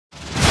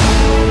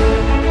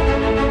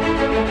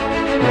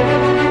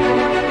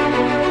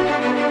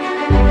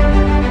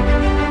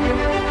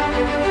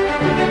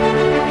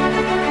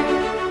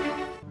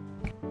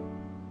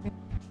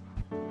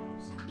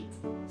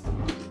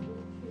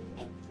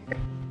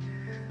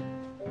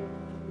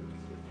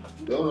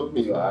Don't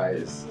open your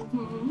eyes.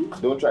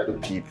 Don't try to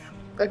peep.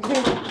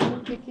 Okay,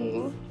 I'm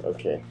picking.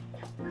 Okay.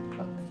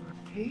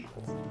 Okay.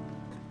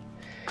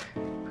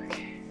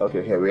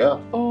 Okay, here we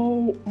are.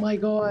 Oh my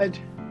God.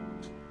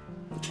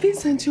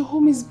 Vincent, your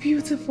home is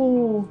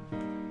beautiful.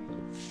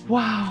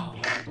 Wow.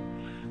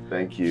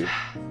 Thank you.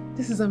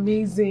 This is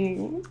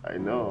amazing. I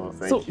know,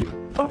 thank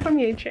you. Offer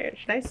me a chair.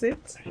 Should I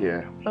sit?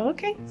 Here. Oh,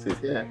 okay. Sit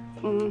here.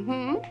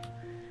 Mm-hmm.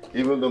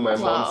 Even though my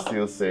mom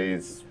still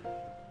says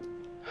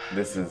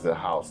this is a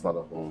house, not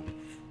a home.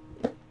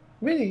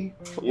 Really?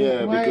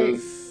 Yeah, Why?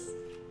 because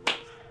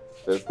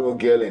there's no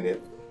girl in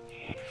it.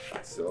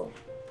 So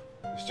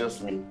it's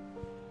just me.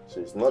 So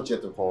it's not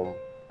yet a home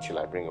till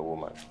I bring a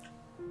woman.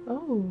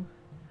 Oh.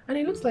 And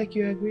it looks like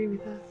you agree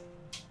with her.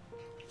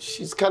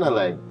 She's kind of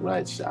like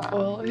right shy.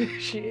 Well,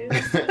 she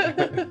is.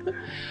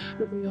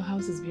 Look, your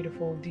house is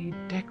beautiful. The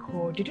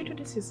decor. Did you do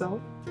this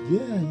yourself?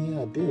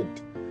 Yeah, I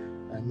did.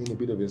 I mean, a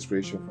bit of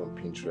inspiration from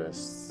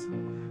Pinterest.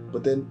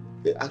 But then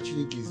it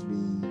actually gives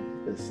me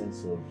a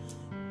sense of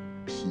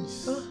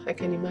peace. Oh, I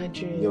can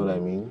imagine. You know what I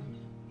mean?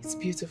 It's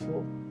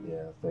beautiful.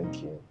 Yeah,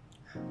 thank you.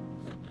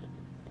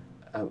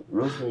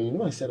 Rosemary, you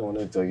know I said I wanted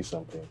to tell you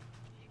something.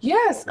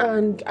 Yes,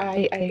 and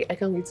I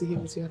can't wait to hear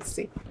what you have to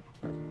say.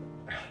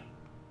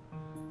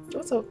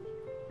 What's up?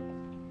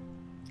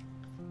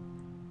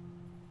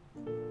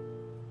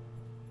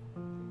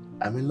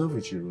 I'm in love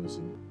with you,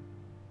 Rosie.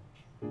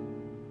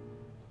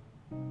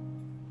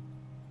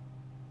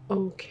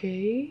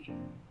 Okay.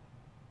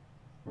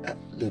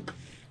 Look,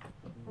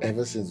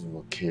 ever since we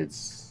were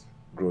kids,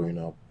 growing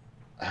up,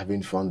 I've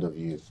been fond of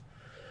you.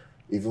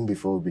 Even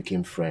before we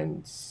became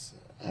friends,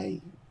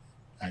 I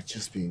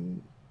just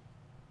been,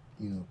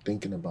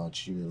 thinking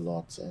about you a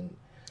lot, and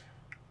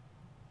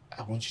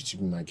I want you to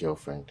be my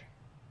girlfriend.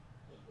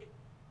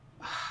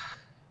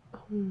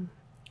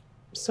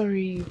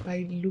 Sorry if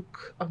I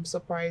look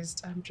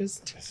surprised. I'm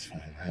just... It's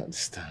fine, I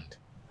understand.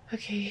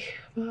 Okay,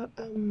 but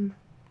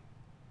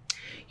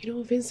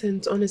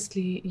Vincent,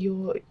 honestly,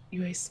 you're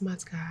a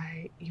smart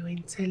guy. You're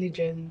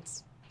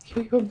intelligent.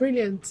 You're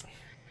brilliant.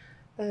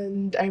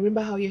 And I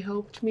remember how you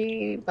helped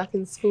me back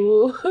in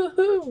school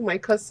with my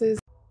courses.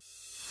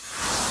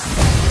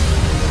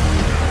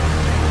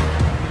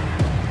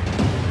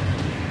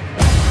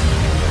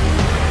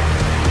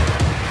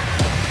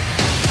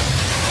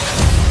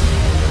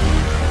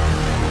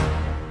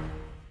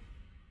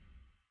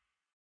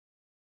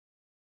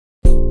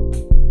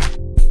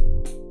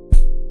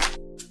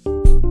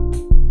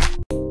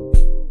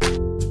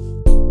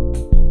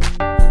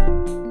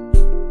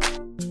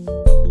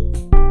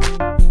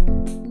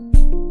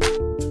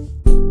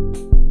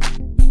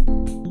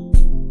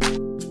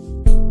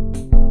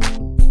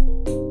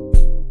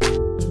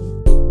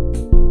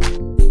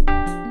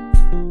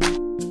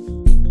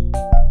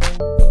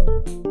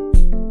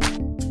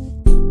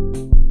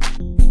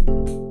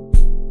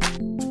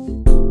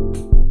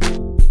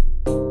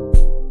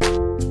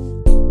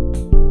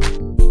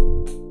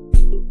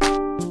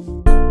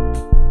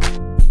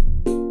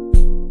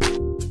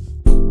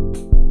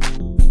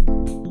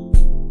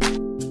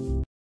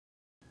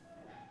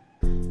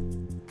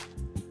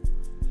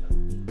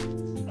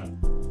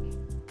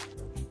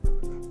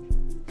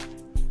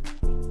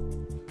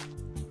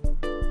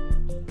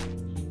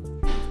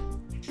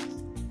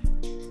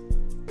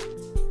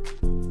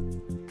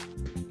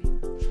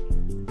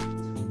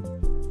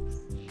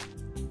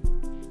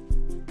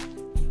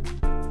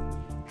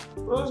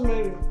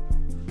 Rosemary,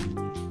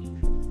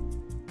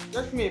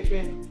 get me a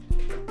pen.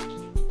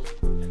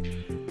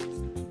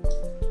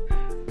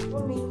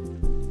 Mommy.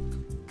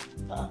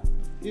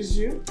 Is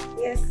you?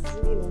 Yes,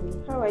 it's me, Mommy.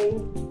 How are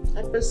you?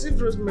 I perceived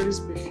Rosemary's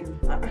perfume.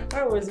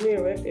 How was me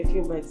wearing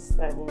perfume by this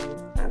time,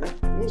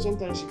 Mommy?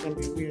 Sometimes she can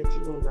be weird,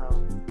 even now.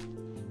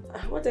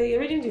 What are you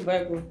reading the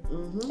Bible?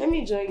 Let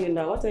me join you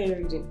now. What are you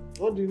reading?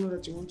 What do you know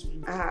that you want to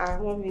read?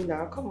 Mommy,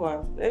 now come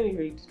on. Let me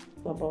read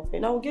about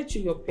pen. I will get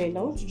you your pen.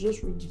 I want to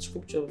just read the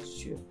scripture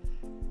with you.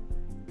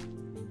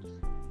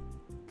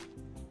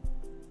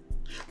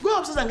 Go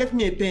upstairs and get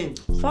me a pen.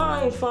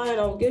 Fine.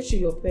 I will get you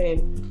your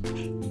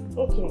pen.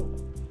 Okay.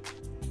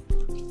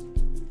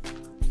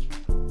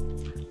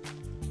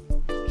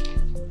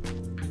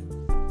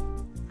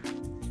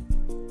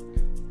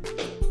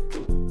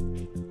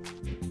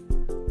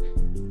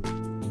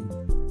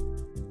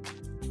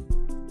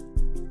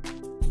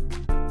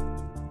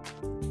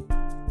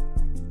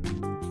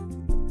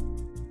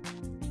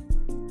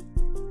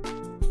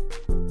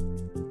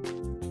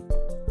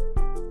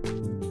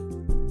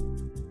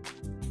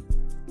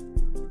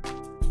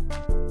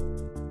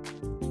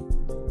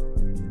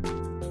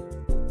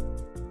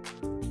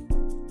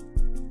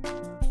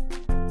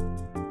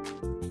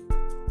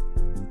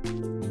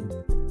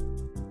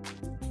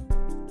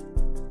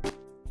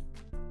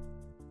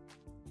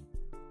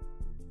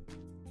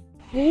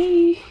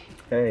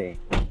 Hey.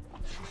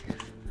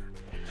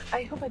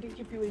 I hope I didn't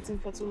keep you waiting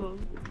for too long.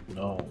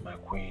 No, my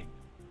queen.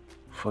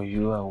 For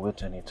you, I'll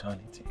wait an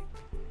eternity.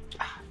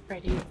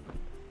 Freddie.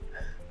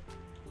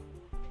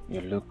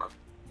 You look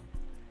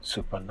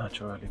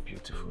supernaturally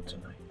beautiful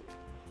tonight.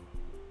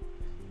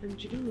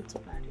 And you don't look too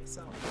bad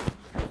yourself.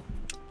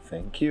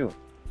 Thank you.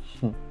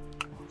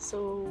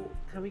 So,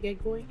 can we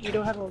get going? You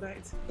don't have all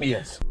night?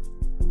 Yes.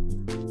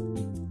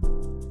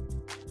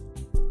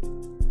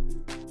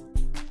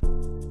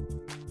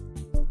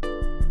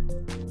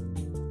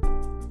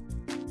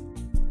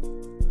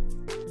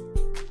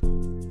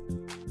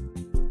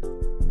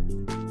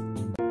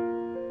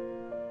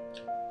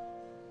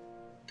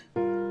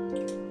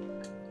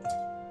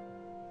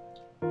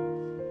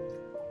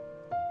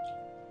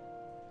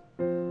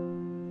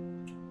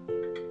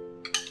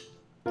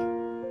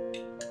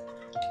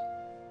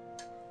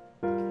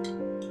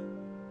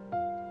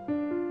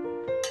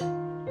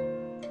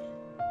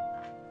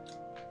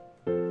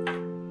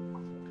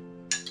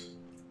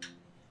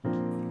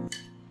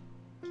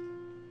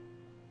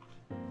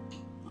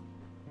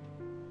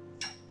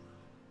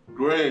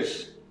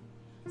 Grace.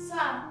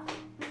 Sir.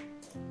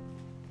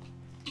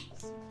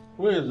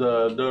 Where is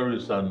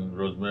Doris and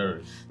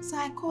Rosemary? Sir,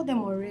 I called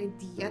them already.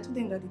 I told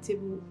them that the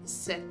table is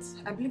set.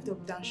 I believe they'll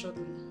be done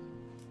shortly.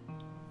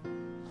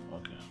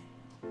 Okay.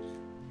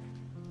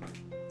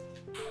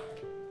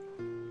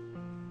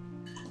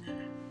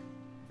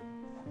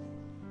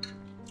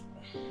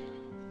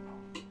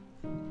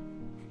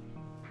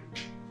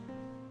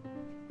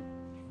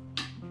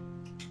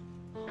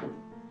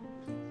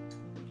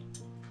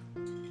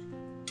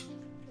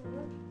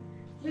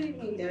 Good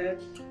evening, Dad.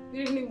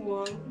 Good evening,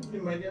 Mom. Hey,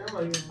 my dear, how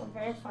are you? I'm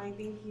very fine,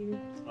 thank you.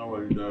 How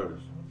are you,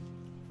 Doris?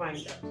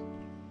 Fine, Dad.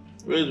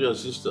 Where's your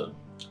sister?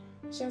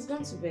 She has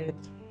gone to bed.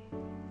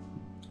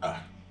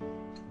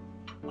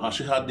 Has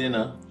she had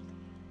dinner?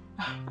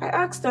 I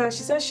asked her,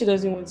 she said she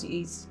doesn't want to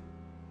eat.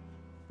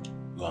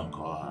 Go and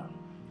call her.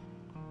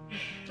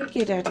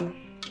 Okay, Daddy.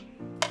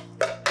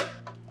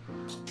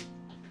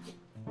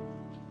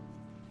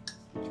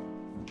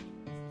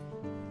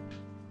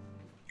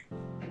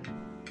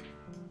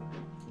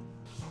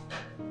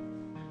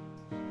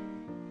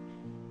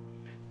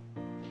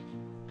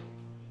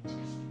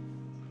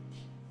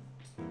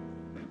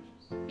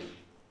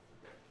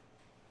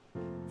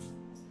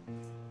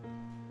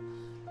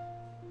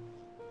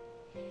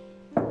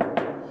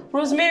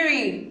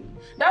 Rosemary,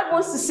 Dad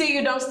wants to see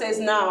you downstairs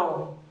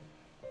now.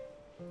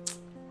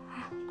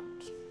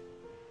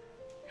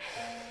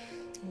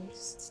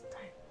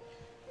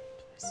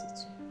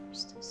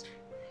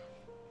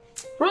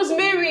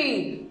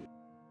 Rosemary!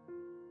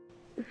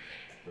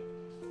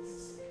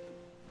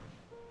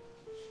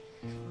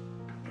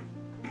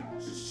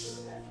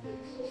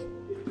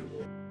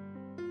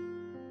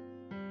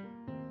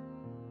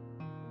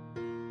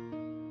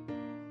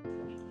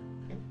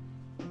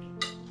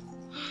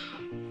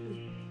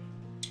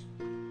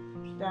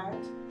 Dad?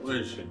 Where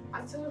is she?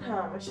 I told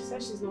her, and she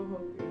said she's not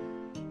hungry.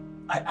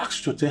 I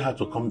asked you to tell her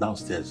to come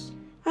downstairs.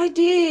 I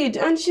did,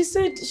 and she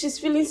said she's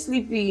feeling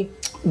sleepy.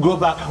 Go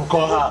back and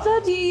call her.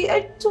 Daddy,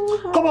 I told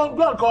her. Come on,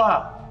 go and call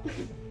her.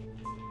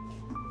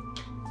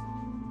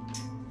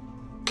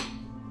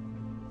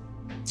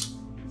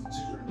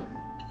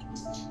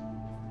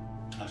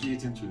 Has she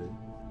eaten today?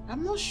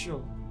 I'm not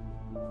sure.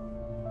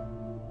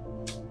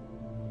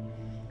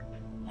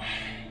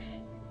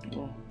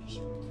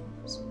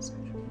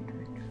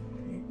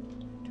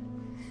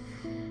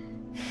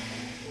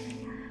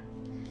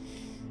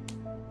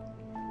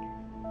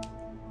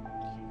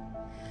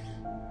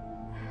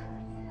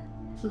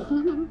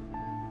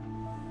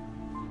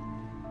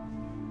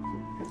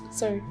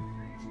 Sorry.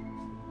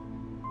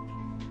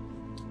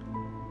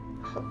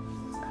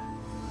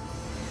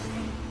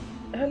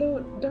 Hello,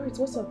 Doris,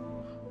 what's up?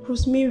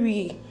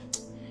 Rosemary,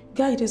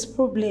 guy, there's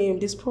problem.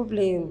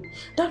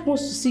 Dad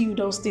wants to see you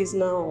downstairs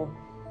now.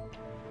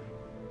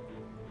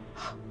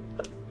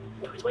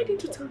 Doris, why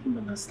didn't you tell him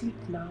I'm asleep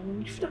now?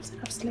 You should have said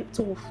I've slept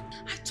off.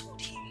 I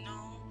told him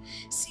now.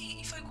 See,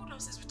 if I go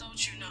downstairs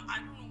without you now, I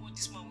don't know what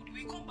this man would do.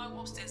 He come back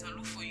upstairs and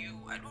look for you.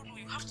 I don't know.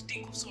 You have to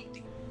think of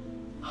something.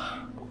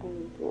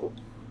 Oh.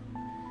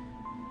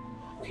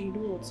 Okay, you know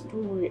what?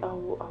 Don't worry. I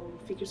will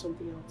figure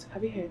something out.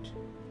 Have you heard?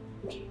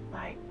 Okay,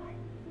 bye.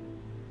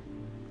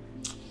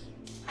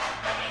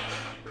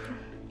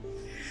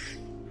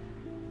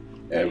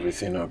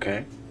 Everything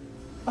okay?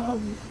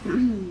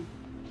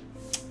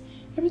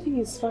 Everything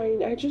is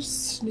fine. I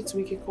just need to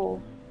make a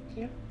call.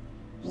 Yeah?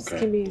 Just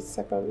Okay. give me a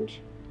second.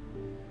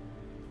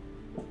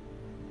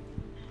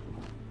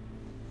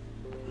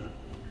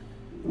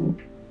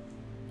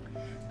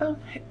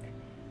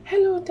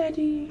 Hello,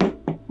 Daddy.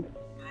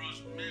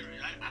 Rosemary,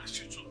 I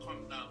asked you to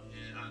come down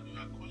here and you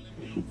are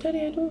calling me.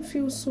 Daddy, I don't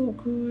feel so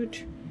good.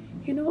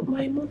 You know,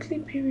 my monthly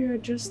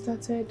period just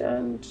started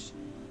and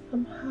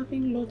I'm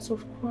having lots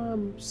of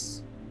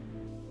cramps.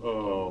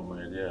 Oh,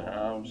 my dear,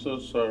 I'm so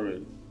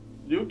sorry.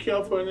 Do you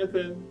care for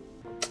anything?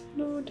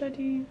 No,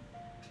 Daddy.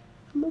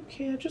 I'm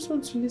okay. I just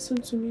want to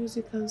listen to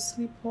music and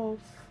sleep off.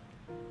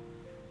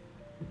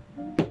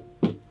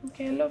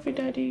 Okay, I love you,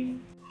 Daddy.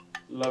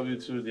 Love you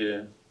too,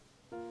 dear.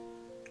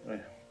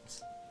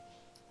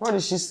 What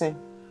did she say?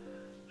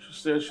 She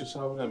said she's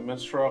having a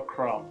menstrual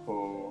cramp.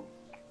 Oh.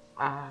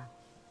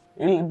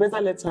 You better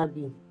let her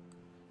be.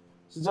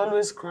 She's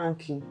always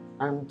cranky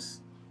and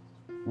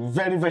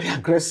very, very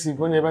aggressive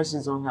whenever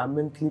she's on her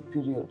monthly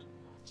period.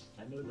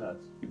 I know that.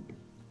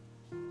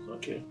 It's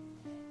okay.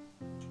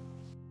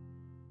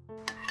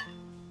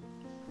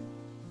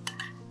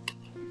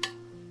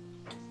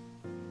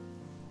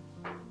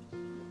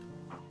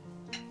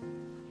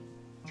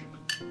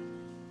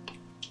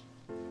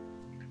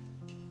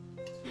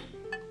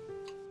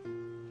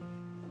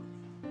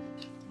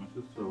 My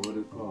sister, what do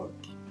you call it?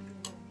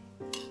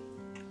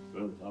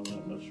 Don't have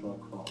a natural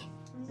call.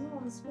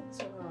 No, I spoke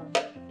to her.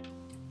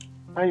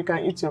 And you can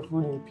eat your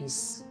food in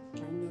peace. I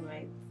know,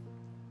 right?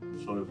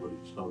 Sorry for the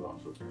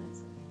disturbance, okay?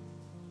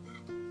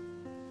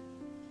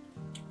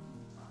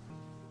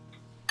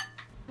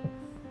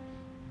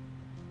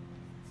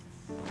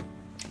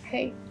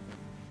 Hey.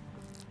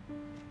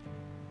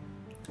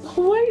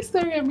 Why are you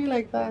staring at me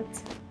like that?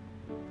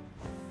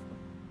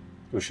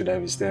 Who should I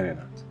be staring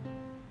at?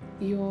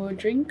 Your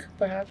drink,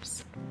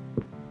 perhaps?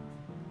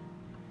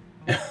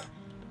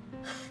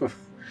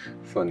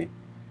 Funny.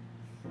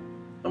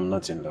 I'm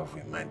not in love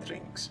with my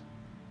drinks.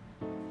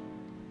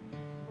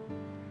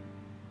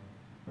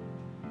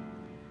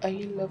 Are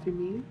you in love with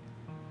me?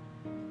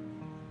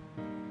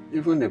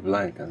 Even the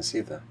blind can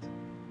see that.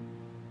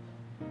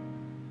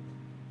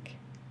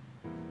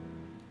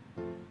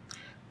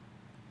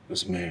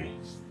 Rosemary,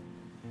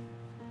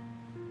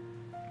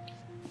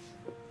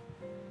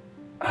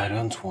 I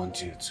don't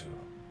want you to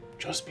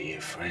just be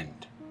a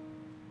friend.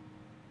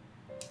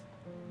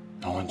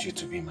 I want you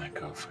to be my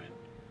girlfriend.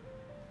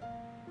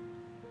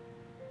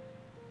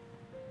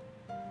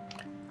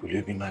 Will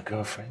you be my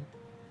girlfriend?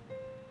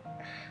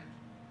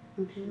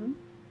 Mm-hmm.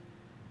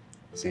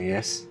 Say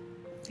yes.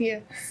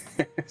 Yes.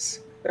 Yes.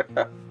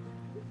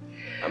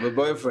 I'm a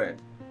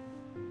boyfriend.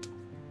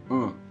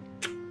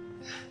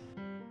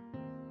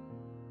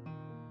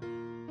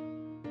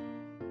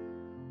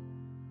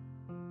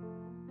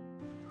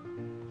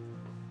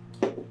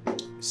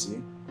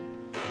 See?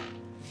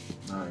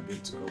 Now I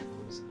get to come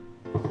closer.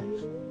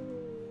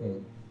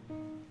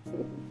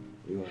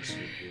 You are so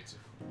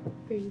beautiful.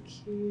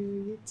 Thank you.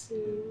 You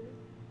too.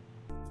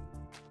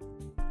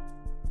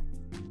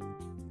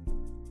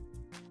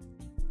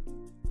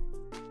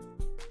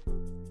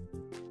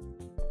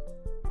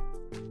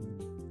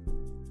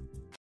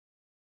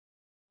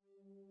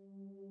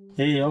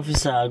 Hey,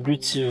 officer, I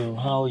greet you.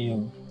 How are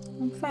you?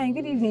 I'm fine.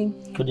 Good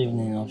evening. Good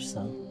evening, officer.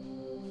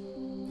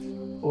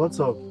 What's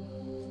up?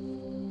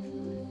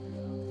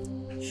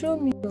 Show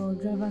me your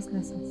driver's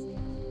license.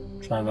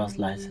 Driver's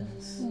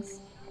license. Yes.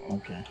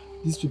 Okay.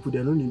 These people, they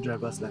don't need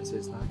driver's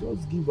license now.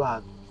 Just give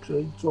her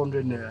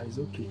 200 naira, it's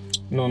okay.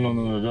 No,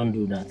 don't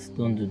do that.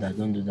 Don't do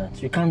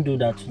that. You can't do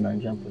that to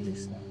Nigerian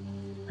police now.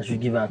 I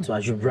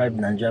should bribe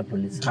Nigerian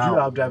police. Do you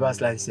have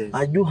driver's license?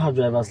 I do have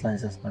driver's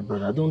license, my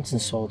brother. Don't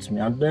insult me.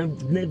 And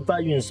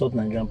never you insult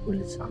Nigerian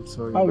police. I'm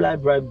sorry. How will I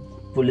bribe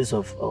police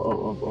of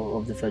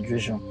the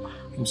Federation?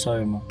 I'm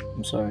sorry, man.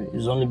 I'm sorry.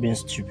 It's only being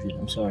stupid.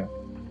 I'm sorry.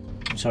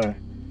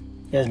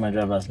 Here's my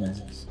driver's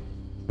license.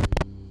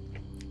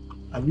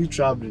 Are we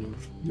traveling?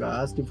 You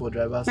are asking for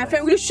driver's license. My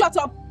friend, will you shut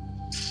up?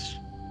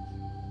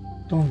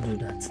 Don't do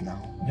that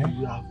now.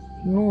 You have,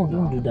 No,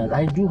 don't do that.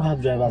 I do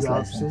have driver's you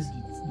have license. said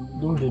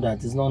it. Don't do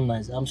that. It's not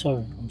nice. I'm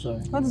sorry.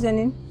 What is your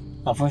name?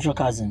 Alfonso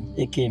Cousin,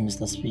 aka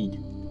Mr. Speed.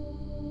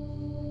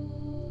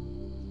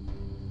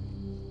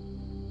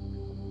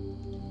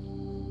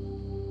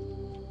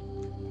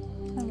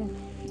 Okay.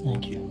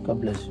 Thank you.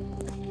 God bless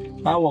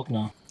you. I work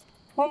now.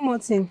 One more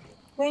thing.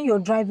 When you're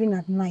driving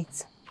at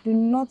night, do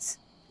not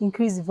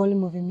increase the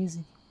volume of your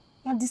music.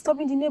 You're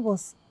disturbing the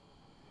neighbors.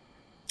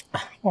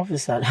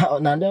 Officer,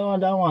 now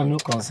that one no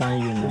concern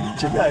you now.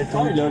 You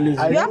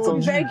have to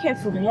be very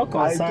careful. No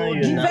concern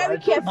you Be now. very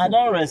careful. I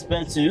don't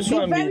respect you. You just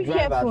want me to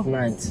drive careful. at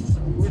night.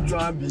 Which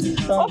one be?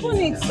 Open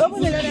it, let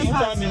them You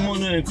pass. tell me more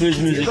no increase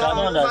music. I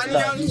don't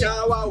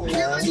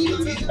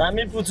understand. Let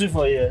me put you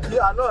for here.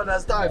 Yeah, I don't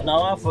understand.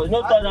 Now for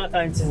no talk that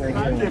kind of thing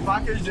again. They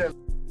package them.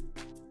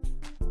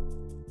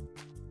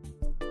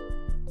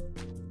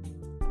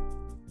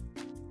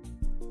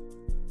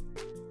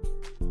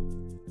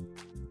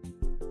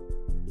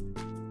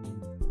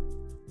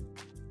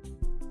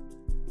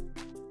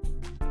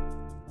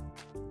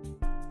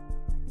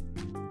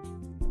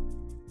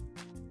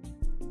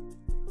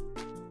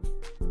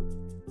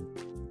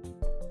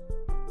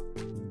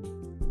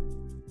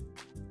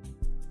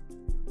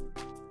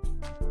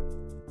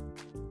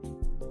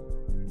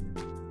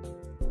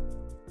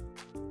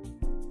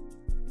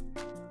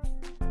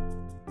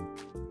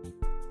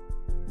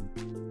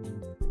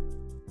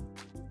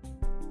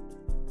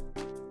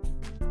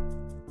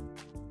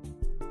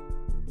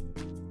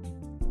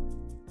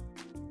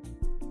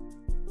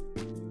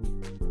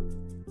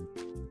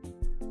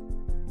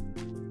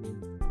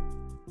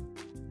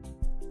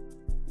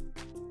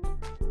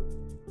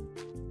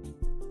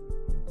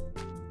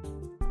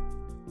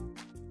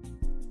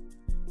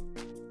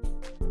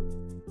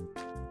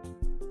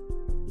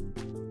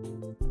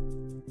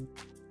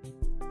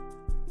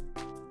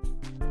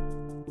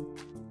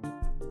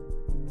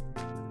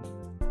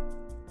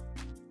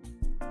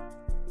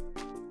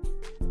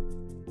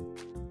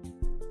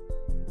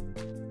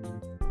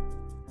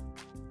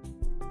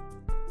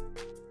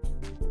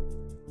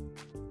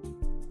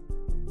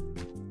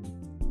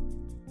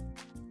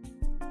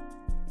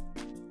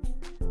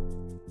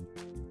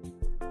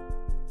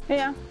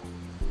 Yeah.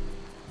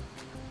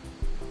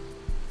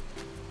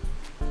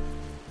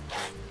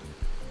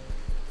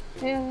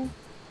 Yeah.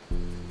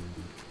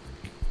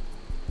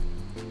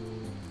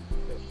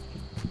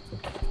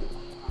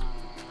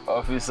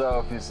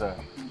 Officer.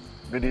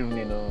 Good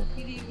evening.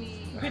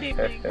 Good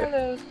evening.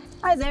 Hello.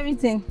 How's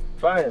everything?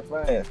 Fine.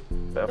 Fine.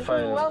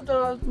 Well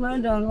done. Well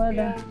done.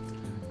 Yeah.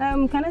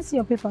 Can I see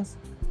your papers?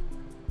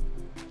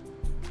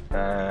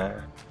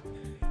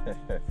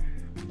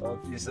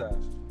 Officer,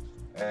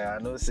 I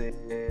know say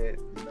the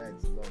night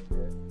is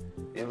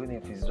long, even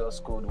if it's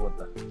just cold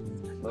water.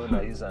 No,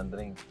 I use and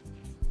drink.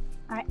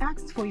 I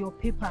asked for your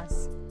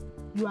papers.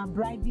 You are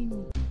bribing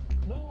me.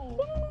 No.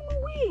 No,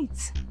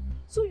 wait.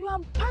 So you are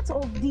part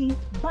of the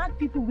bad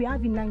people we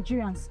have in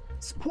Nigerians,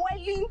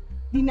 spoiling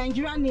the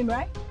Nigerian name,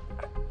 right?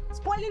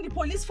 Spoiling the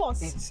police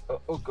force. It's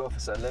okay,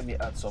 officer. Let me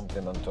add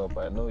something on top.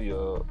 I know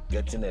you're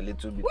getting a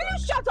little bit. Will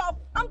you shut up?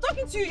 I'm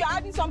talking to you. You're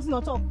adding something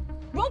on top.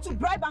 You want to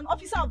bribe an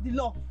officer of the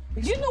law?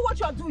 Do you know what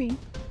you're doing?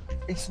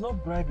 It's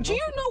not bribing. Do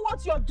you know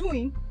what you're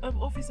doing?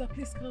 Officer,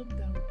 please calm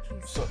down,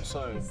 please.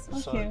 Sorry, Okay.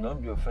 sorry.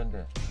 Don't be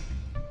offended.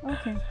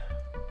 Okay.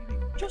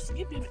 Just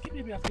give me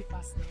your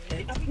papers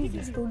now. This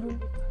is stolen.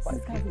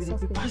 This guy is a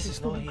suspect. Papers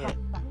is not here.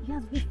 He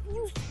has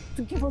refused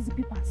to give us the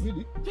papers.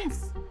 Really?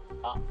 Yes.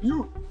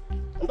 You!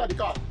 Enter the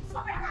car!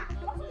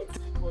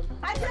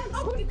 I said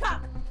open the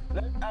car.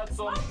 Let's add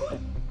something.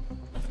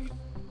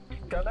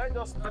 Can I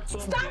just add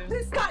something? Start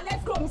this car.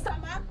 Let's go,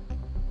 Mr. Man.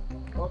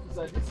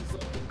 Officer, this is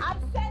something. I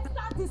said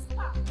start this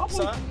car. Open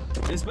Sir,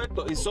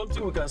 Inspector, it's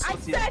something we can I sort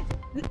here. said.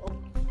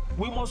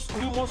 We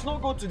must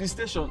not go to the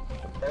station.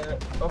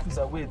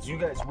 Officer, wait. You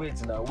guys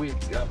wait now. Wait.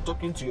 I'm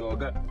talking to your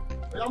guy.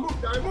 Move!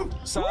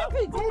 Sir? Move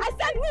it. I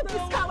said move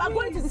this car. We're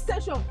going to the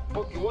station.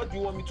 Okay, what do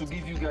you want me to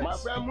give you guys? My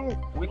friend, move!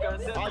 We can I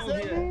settle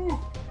said here. move!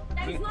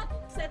 There is nothing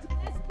said.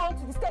 Let's go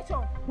to the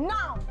station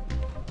now.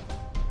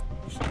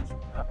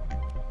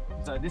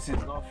 Sir, this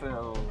is not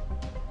fair.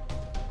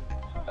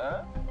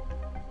 Huh?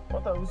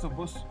 What are we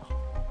supposed to...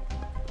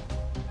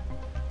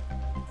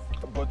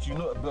 But you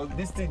know, but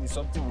this thing is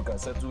something we can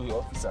settle here,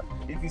 officer.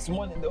 If it's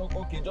money,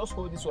 okay, just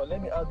hold this one.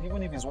 Let me add,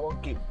 even if it's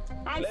 1K.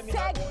 Let me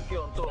add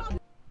 1K on top.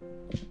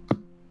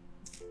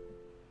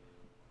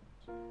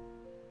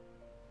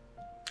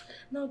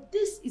 Now,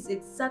 this is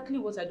exactly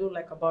what I don't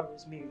like about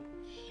Rosemary.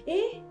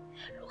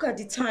 Look at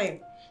the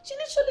time. She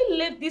literally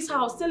left this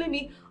house telling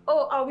me,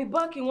 oh, I'll be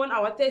back in 1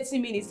 hour, 30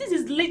 minutes. This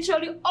is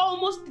literally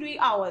almost 3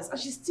 hours and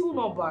she's still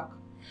not back.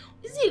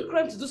 Is it a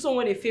crime to do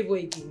someone a favor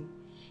again?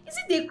 Is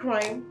it a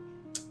crime?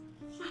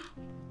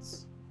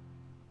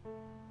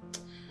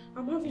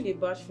 I'm having a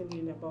bad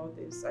feeling about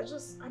this.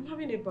 I'm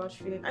having a bad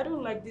feeling. I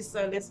don't like this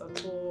silence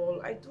at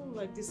all. I don't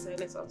like this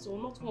silence at all.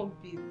 Not one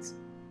bit.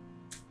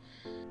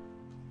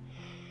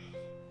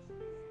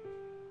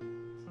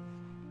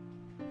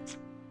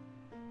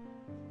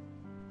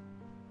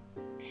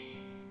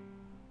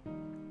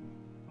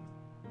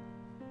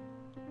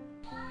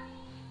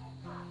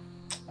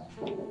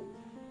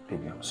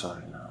 Baby, I'm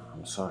sorry now.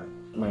 I'm sorry.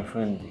 My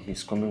friend,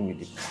 he's coming with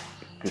the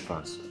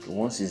papers.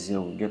 Once he's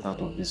here, we'll get out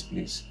of this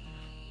place.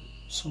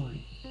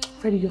 Sorry.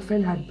 Freddie, your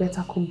friend had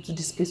better come to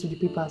this place with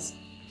the papers.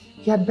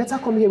 He had better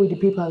come here with the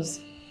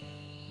papers.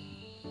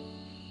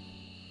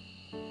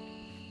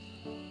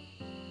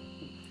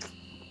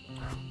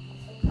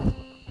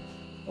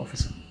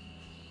 Officer.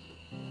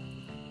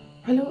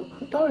 Hello,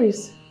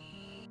 Doris.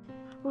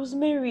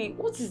 Rosemary,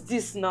 what is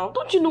this now?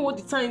 Don't you know what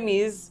the time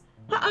is?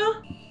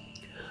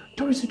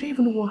 Doris, you don't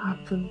even know what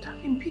happened. I'm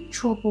in big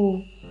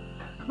trouble.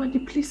 I'm at the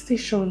police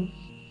station.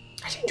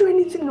 I didn't do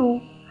anything,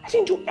 no. I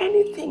didn't do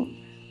anything.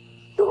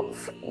 No,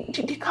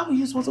 the car we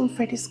used wasn't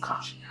Freddie's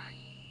car. So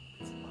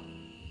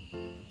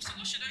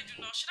what should I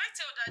do now? Should I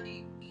tell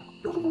Daddy?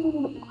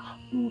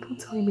 No, don't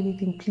tell him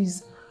anything,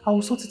 please. I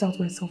will sort it out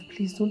myself.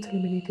 Please, don't tell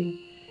him anything.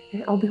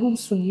 I'll be home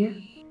soon, yeah?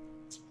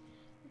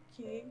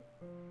 Okay.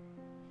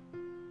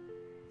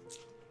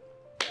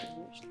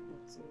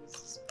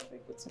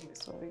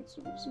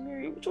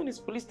 Rosemary, which one is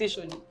police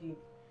station again?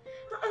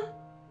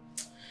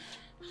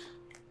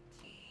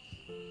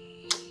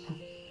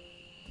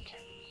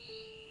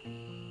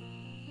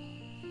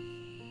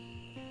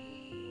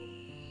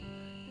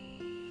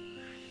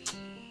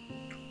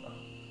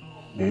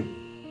 Babe,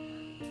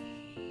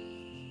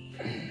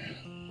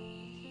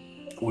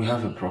 we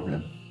have a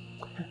problem.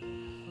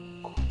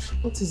 God,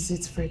 what is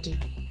it, Freddie?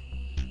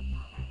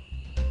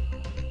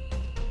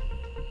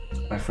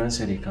 My friend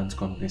said he can't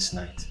come this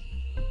night.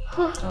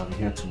 I'll be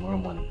here tomorrow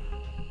morning.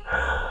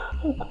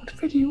 Oh God,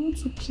 Freddie, you want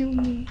to kill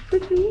me.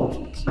 Freddie, you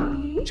want to kill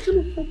me. Which kind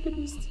of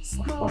problem is this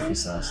now?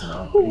 Officers,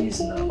 now,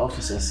 please, now.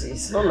 Officers,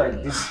 it's not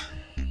like this.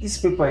 This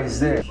paper is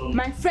there.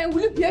 My friend,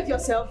 will you behave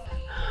yourself?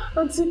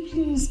 Auntie,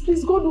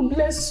 please, God will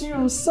bless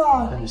you,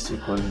 sir. Let me still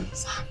call him.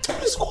 Sir,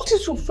 please call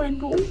this your friend,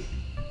 though.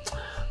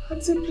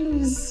 Auntie,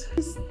 please.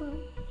 Please, now.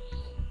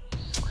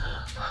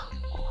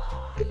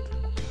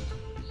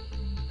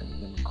 Let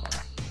me call him.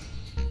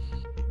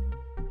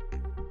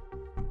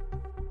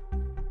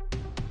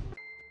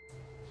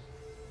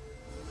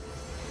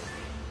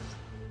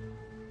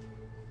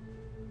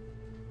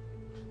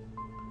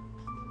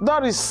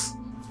 Doris!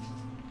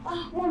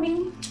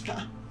 Mommy.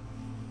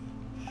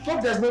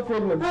 Hope there's no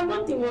problem.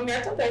 Nothing, Mommy.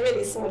 I thought I heard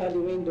a sound at the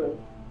window.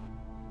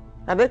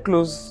 Are they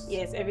closed?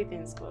 Yes,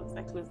 everything's closed.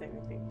 I closed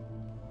everything.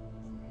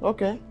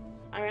 Okay.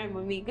 Alright,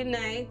 Mommy. Good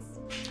night.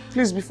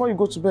 Please, before you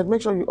go to bed,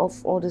 make sure you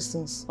off all these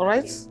things.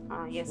 Alright?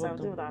 Yes, I'll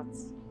do that.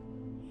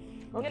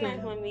 Okay. Good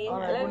night, Mommy. All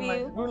right, I love good you.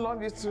 night. Good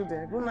love you too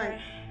there. Good night.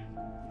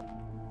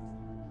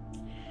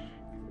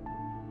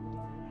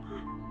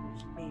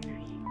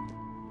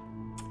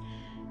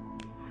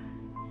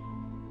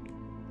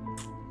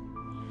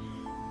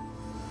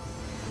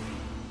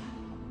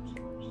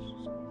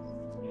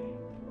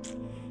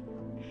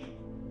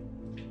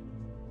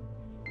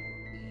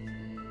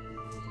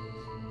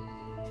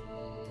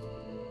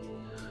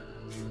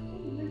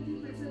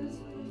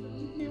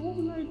 What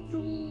will I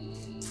do?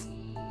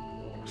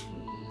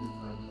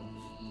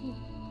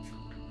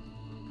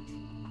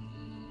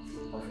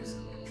 Officer,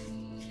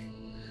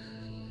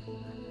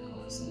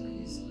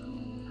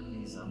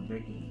 please, I'm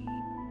begging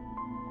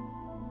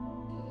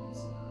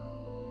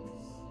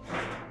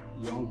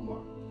you. Young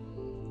man,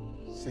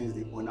 since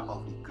the owner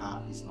of the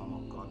car is no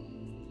more gone,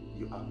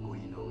 you are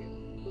going nowhere.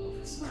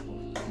 Officer,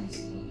 please,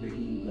 I'm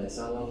begging you guys.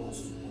 Allah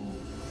wants to go.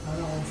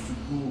 Allah wants to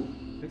go.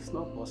 It's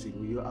not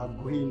possible. You are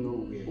going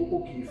nowhere.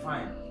 Oh, okay,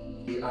 fine.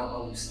 I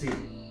will stay.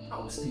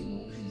 No,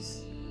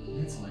 please.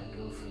 Let my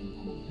girlfriend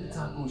go. Let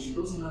her go. She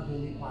doesn't have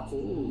any part of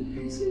the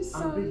place.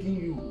 I'm begging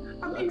you.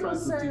 I'm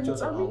innocent. Trying to teach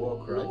us our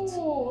work, right?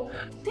 No.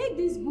 Take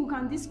this book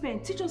and this pen.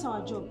 Teach us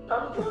our job. We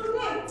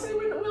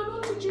are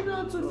not teaching you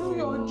how to do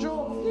your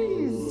job,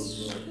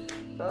 please.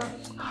 My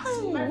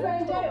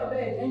friend, enjoy your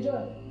bed.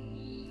 Enjoy.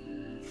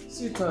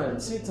 See time.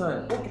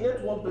 Okay,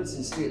 let one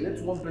person stay.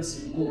 Let one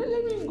person go.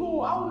 Let me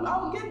go.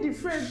 I'll get the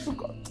friend to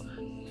go.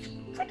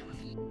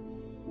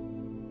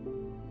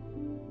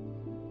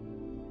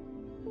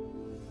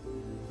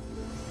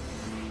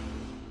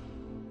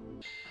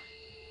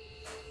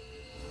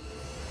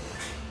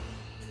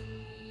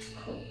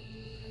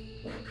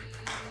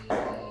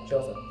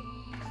 Chelsea.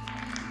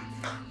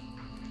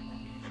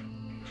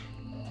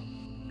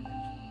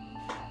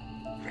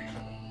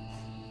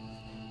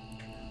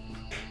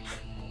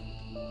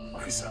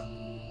 Officer,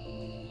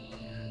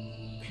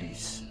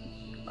 please,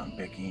 I'm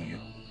begging you.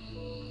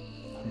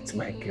 Let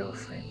my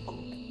girlfriend go.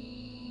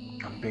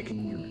 I'm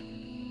begging you.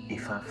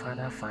 If her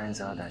father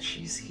finds out that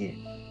she's here,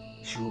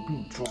 she will be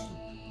in trouble.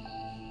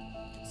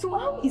 So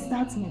how is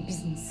that my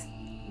business?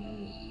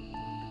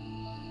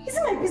 Is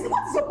it my business?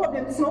 What is your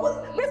problem, this man?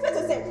 Respect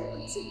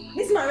yourself.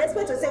 This man,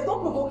 respect yourself.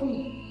 Don't provoke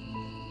me.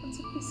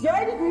 You're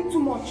already doing too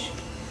much.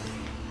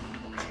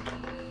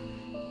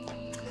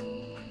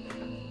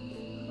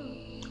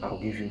 I'll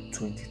give you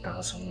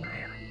 20,000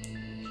 naira.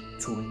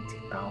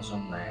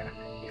 20,000 naira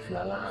if you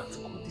allow her to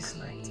go this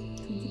night.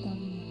 20,000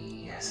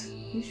 naira? Yes.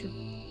 You sure?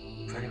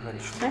 Very, very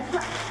sure.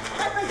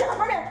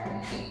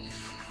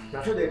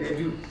 That's what they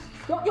do.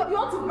 You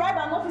want to bribe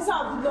an officer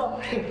of the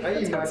law? Are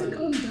you imagine?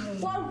 Calm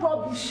down. What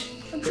rubbish.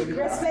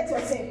 Respect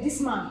yourself,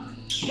 this man.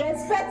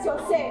 Respect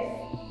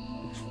yourself.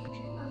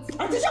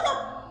 Auntie, shut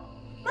up!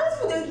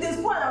 That's what they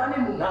spoil our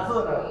name. That's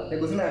all now. They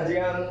go to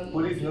Nigerian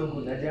police no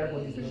good. Nigerian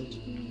police no good.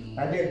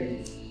 And there it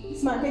is.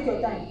 This man, take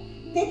your time.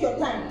 Take your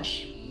time.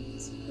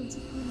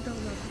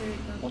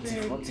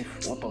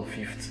 What on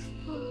fifth?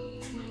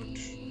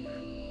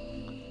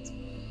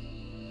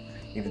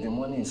 If the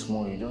money is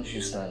small, you just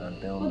use that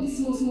and tell All me. these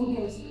small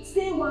girls.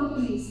 Stay in one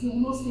place. They will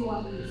not stay in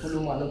one place.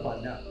 Follow man up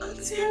and down.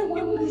 Stay in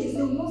one place.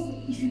 They will not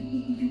stay.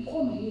 If you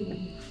call my name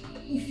again.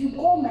 If you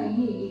call my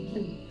name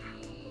again.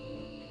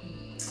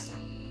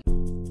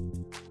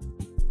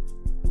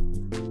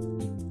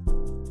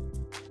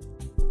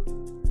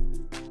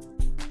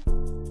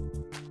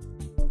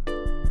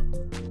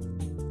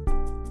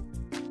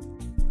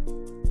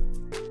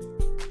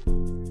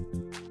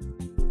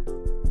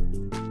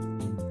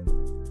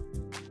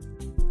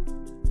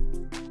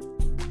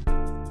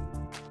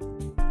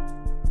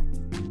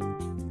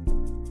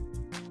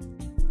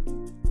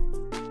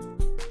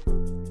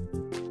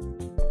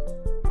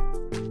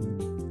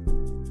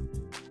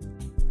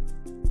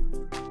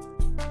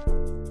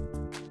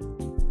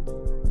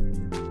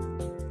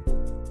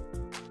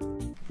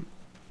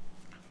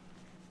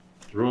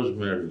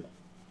 Rosemary.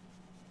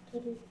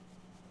 Daddy.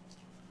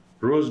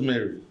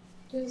 Rosemary.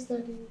 Yes,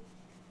 Daddy.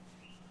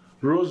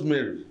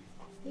 Rosemary.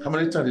 How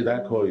many times did I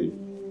call you?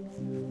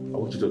 I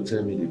want you to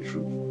tell me the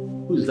truth.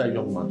 Who is that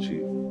young man to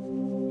you?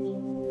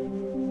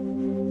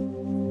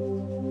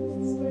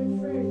 It's my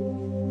friend.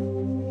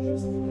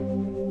 Just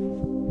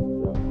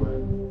Your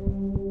friend.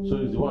 So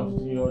he's the one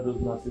teaching you all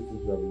those nasty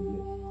things you have been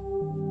doing.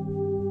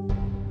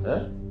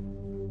 Eh?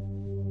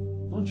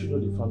 Don't you know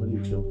the family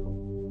you came from?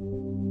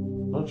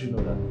 Don't you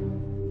know that?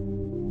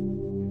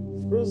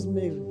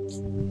 Rosemary,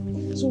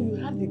 so you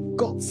had the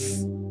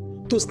guts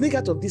to sneak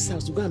out of this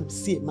house to go and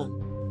see a man?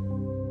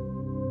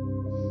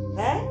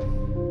 Eh?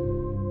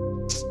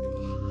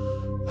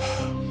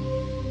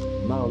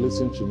 Now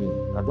listen to me.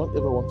 I don't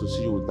ever want to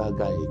see you with that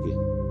guy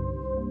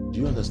again. Do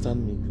you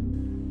understand me?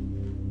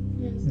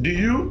 yes. Do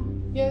you?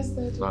 Yes,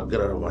 Daddy. Now get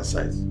out of my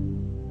sight.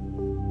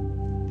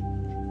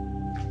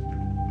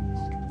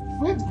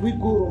 Where did we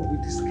go wrong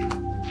with this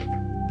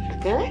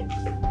guy?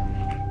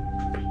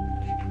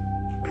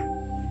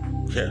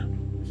 Yeah.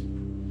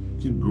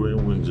 Keep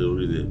growing wings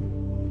every day.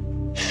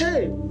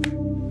 Hey!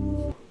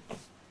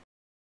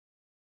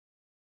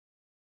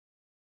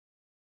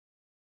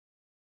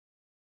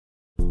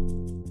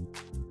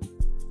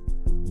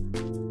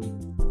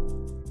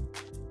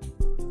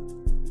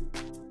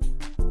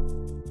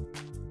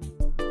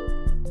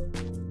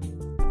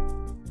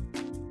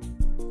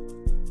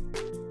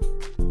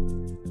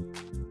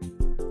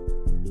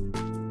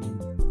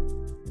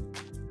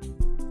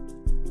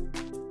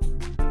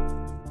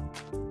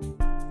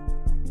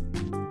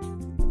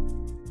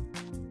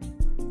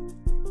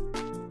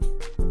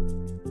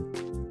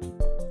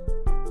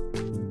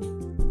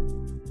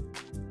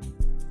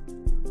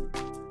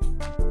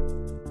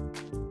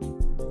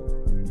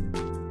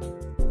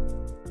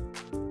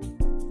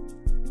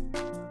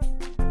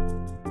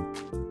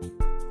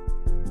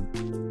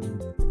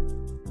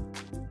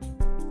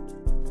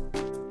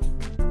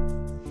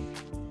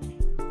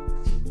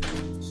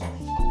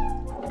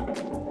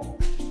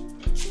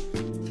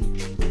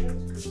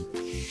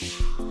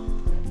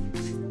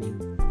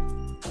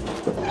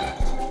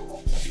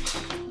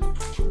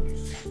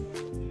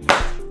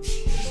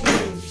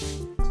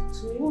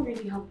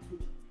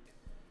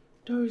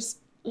 Doris,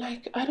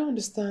 like, I don't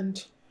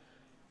understand.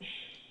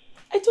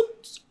 I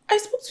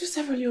spoke to you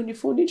severally on the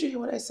phone. Did you hear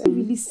what I said? I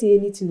didn't really say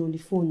anything on the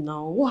phone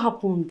now. What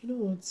happened? You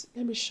know what?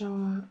 Let me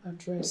shower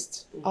and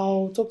rest.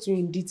 I'll talk to you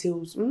in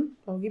details.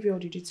 I'll give you all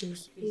the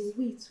details. Hey,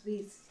 wait.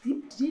 Did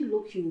they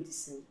lock you in the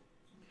cell?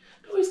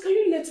 Doris, can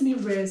you let me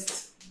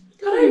rest?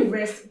 Can I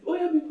rest? Oh,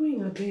 you'll be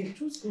going again.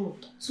 Just go.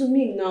 To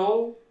me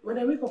now? When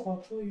I wake up, I'll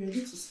call you. I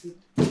need to sleep.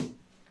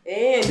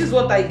 This is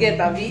what I get,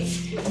 Abby.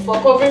 For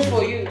covering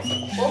for you.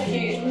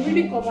 Okay. You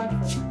really covered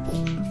for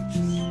me.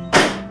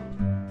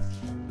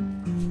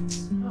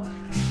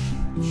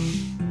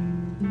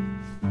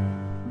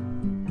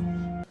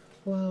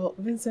 Well,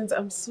 Vincent,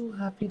 I'm so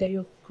happy that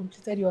you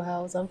completed your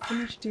house and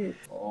finished it.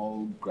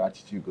 All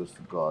gratitude goes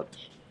to God.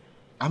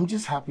 I'm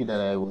just happy that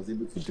I was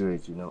able to do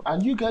it, you know.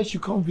 And you guys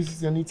should come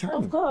visit anytime.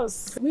 Of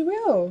course, we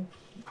will.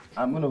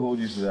 I'm gonna hold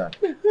you to that.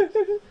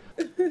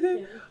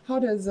 How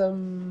does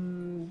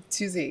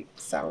Tuesday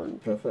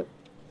sound? Perfect.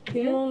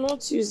 No,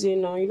 not Tuesday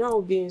now. You know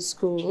I'll be in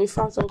school. In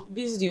fact, I'll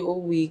be busy the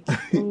whole week.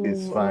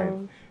 It's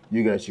fine.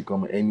 You guys should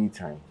come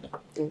anytime.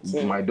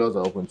 Okay. My doors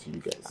are open to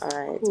you guys.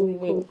 Alright.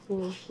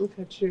 Cool. Look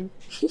at you.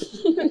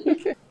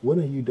 When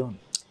are you done?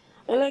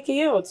 In like a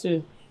year or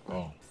two.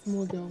 Oh.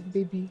 Small girl,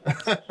 baby.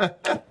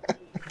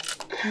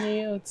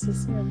 Yeah, it's a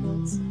see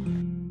about.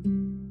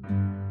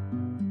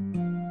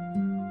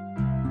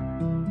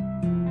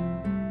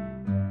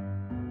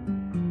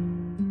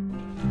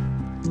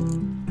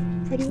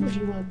 Freddie, what do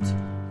you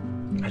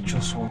want? I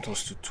just want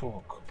us to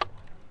talk.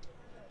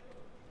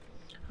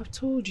 I've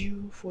told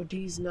you for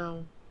days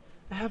now.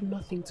 I have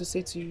nothing to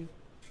say to you.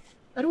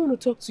 I don't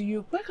want to talk to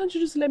you. Why can't you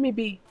just let me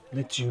be?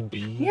 Let you be?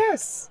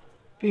 Yes.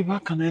 Babe, how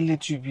can I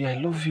let you be? I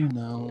love you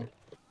now.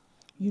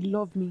 You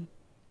love me,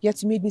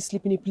 yet you made me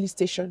sleep in a police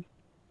station.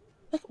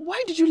 Like,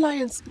 why did you lie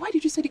and why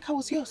did you say the car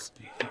was yours?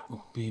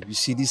 Oh, babe, you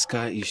see this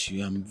car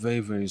issue, I'm very,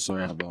 very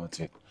sorry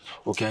about it.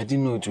 Okay, I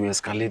didn't know it would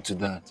escalate to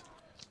that.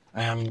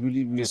 I am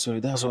really, really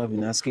sorry. That's why I've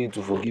been asking you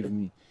to forgive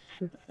me.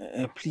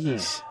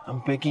 Please,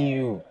 I'm begging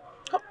you.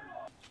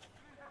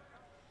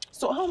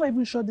 So how am I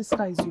even sure this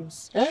car is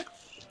yours? Eh?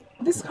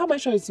 How am I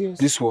sure it's yours?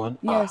 This one?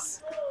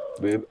 Yes.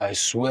 Babe, I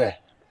swear,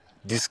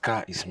 this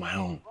car is my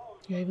own.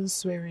 You're even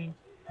swearing.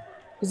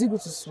 Is it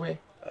good to swear?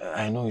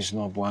 I know it's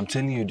not, but I'm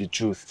telling you the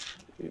truth.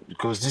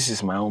 Because this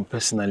is my own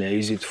personally. I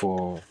use it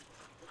for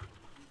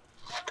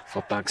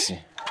taxi.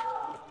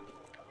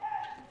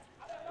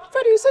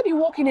 Freddie, you said you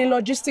work in a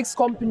logistics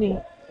company.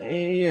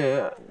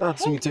 Yeah,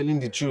 that's me telling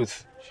the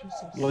truth.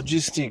 Jesus.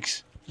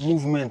 Logistics,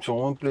 movement from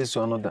one place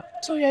to another.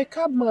 So you're a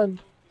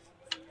cabman?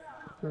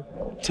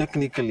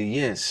 Technically,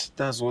 yes.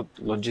 That's what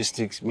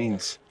logistics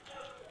means.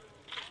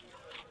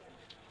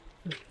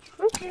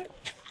 Okay.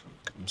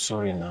 I'm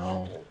sorry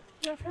now.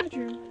 I've heard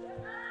you.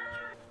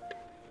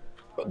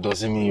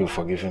 Does it mean you've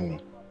forgiven me?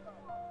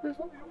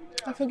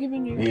 I've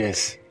forgiven you.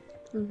 Yes.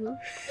 Freddie,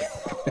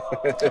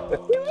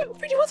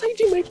 what are you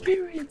doing, my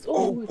parents?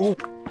 Oh.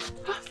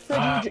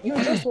 Freddie, you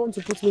just want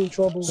to put me in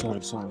trouble. Sorry.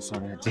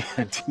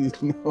 I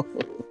didn't know.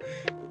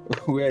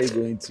 Where are you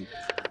going to?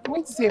 I'm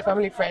going to see a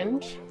family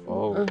friend.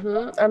 Oh.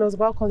 And I was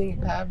about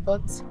calling a cab,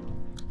 but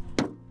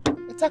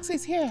the taxi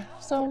is here,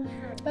 so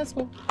let's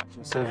go.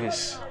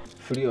 Service,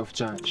 free of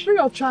charge. Free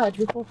of charge,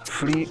 before.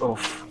 Free of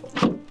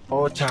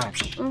all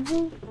charge.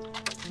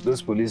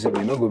 Those police will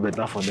not go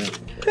better for them.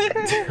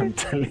 I'm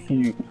telling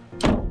you.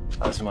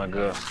 That's my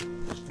girl.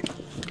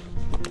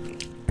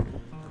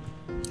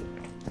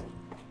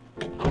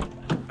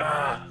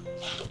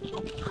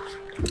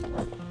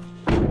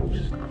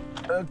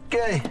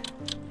 Okay.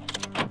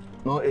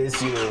 No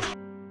AC.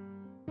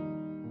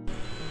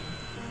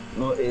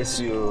 No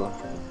AC.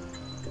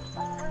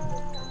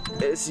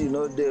 AC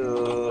no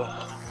there.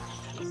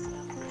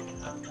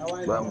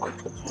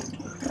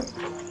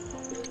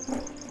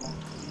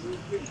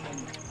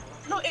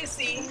 No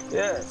AC?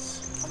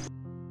 Yes.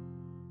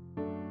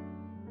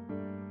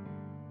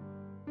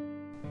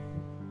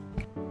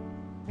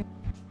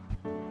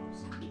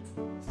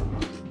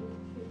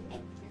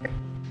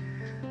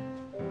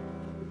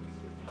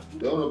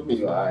 Don't open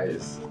your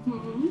eyes.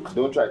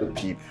 Don't try to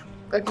peep.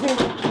 Okay,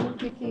 I'm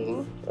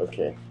picking.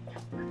 Okay.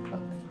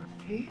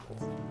 Okay.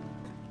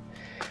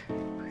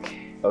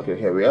 Okay,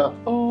 here we are.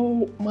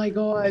 Oh my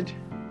god.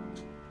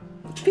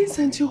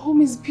 Vincent, your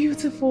home is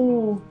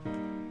beautiful.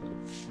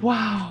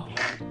 Wow.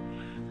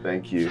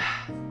 Thank you.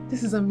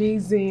 This is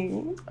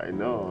amazing. I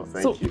know.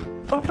 Thank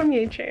you. Offer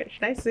me a chair.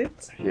 Should I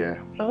sit?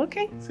 Here. Oh,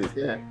 okay. Sit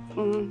here.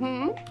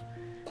 Mm-hmm.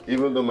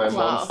 Even though my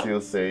mom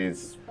still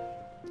says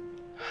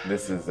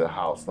this is a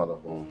house, not a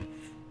home.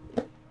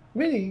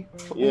 Really?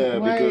 Yeah,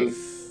 Why?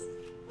 because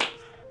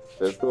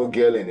there's no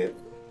girl in it.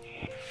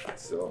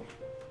 So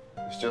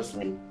it's just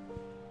me.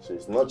 So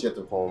it's not yet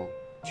a home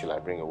till I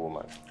bring a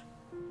woman.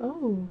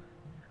 Oh.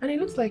 And it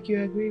looks like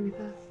you agree with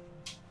her.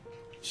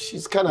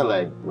 She's kind of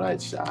like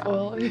right shy.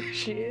 Well,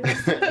 she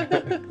is.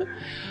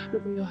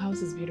 Look, your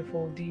house is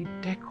beautiful. The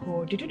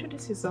decor. Did you do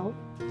this yourself?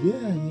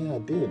 Yeah, I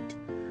did.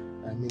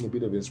 I mean, a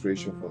bit of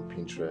inspiration from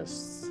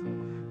Pinterest.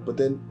 But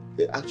then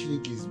it actually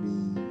gives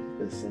me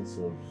a sense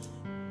of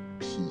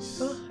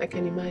peace. Oh, I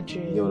can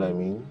imagine. You know what I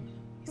mean?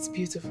 It's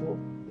beautiful.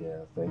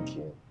 Yeah, thank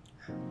you.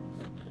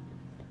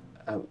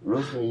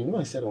 Rosemary, you know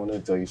I said I wanted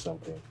to tell you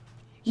something.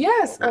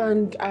 Yes,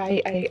 and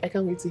I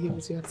can't wait to hear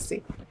what you have to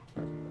say.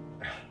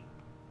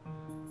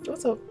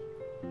 What's up?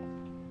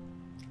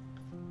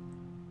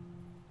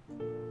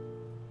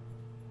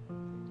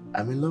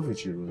 I'm in love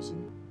with you, Rosie.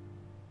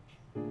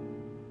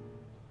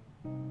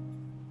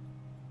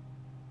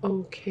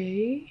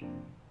 Okay.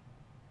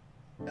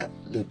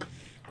 Look,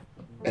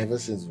 ever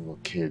since we were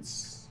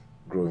kids,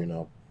 growing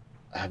up,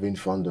 I've been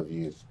fond of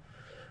you.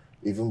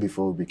 Even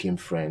before we became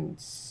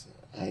friends,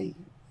 I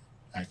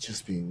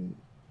just been,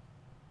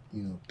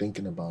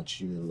 thinking about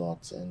you a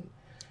lot, and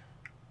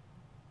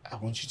I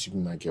want you to be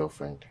my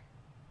girlfriend.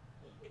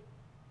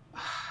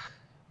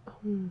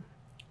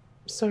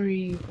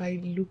 Sorry if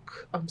I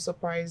look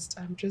surprised.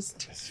 I'm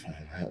just... That's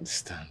fine, I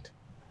understand.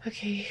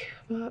 Okay,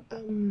 but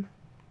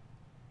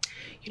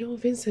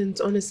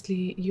Vincent,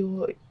 honestly,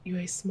 you're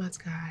a smart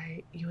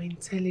guy. You're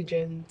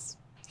intelligent.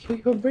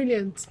 You're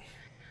brilliant.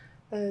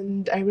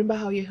 And I remember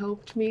how you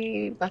helped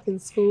me back in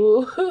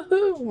school,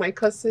 my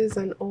courses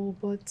and all,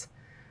 but...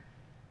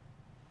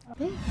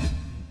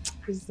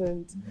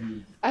 Vincent,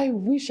 I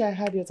wish I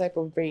had your type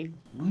of brain.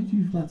 Why do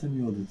you flatter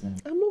me all the time?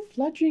 I'm not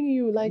flattering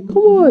you, like, come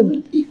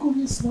on.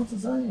 Equally smart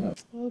as I am.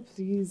 Oh,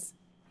 please.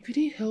 If you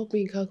didn't help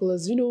me in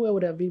calculus, you know where I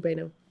would have been by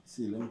now.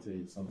 See, let me tell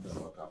you something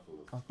about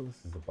calculus. Calculus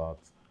is about,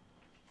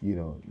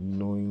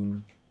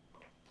 knowing...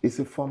 It's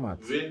a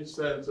format.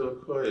 Vincent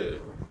Okoye.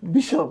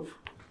 Bishop.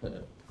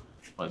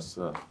 My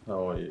son,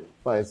 how are you?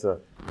 Fine, sir.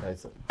 Fine,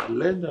 sir. I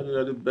learned that you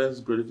are the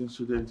best grading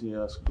student in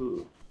your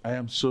school. I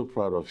am so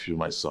proud of you,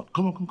 my son.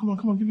 Come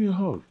on, give me a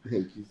hug.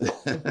 Thank you, sir.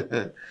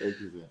 Thank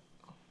you, sir.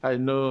 I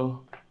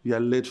know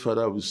your late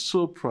father will be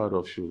so proud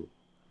of you.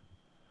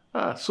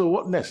 So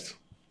what next?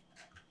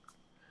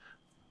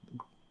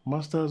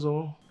 Masters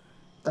or?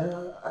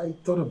 I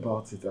thought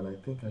about it, and I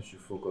think I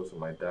should focus on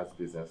my dad's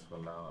business for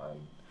now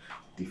and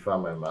defer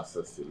my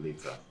master's till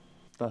later.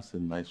 That's a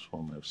nice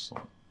one, my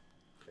son.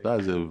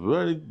 That's a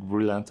very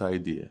brilliant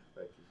idea.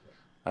 Thank you, sir.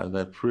 And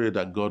I pray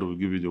that God will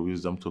give you the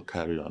wisdom to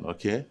carry on,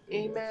 okay?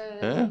 Amen.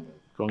 Eh?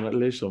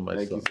 Congratulations, my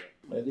Thank son. you, sir.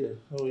 My dear,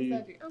 how are you?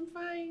 I'm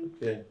fine.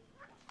 Okay.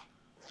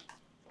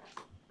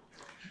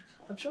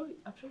 I'm sure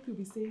you'll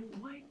be saying,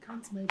 why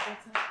can't my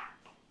daughter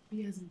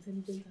be as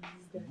intelligent as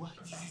this guy? Why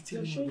did you tell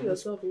You're him showing I'm the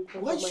best- yourself in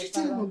front Why of did my you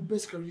tell him father. I'm the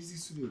best charismatic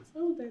student?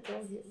 Why would I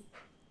tell him?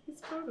 He's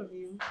proud of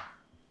you.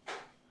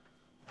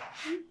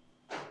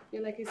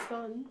 You're like a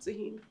son to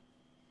him.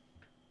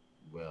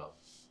 Well,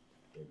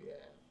 maybe I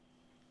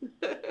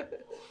am.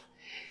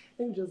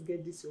 Let me just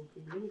get this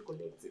open. Let me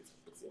collect it.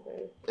 Put it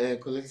here.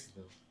 Collect it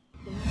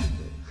now.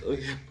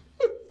 Okay.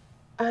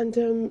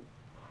 And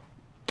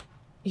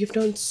you've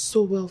done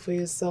so well for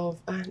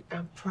yourself, and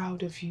I'm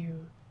proud of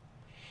you.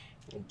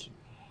 Thank you.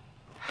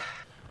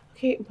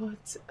 Okay,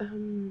 but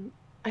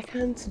I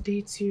can't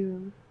date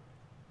you.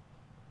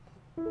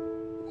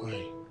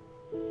 Why?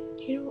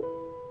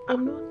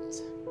 I'm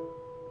not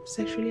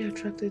sexually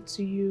attracted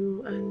to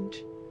you, and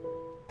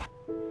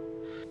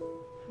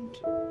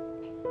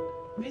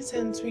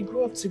Vincent, we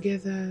grew up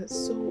together,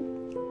 so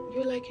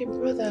you're like a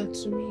brother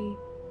to me.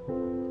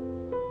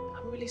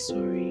 I'm really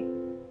sorry.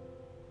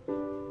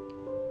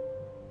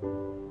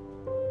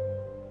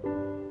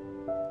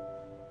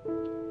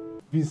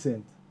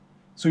 Vincent,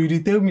 so you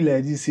did tell me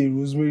like this, say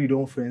Rosemary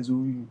don't friends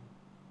with you.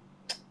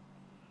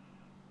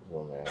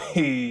 Oh, man.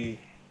 Hey.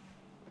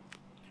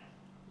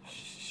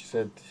 She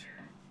said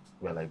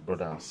we're like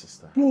brother and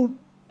sister. Bro,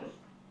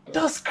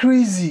 that's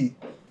crazy.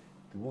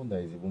 The one that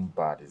is even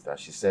bad is that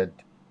she said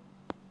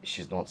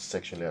she's not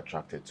sexually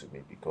attracted to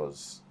me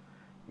because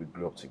we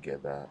grew up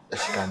together.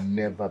 She can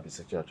never be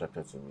sexually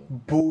attracted to me.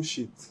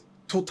 Bullshit.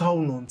 Total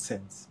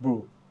nonsense,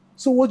 bro.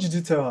 So what did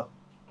you tell her?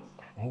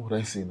 What would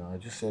I say now? I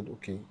just said,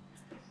 okay.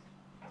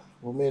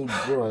 Well, man,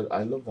 bro,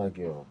 I love that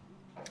girl.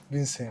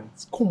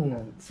 Vincent, come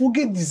on.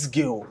 Forget this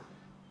girl.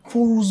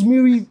 For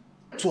Rosemary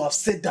to have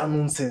said that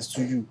nonsense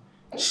to you,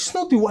 she's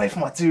not the wife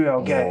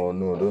material, guy.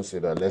 No, don't say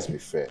that. Let's be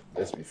fair.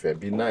 Let's be fair.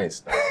 Be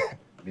nice.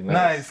 Be nice.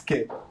 Nice,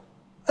 kid.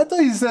 I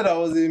thought you said I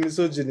was a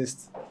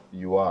misogynist.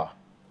 You are.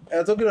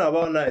 You're talking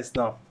about nice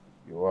now.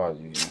 You are.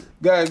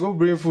 Guy, go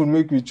bring food,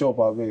 make me chop,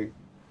 I beg.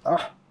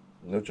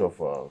 No chop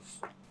for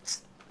us.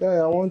 Guy,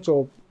 I want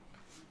chop.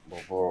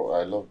 But bro,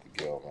 I love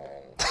the girl,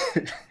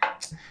 man.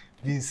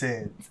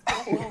 Vincent.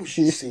 Why would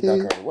she say that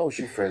kind of, why would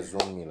she friend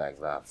zone me like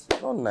that?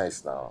 It's not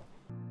nice now.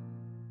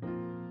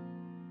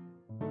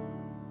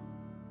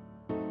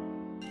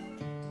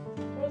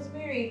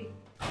 Rosemary.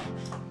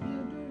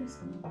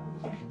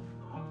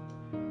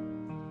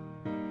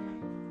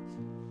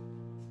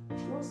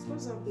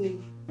 What's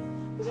happening?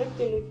 Is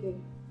everything okay?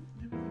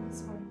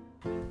 It's fine.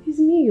 It's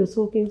me you're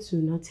talking to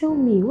now. Tell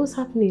me, what's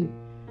happening?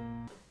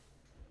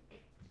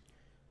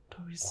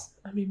 Doris,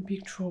 I'm in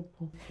big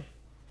trouble.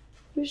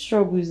 Which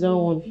trouble is that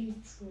one?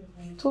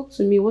 Talk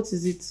to me, what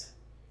is it?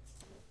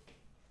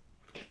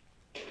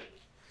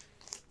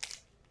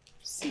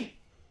 See.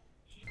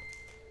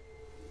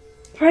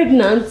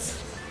 Pregnant?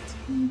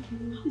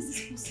 How is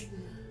this possible?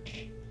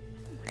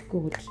 Oh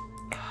my God.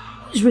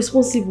 Who is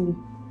responsible?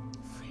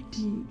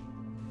 Freddie.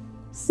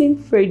 Same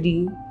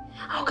Freddie?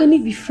 How can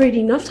it be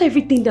Freddie after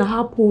everything that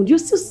happened? You're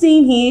still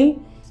seeing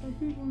him?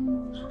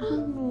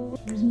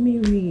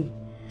 Rosemary.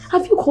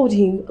 Have you called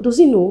him? Does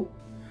he know?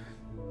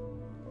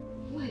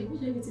 Why?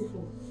 What are you waiting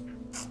for?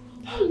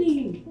 Call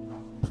him.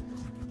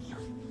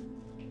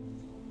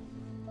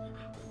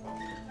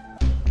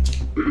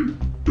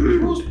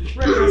 Who's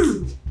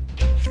pregnant?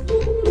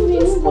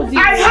 Nobody. I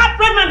had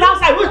pregnant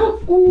outside.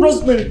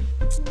 Rosemary.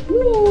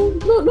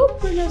 No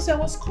pregnancy. I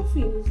was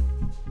coughing.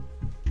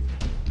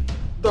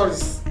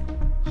 Doris.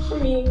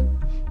 Mommy.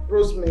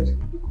 Rosemary.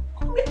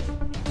 Who is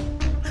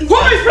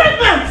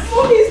pregnant?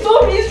 Mommy,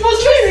 it's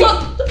Rosemary.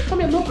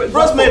 Mommy, I'm not pregnant.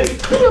 Rosemary.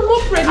 Mommy, I'm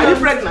not pregnant. Are you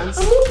pregnant?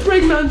 I'm not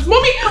pregnant.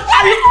 Mommy,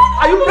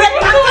 are you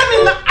pregnant? Tell me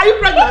now. Are you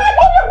pregnant?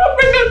 Mommy, I'm not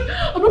pregnant.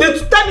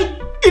 Tell me.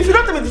 If you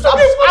don't tell me this, I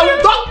will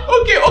talk.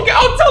 Okay,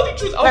 I'll tell the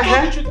truth. I'll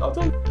tell the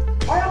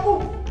truth. I am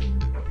move.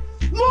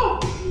 No.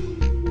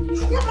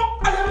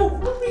 I am move.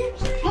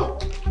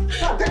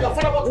 Tell your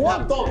father what you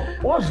have done.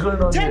 What's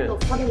going on Tell here? your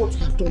father what you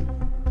have done.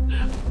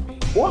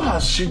 What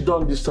has she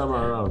done this time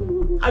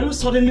around? Are you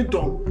suddenly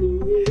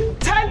done?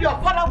 Tell your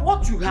father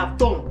what you have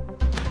done.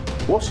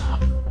 What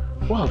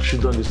has she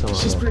done this time around?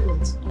 She's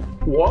pregnant.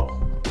 What?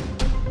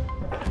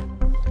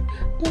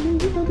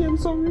 Daddy, I'm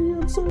sorry.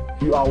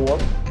 You are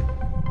what?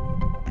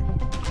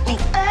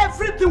 Of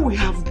everything we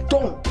have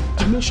done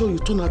to make sure you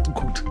turn out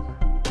good.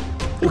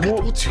 Look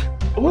at what you...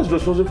 Who's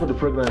responsible for the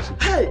pregnancy?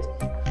 Hey!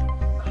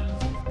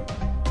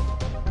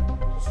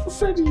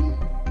 Freddie.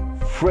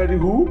 Freddie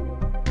who?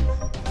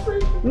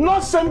 Freddie.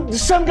 Not the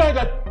same guy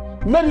that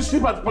made you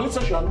sleep at the police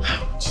station.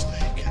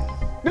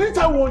 Didn't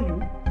I warn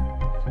you?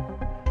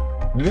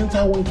 Didn't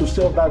I want you to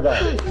save that guy?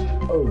 Hey.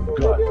 Oh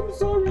God.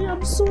 Daddy,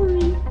 I'm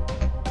sorry.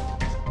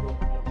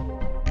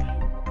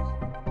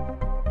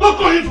 Don't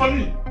go in for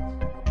me!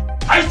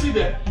 I see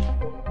there.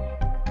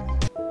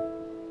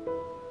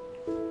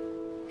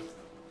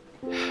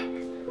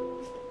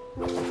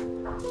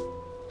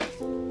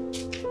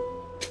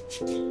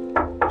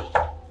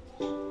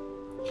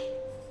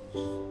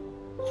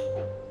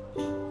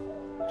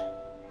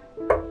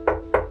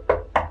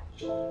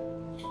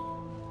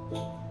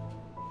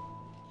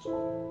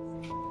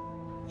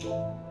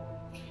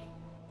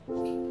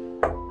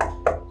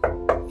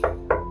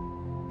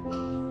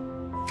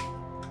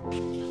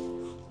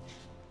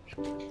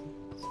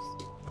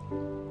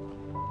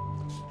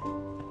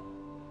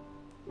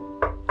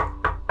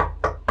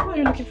 What are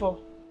you looking for?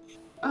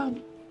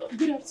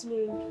 Good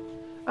afternoon.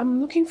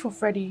 I'm looking for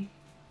Freddie.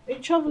 He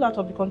traveled out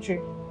of the country.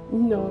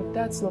 No,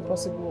 that's not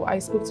possible. I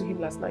spoke to him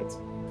last night.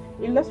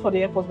 He left for the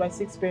airport by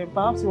 6 p.m.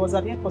 Perhaps he was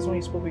at the airport when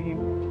you spoke with him.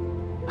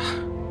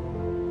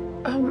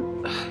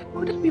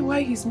 Could that be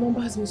why his number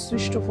has been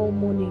switched off all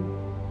morning?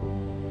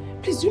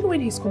 Please, do you know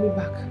when he's coming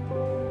back?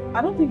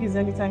 I don't think it's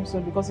anytime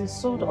soon because he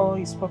sold all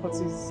his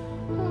properties.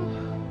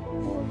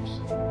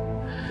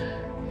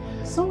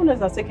 Someone else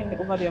has taken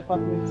over the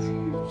apartment.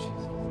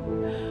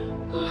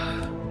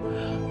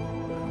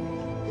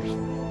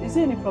 Is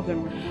there any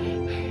problem?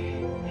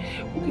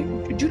 Okay,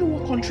 do you know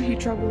what country he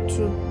traveled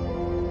to?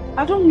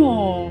 I don't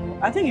know.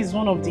 I think it's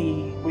one of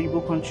the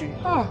Weibo country.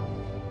 Oh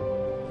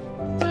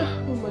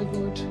my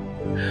God.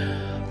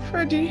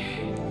 Freddie.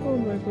 Oh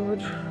my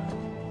God.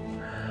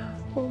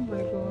 Oh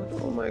my God.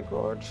 Oh my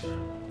God.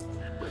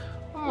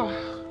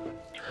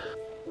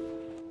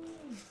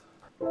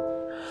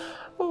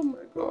 Oh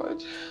my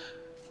God.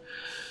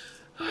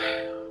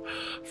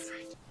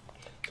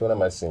 So when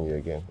am I seeing you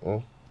again?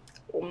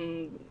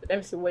 Let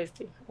me see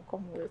Wednesday. I'll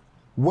come Wednesday.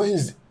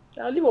 Wednesday?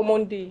 I'll leave on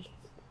Monday.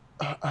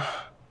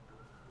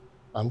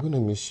 I'm gonna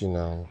miss you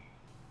now.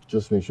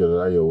 Just make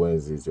sure that your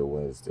Wednesday is your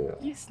Wednesday.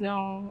 Yes,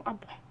 now.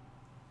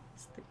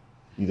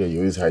 Either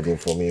you're always hiding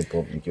from me in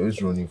public, you're always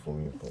running from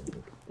me in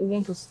public. We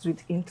want us to do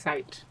it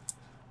inside,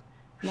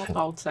 not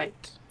outside.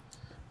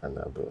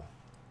 Annabelle,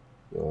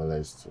 your wallet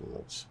is too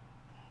much.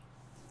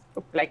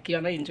 Like you're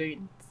not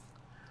enjoying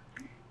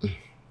it.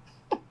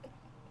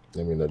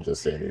 Let me not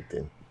just say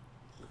anything.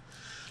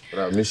 But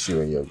I'll miss you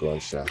when you're gone,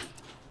 Sha.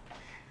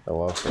 I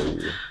want for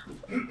you.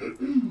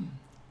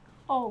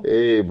 Oh.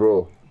 Hey,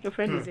 bro. Your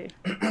friend is here.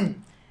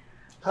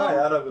 Hi,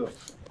 Annabelle.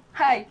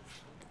 Hi.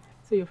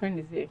 So your friend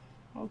is here.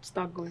 I'll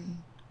start going.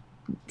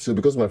 So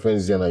because my friend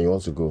is here now, you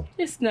want to go?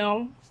 Yes,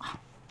 now.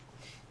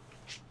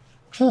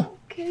 Huh.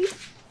 Okay.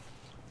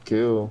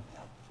 Kill.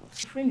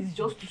 Your friend is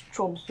just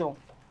troublesome.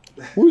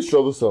 Who is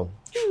troublesome?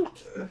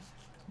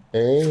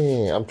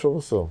 Hey, I'm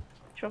troublesome.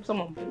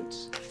 Troublesome on board.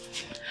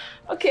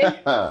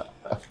 Okay.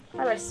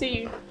 Alright,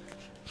 see you.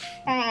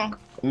 I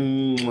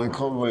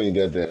can't when you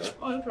get there.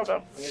 Oh, no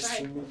problem. Nice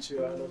to meet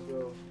you,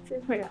 Annabelle.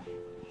 Same here.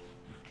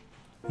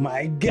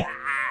 My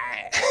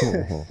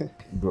guy!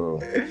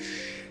 Bro,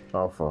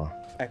 how far?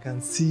 I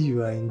can see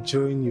you are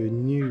enjoying your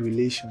new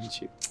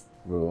relationship.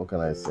 Bro, what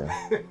can I say?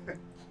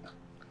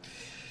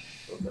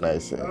 What can I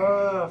say?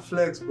 Ah,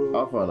 flex, bro.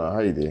 How far now? How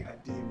you doing? I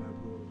did, my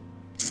bro.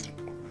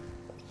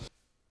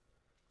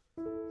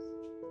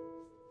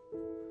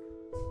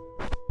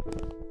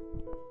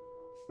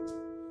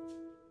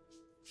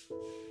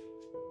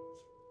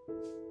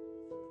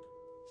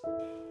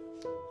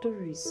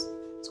 Doris,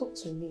 talk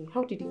to me.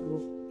 How did it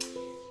go?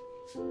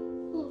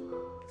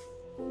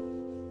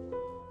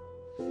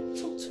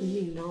 Talk to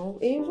me now.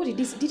 What did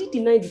this? Did he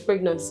deny the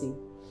pregnancy?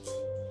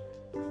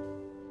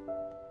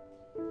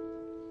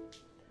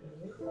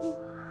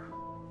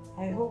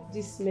 I hope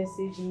this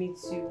message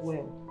meets you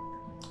well.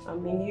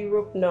 I'm in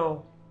Europe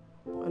now,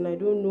 and I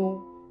don't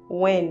know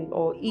when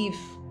or if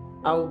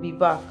I will be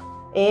back.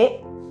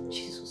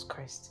 Jesus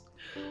Christ.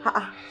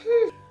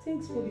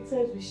 Thanks for the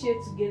times we shared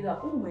together.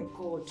 Oh my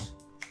God.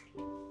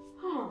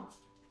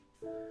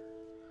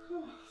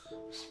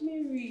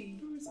 Rosemary,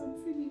 Doris, I'm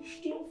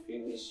finished. You're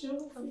finished.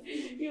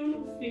 You're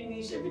not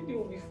finished. Everything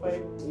will be fine.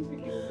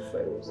 Everything will be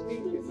fine,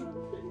 Rosemary.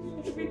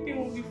 Everything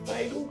will be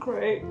fine. Don't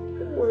cry.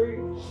 Don't worry.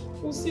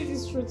 We'll see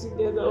this through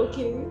together,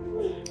 okay?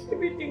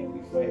 Everything will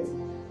be fine.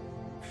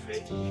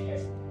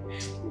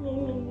 No,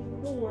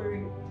 don't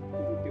worry.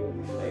 Everything will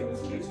be fine,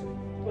 okay?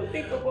 Don't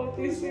think about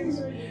these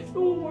things.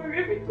 Don't worry.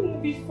 Everything will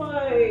be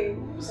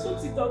fine. We'll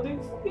sort it out.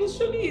 There's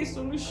surely a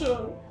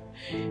solution.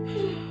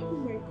 Oh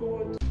my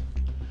God.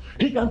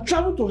 He can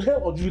travel to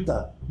hell or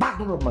Jupiter. That's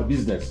none of my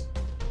business.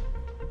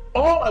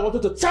 All I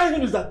wanted to tell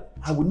him is that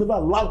I would never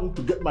allow him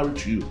to get married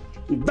to you.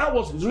 If that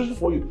was his reason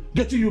for you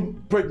getting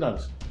you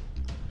pregnant.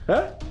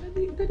 Daddy,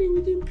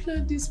 we didn't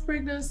plan this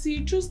pregnancy.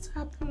 It just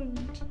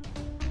happened.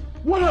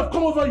 What have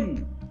come over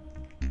you?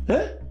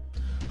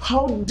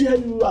 How dare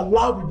you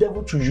allow the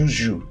devil to use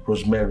you,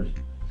 Rosemary?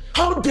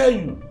 How dare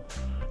you?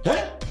 Do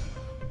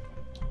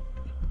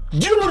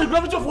you know the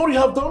gravity of what you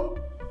have done?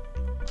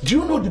 Do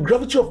you know the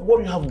gravity of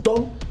what you have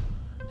done?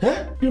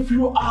 If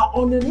you are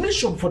on a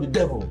mission for the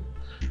devil,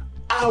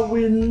 I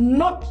will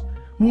not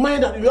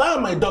mind that you are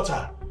my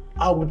daughter.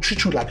 I will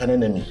treat you like an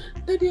enemy.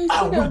 Daddy,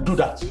 I will do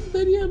that.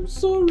 Daddy, I'm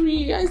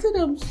sorry. I said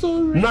I'm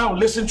sorry. Now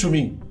listen to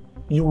me.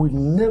 You will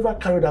never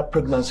carry that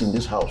pregnancy in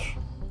this house.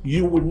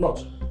 You will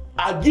not.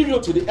 I give you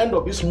to the end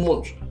of this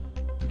month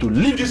to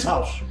leave this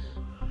house.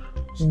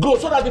 Go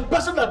so that the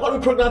person that got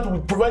you pregnant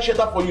will provide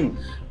shelter for you.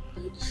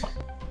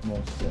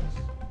 Nonsense.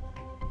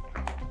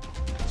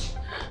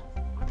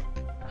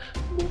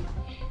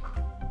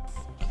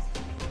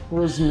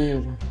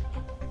 Rosemary,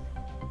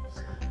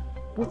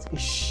 what a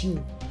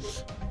shame.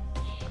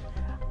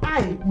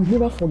 I will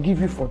never forgive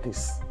you for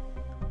this.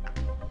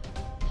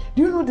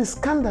 Do you know the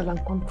scandal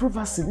and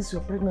controversy this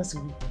your pregnancy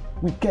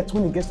will get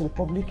when it gets to the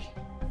public?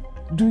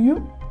 Do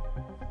you?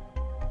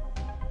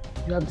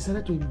 You have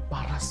decided to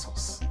embarrass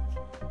us.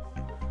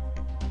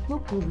 No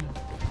problem.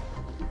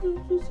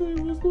 I'm so sorry,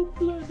 it was not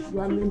planned. You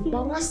are an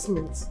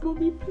embarrassment.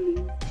 Mommy,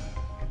 please.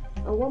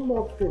 And one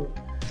more thing.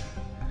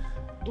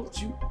 Don't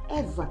you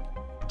ever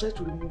try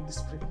to remove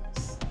this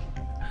pregnancy.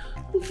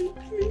 Mommy,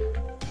 please.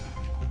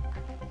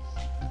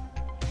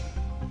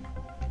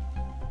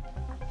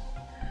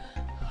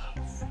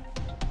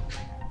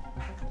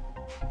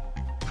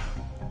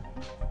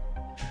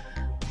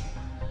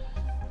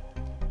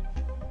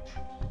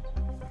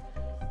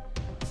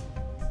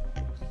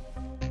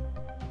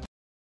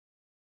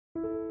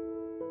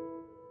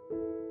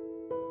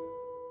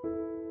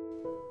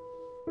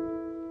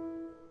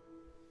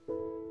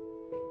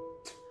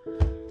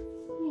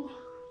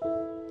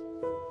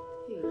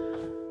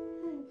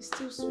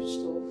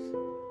 Switched off.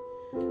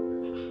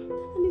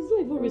 And he's not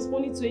even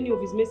responding to any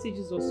of his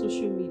messages on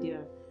social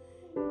media.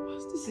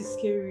 This is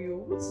scary.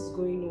 What is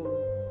going on?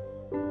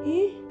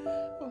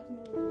 Oh,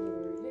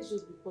 no. Let's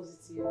just be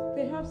positive.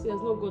 Perhaps he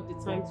has not got the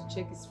time to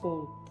check his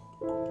phone.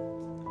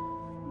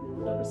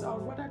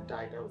 I'd rather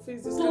die than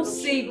face this. Don't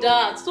say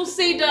that. Don't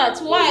say that.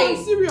 Why?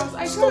 I'm serious.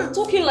 I Stop can't.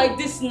 talking like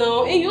this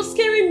now. And you're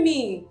scaring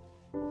me.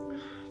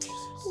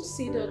 Don't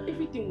say that.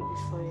 Everything will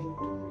be fine.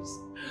 Doris.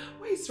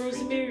 Why is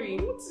Rosemary?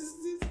 What is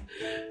this?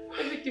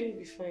 Everything will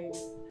be fine.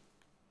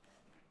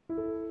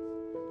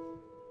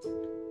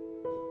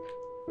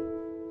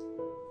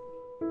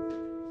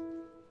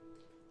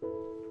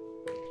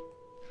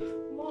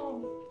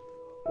 Mom.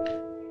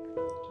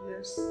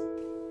 Yes.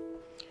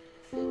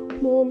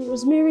 Mom,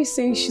 Rosemary is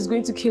saying she's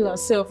going to kill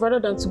herself rather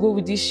than to go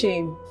with this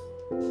shame.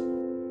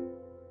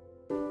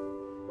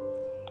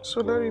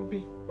 So let it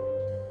be.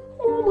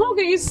 Mom, how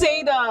can you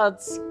say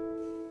that?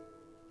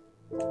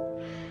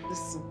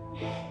 Listen.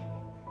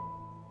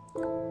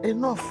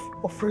 Enough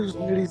of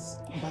Rosemary's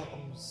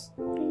battles.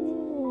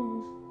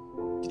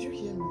 Did you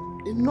hear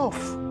me?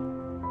 Enough.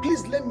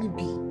 Please let me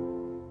be.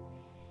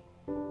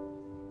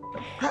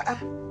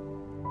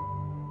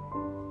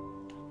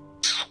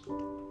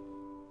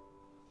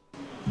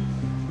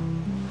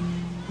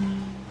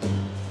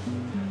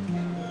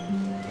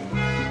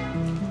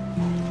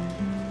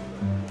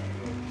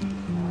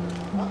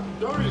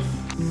 Doris!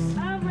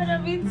 Ah, Brother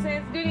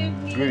Vincent, good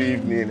evening. Good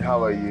evening,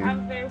 how are you?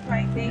 I'm very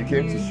fine, thank you.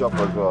 You came to shop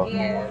as well?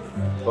 Yes.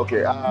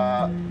 Okay,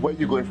 where are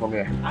you going from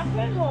here? I'm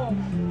going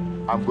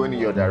home. I'm going in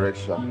your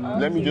direction. Okay.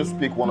 Let me just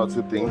pick one or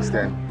two things,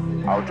 then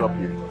I'll drop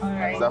you.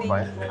 Alright. Is that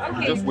fine?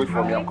 Okay. Just wait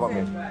for me, I'm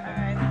coming. Alright.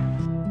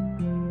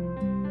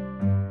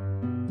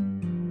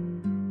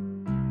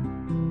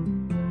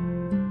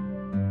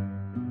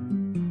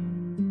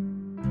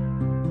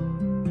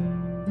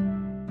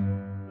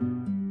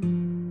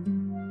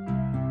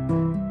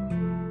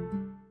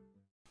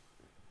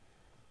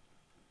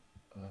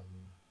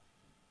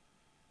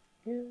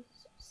 Yes.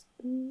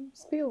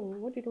 Spill.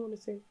 What did you want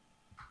to say?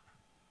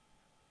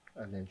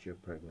 And then you're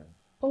pregnant.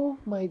 Oh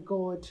my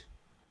God.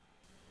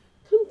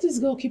 Can't this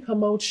girl keep her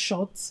mouth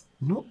shut?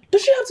 No.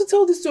 Does she have to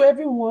tell this to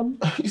everyone?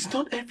 It's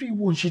not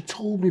everyone. She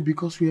told me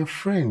because we are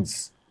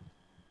friends.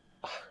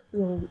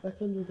 No, I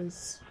can't do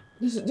this.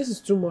 This is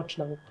too much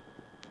now.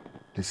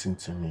 Listen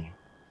to me.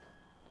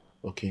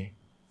 Okay?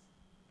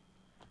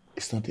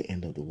 It's not the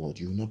end of the world.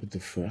 You will not be the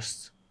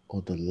first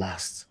or the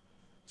last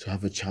to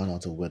have a child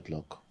out of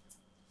wedlock.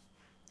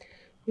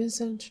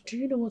 Vincent, do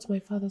you know what my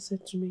father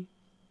said to me?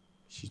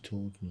 She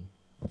told me.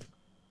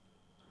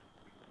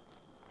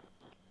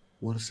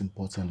 What is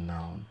important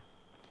now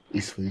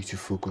is for you to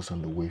focus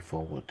on the way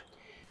forward.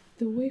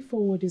 The way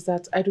forward is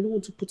that I don't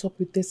want to put up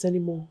with this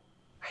anymore.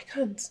 I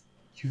can't.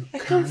 I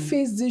can't can't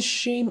face this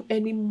shame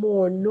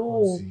anymore,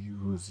 no.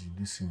 Rosie,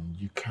 listen,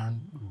 you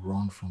can't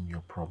run from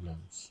your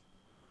problems.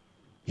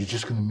 You're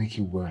just going to make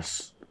it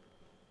worse.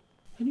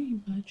 Can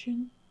you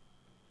imagine?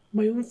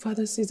 My own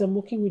father says I'm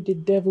working with the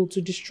devil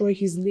to destroy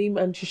his name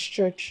and his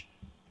church.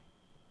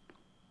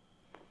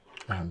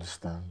 I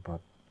understand,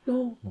 but...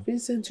 No,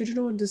 Vincent, you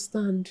don't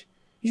understand.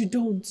 You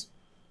don't.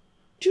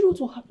 Do you know what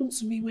will happen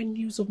to me when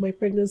news of my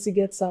pregnancy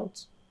gets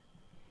out?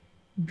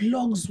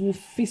 Blogs will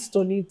feast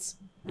on it.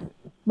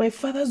 My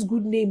father's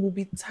good name will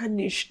be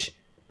tarnished.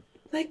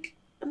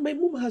 And my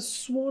mom has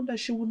sworn that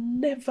she will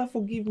never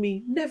forgive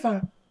me.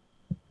 Never.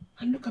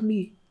 And look at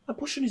me.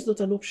 Abortion is not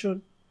an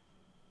option.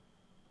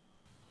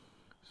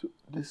 So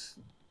this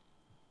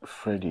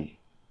Freddie,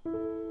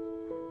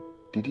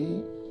 he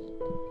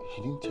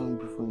didn't tell you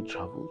before he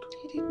traveled?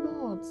 He did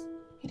not.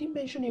 He didn't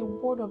mention a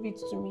word of it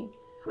to me.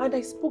 And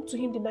I spoke to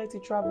him the night he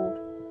traveled.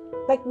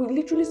 Like, we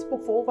literally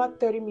spoke for over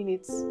 30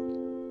 minutes.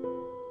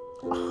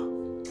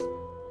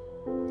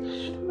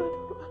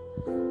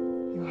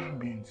 Human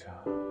beings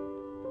are...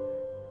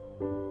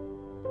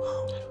 I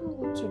don't know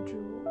what to do.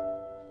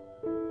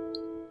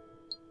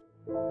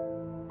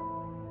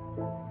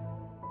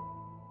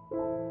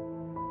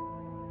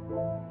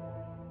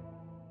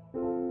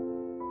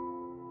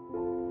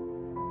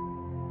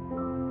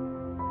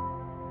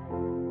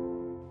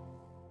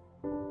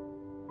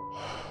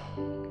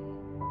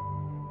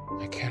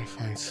 I can't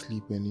find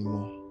sleep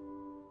anymore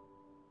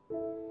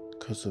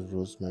because of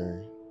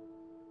Rosemary.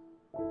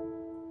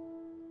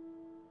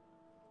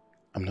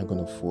 I'm not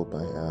gonna fold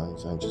my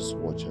arms and just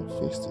watch her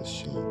face this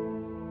shame.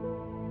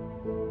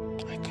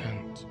 I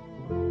can't.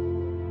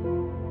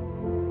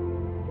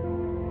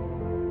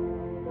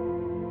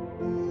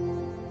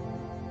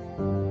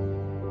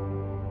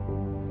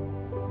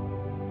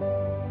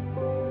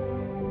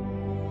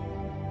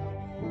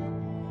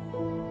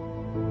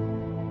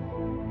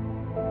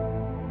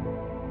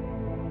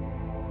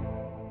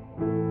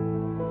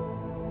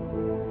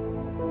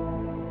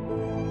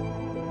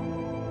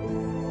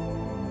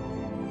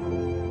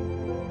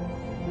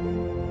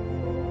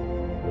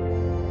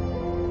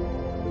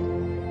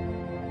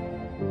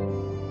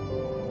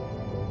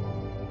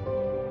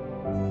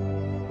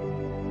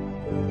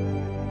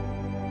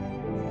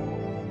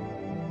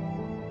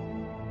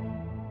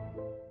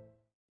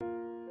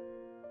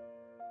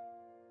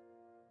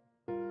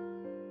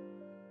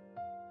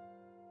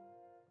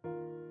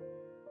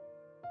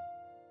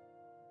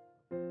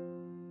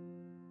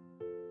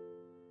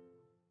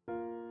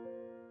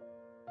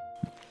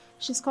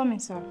 She's coming,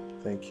 sir.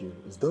 Thank you.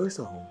 Is Doris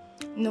at home?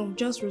 No,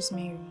 just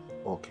Rosemary.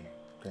 Okay,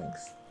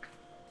 thanks.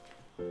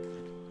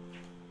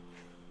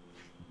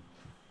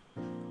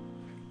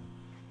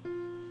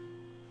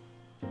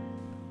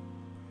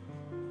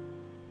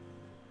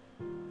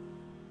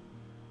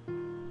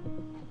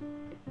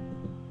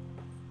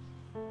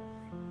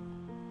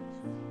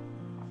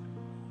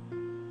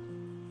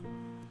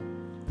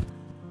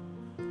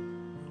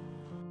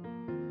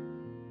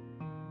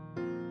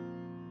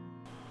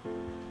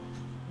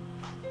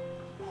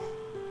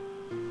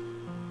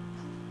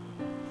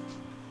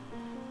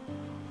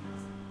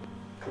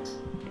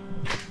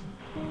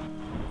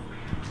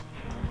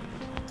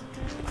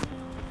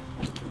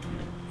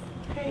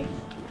 Hey.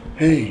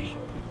 Hey.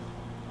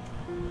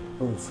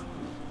 Rose.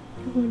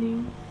 Good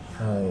morning.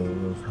 Hi,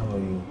 Rose. How are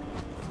you?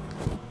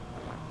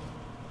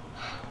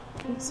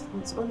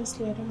 It's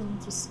honestly, I don't know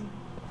what to say.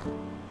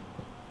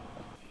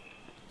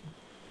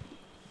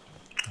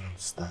 I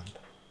understand.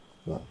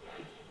 Well,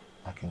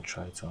 I can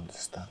try to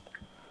understand.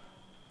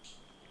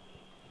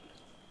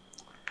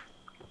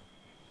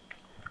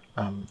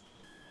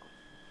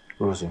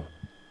 Rosie,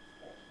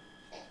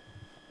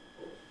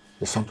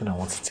 there's something I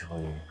want to tell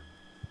you.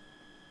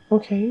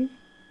 Okay.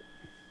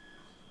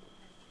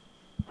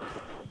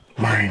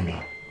 Marry me.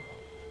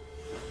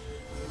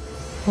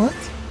 What?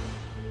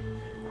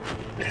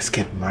 Let's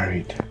get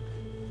married.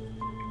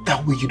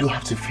 That way you don't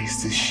have to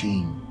face this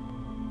shame.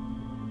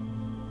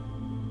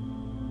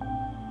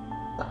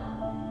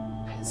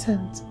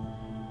 Vincent,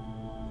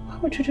 why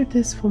would you do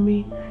this for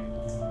me?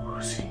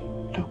 Rosie,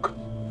 look.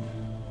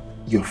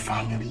 Your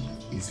family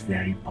is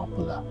very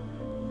popular.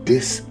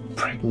 This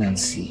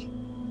pregnancy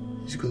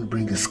is going to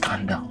bring a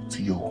scandal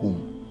to your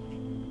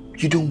home.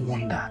 You don't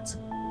want that.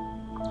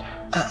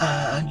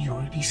 And you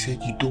already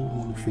said you don't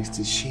want to face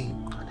this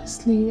shame.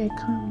 Honestly, I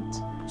can't.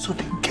 So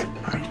then get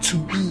married to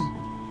me.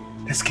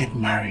 Let's get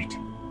married.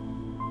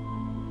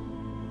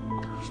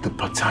 The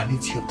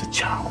paternity of the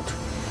child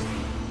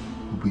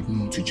will be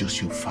known to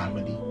just your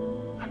family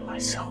and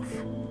myself.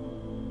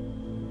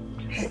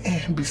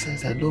 And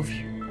besides, I love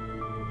you.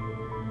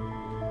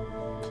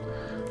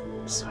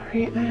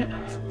 Sorry,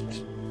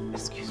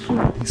 excuse me.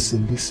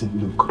 Listen,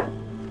 look.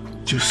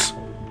 Just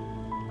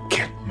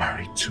get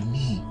married to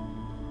me.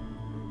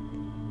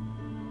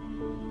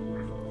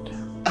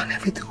 And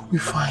everything will be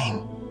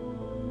fine.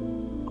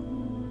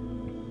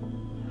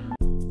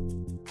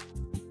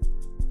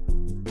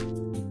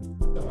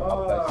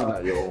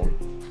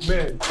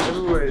 Man,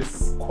 everywhere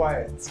is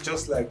quiet,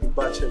 just like the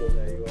bachelor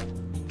that you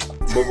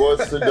are.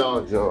 But sit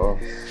down, Joe.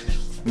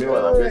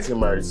 Meanwhile, I'm getting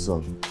married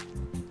soon.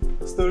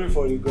 Story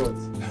for the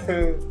gods.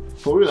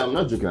 For real, I'm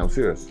not joking, I'm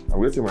serious.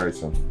 I'm getting married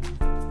soon.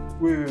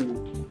 Wait.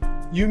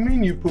 You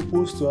mean you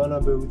proposed to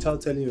Annabelle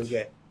without telling your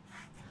guy?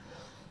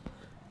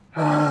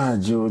 Ah,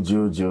 Joe.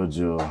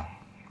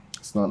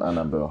 It's not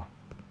Annabelle.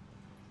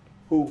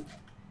 Who?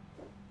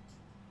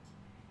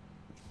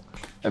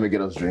 Let me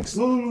get us drinks.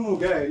 No,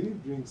 guy, you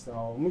need drinks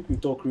now. Make you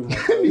talk real.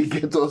 We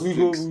get us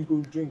drinks. We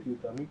go drink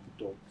later, make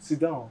you talk. Sit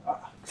down.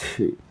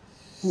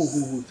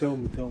 Who? Tell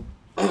me.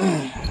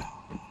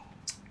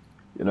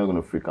 You're not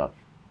gonna freak out.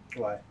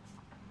 Why?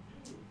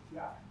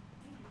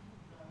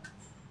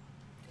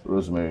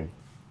 Rosemary.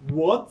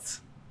 What?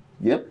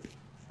 Yep.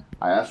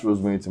 I asked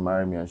Rosemary to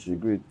marry me and she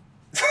agreed.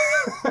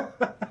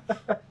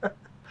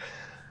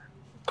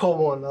 Come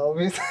on now,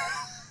 mate.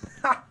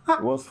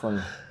 What's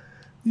funny?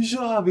 You should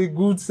have a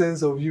good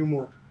sense of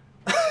humor.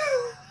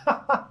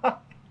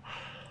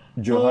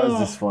 Joe, how is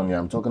this funny?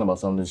 I'm talking about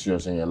something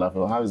serious and you're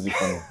laughing. How is it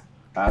funny?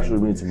 I asked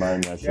Rosemary to marry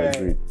me and she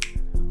agreed.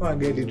 Go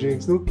and get the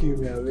drinks. Don't kill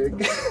me, Alec.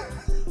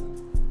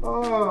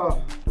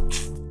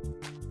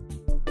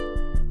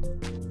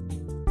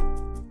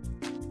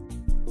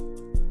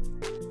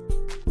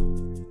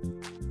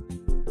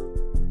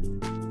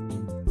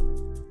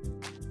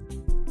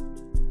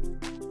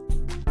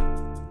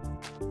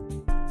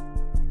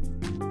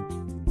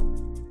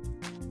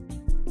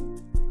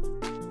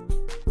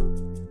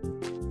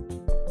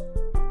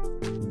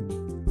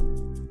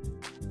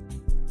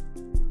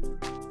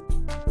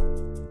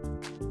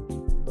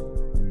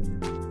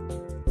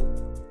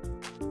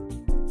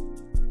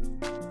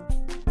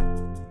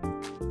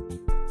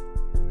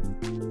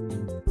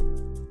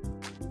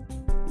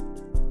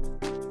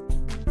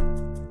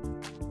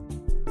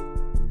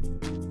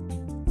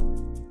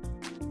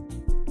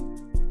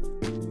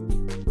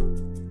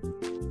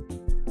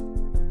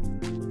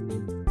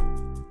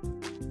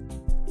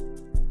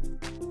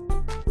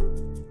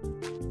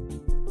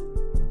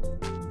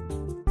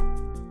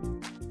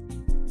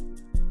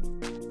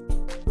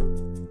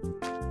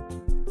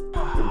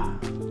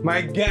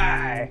 My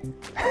guy!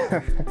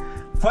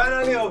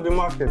 Finally off the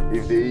market.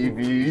 If you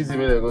easy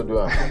me, they go do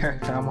it.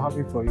 I'm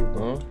happy for you,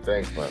 bro.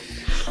 Thanks, man.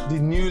 The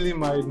newly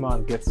married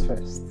man gets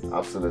first.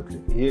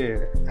 Absolutely.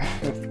 Yeah.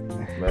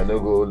 Man,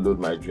 don't go load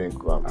my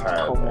drink. I'm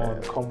tired. Come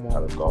on. Come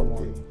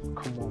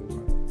on,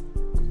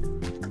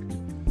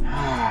 man.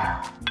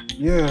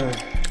 Yeah.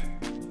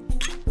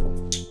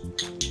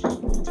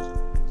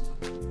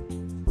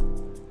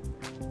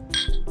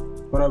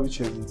 What are we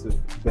chasing to?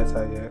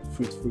 Better year,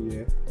 fruitful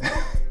year.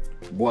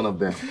 One of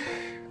them.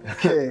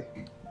 Okay.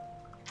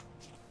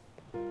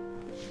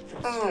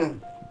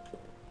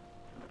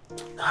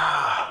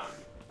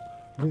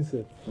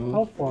 Vincent,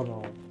 how far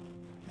now?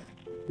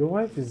 Your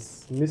wife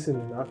is missing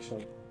in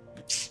action.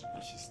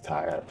 She's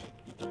tired.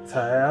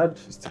 Tired?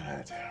 She's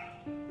tired.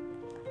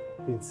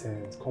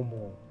 Vincent, come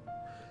on.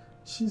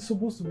 She's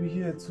supposed to be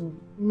here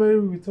to marry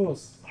with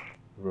us.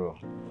 Bro,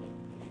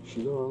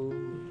 she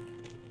don't...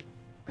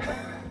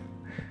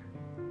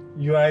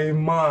 You are a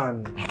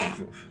man.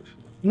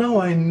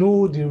 Now I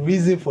know the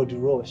reason for the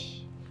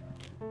rush.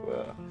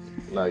 Well,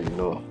 now you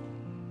know.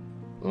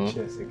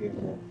 Cheers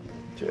again.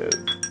 Cheers.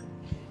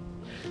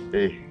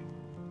 Hey,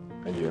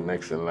 and you're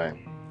next in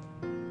line.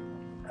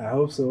 I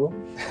hope so.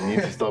 You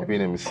need to stop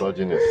being a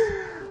misogynist.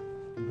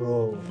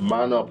 Bro.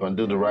 Man up and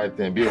do the right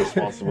thing. Be a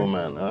responsible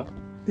man, huh?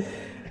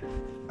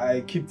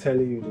 I keep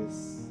telling you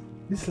this.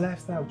 This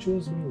lifestyle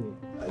chose me.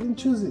 I didn't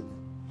choose it.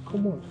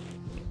 Come on.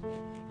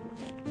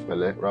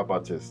 Well, rap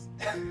artist.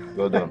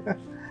 Well done.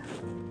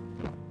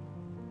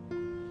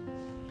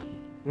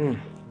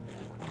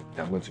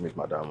 I'm going to meet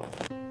Madame.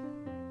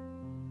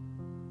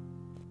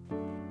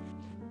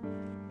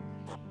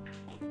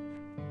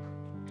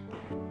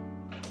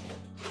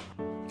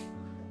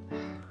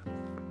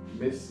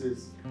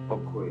 Mrs.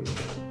 Okoye.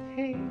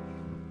 Hey.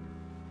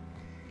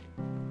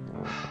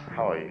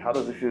 How are you? How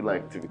does it feel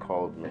like to be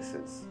called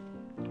Mrs.?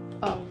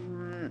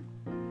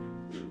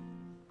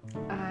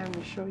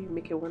 I'm sure you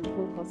make a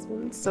wonderful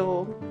husband,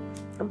 so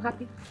I'm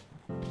happy.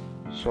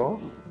 Sure?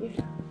 Yeah.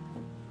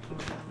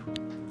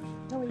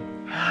 How are you?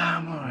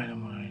 I'm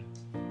alright.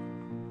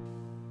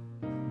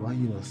 Why are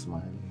you not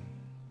smiling?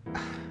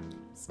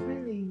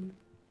 Smiling.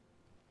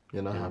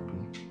 You're not happy?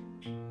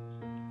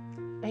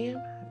 I am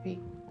happy.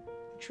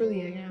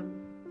 Truly, I am.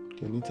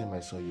 The only time I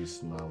saw you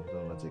smile was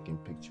when we were taking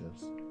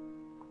pictures.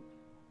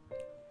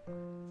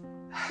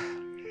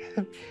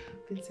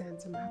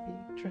 Vincent, I'm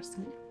happy. Trust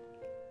me.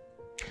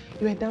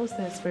 You were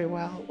downstairs for a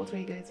while. What were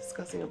you guys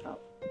discussing about?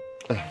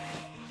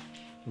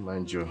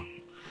 Mind you,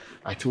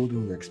 I told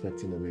him we were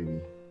expecting a baby.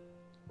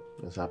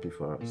 He was happy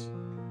for us.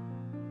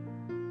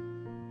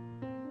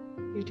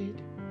 You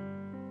did?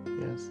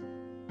 Yes.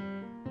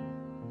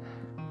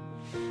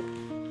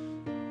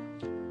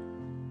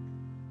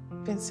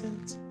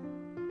 Vincent,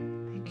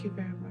 thank you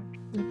very much.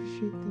 I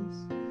appreciate this.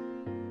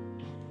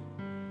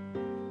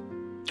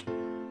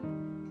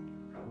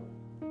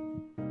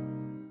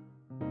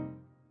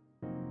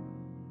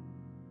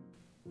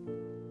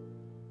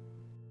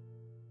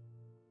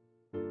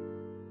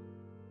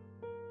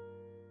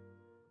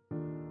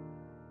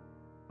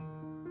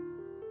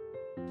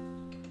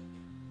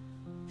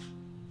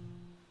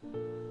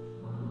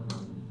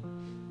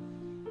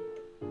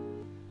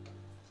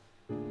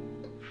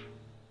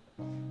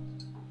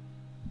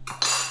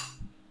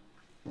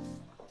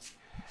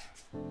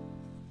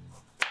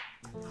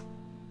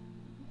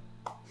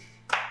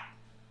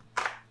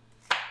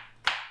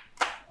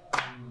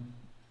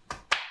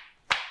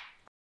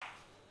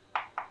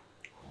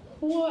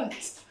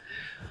 What?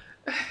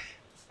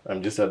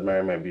 I'm just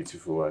admiring my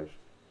beautiful wife.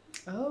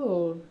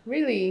 Oh,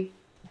 really?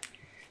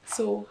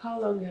 So,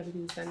 how long have you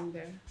been standing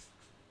there?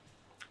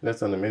 Less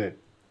than a minute.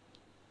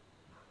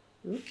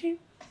 Okay.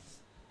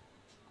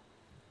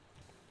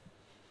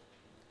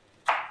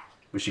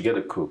 We should get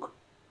a cook.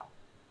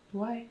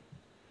 Why?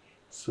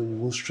 So you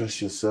won't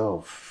stress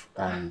yourself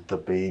and the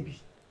baby.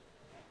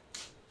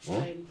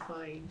 I'm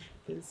fine,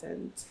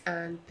 Vincent.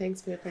 And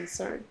thanks for your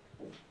concern.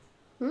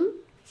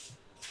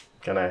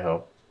 Can I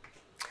help?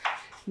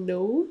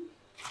 No,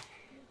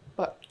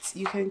 but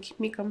you can keep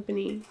me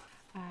company.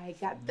 I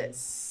got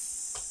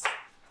this.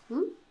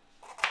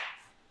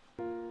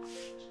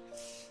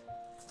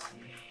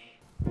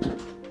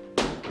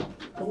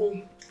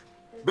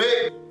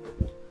 Babe!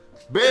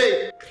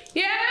 Babe!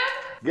 Yeah?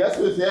 Guess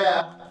who's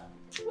here?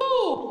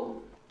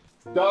 Who?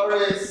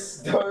 Doris!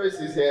 Doris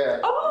is here.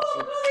 Oh,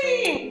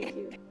 honey!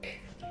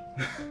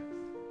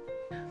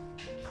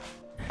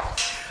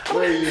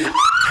 Where are you?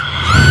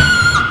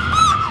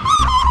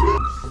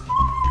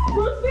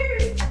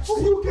 Rosemary! Are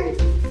you okay?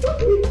 Stop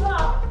me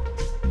up!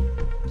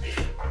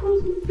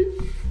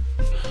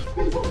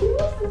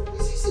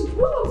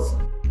 Rose!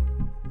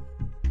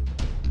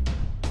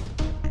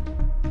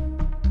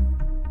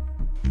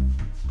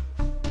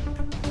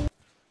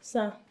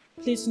 Sir,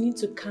 please, you need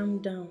to calm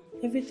down.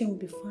 Everything will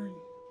be fine.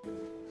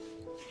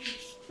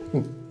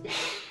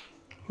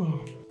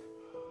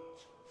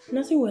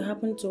 Nothing will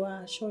happen to her,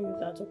 I assure you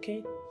that,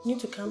 okay? You need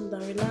to calm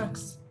down,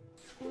 relax.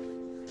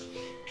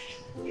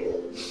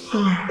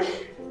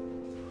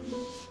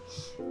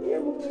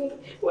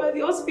 We're at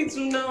the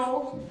hospital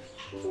now.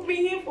 We've been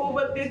here for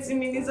over 30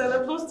 minutes and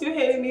I've not still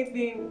heard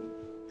anything.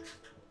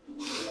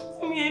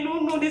 I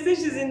don't know. They say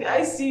she's in the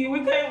ICU.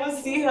 We can't even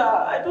see her.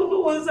 I don't know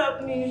what's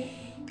happening.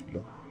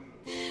 No.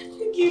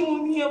 I came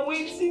on here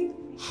waiting.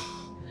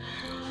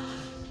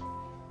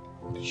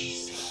 What did she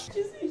say?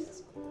 She said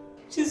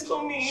she's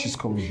coming. She's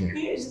coming here.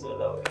 Yeah, she's on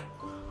her way.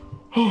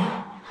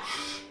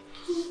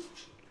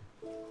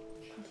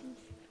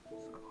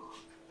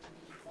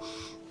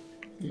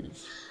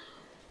 Yes.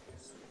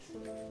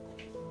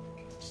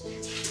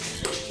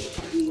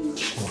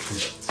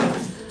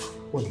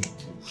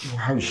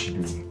 How is she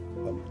doing?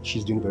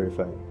 She's doing very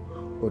fine.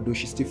 Although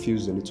she still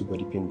feels a little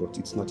body pain, but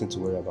it's nothing to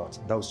worry about.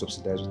 That will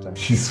subsidize with time.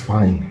 She's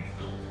fine.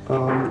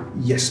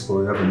 Yes, but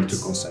we have a little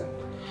concern.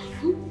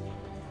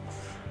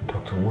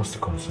 Doctor, what's the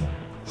concern?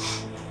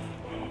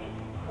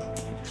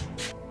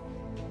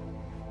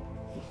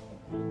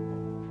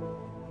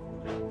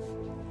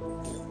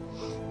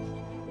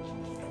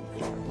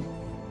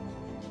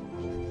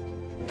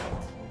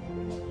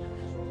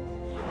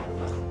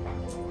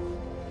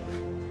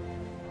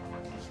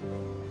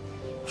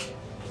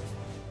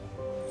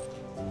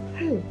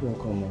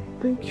 Welcome, ma.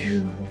 Thank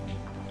you.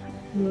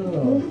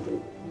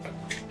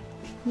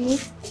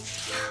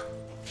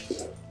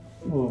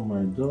 Oh,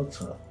 my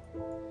daughter.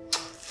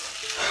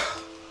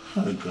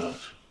 My God.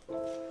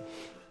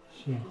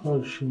 So how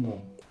is she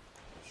now?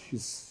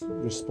 She's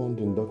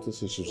responding. Doctor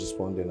says she's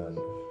responding and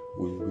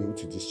we'll be able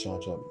to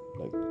discharge her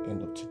like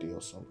end of today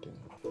or something.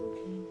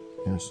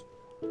 Yes.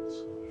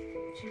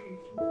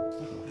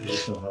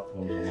 This will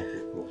happen to my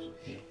people,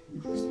 okay?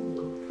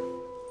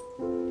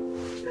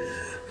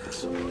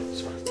 Sorry.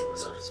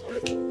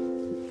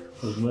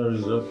 Rosemary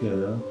is okay,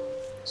 yeah?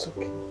 It's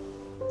okay.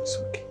 It's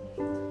okay.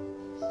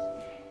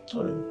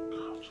 Oh,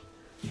 God.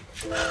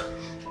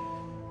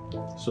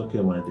 It's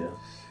okay, my dear.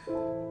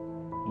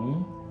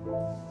 Hmm?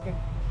 Okay.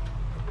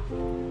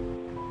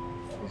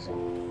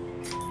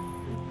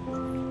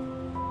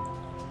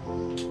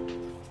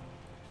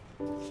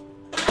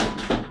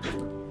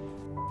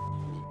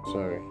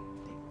 Sorry.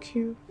 Thank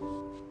you.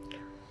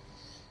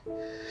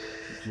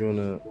 Do you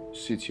wanna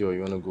sit here or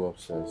you wanna go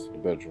upstairs to the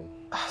bedroom?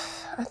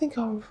 I think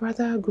I'll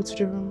rather go to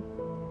the room.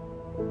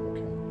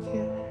 Okay.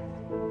 Yeah.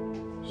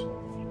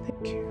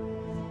 Thank you.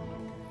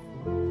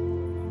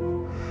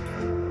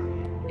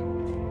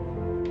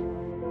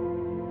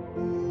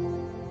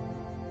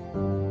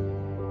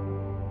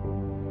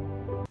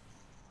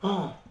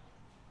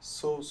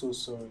 So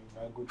sorry,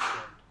 my good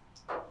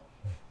friend.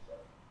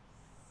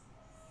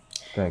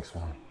 Thanks,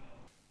 man.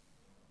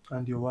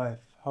 And your wife,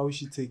 how is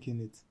she taking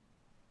it?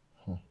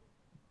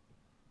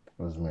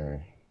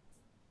 Rosemary.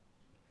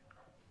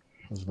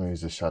 Rosemary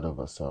is a shadow of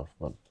herself,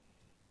 but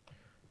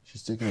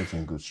she's taking it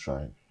in good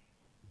stride,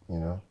 you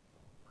know?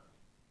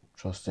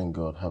 Trusting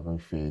God, having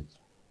faith.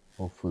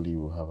 Hopefully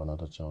we'll have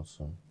another child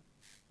soon.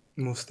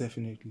 Most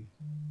definitely.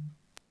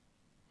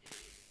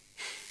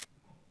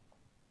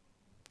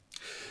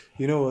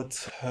 You know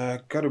what? I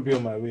gotta be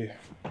on my way.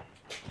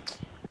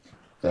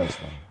 Thanks,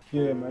 man.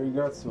 Yeah, my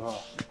regards to her.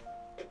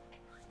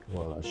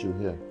 Well, I should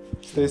hear.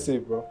 Stay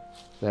safe, bro.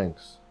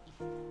 Thanks.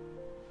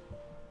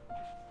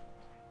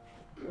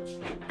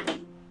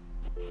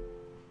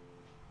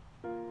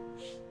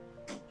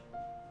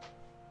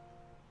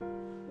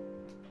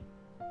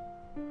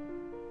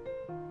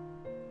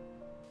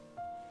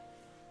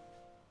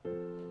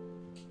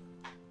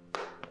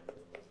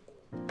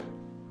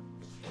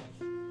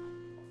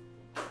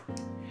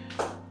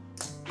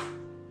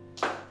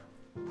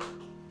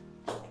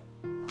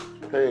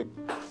 Hey,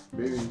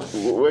 baby,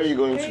 where are you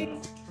going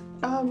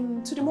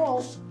To the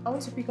mall. I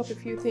want to pick up a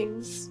few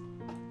things.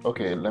 to?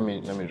 Okay, let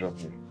me drop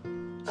you.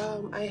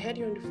 I heard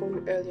you on the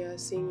phone earlier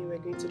saying you were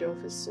going to the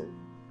office soon.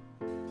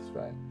 It's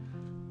fine.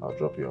 I'll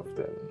drop you off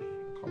then.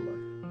 Come back.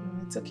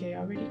 It's okay. I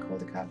already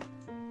called the cab.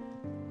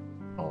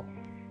 Oh,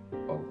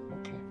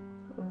 okay.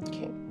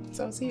 Okay.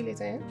 So I'll see you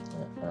later, yeah?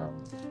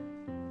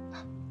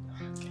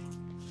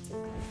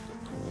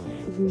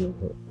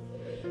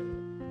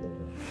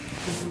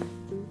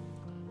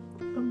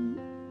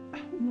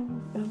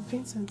 No,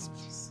 Vincent,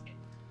 please.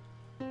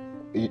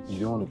 You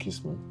don't want to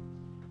kiss me?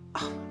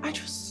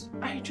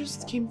 I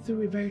just came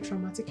through a very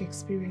traumatic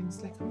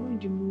experience. Like, I'm not in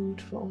the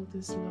mood for all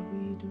this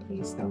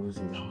lovey-dovey stuff.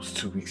 That was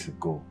 2 weeks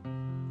ago.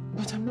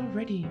 But I'm not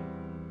ready.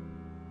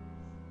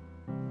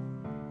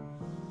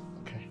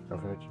 Okay, I've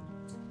heard you.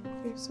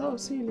 Okay, so I'll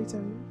see you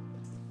later.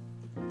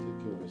 Take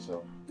care of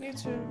yourself. You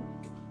too.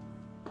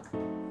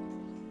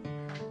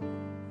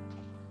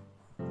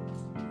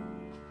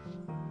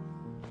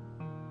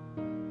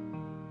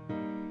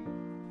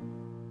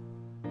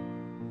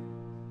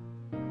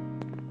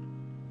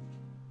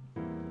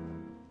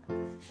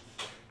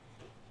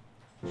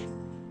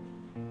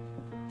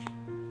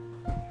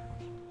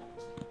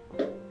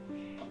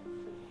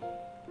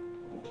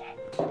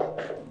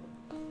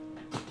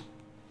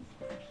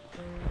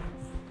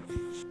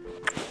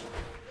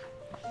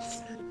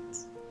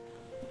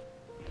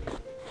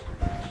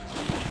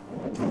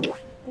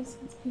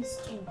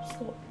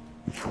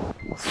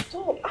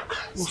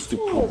 What's the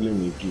problem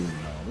again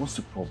now? What's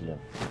the problem?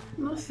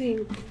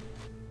 Nothing.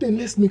 Then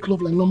let's make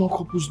love like normal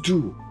couples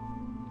do.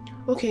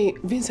 Okay,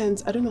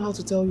 Vincent, I don't know how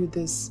to tell you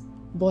this,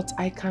 but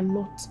I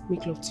cannot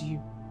make love to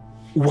you.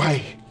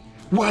 Why?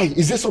 Why?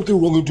 Is there something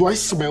wrong? Do I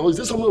smell? Is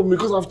there something wrong?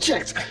 Because I've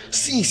checked.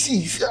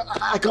 See,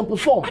 I can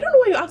perform. I don't know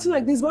why you're acting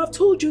like this, but I've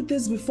told you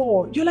this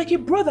before. You're like a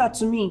brother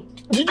to me.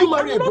 Did you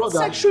marry a brother? I'm not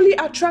sexually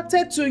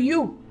attracted to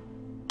you.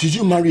 Did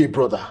you marry a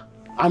brother?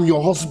 I'm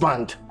your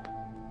husband.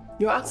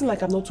 You're acting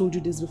like I've not told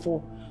you this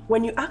before.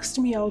 When you asked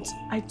me out,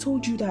 I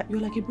told you that you're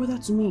like a brother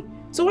to me.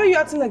 So why are you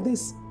acting like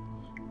this?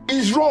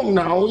 It's wrong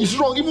now. It's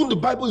wrong. Even the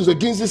Bible is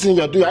against this thing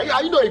you're doing.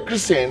 Are you not a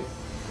Christian?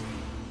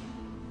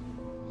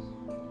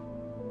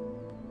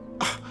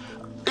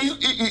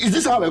 Is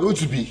this how we're going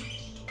to be?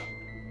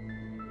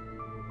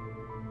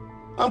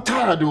 I'm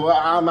tired, though.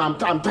 I'm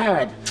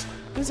tired.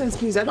 Vincent,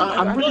 please.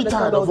 I'm really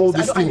tired of all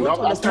this thing.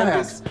 I'm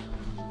tired.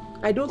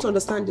 I don't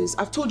understand this.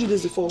 I've told you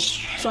this before,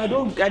 so I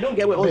don't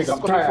get where all this is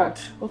coming from.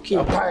 Okay.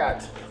 I'm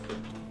tired.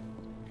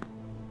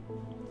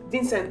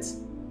 Vincent.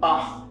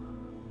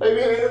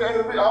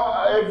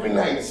 Every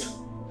night.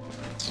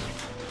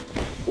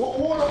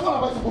 What am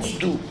I supposed to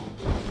do?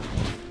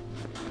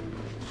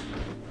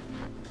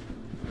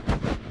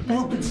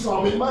 You beat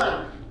Sammy,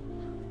 man.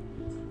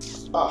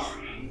 Ah.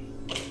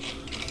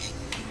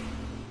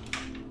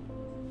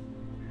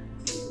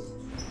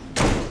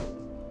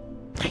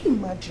 Can you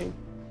imagine?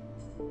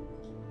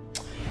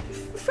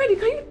 Freddie,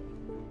 can you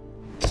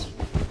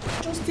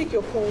just take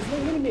your calls?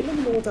 Let me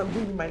know what I'm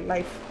doing in my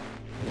life.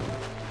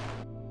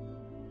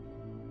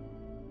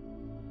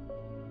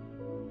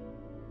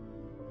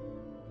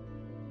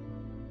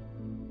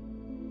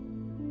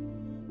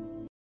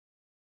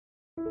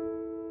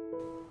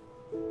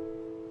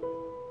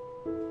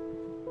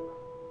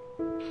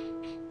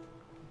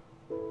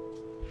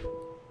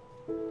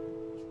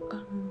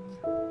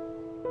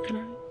 Can I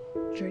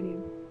join you?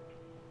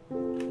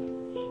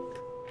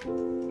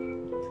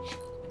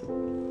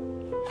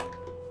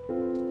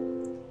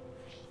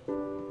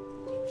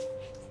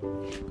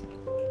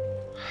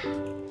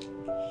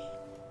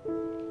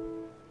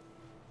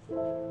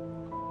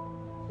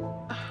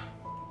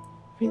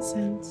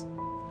 Vincent,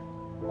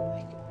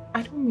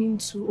 I don't mean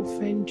to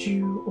offend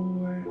you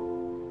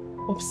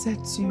or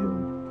upset you.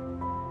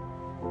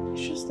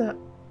 It's just that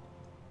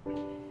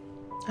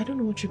I don't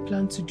know what you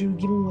plan to do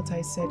given what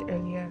I said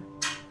earlier.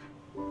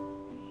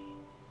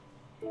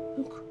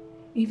 Look,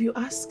 if you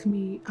ask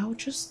me, I'll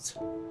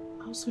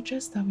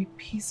suggest that we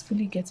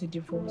peacefully get a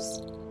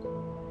divorce.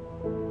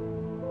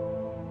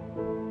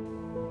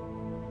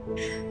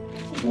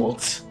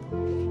 What?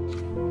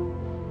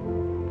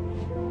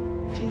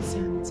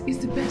 Vincent, it's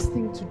the best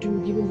thing to do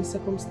given the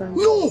circumstances.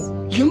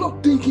 No! You're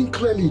not thinking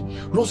clearly.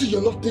 Rosie,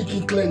 you're not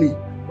thinking clearly.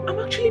 I'm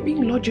actually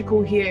being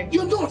logical here.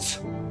 You're not!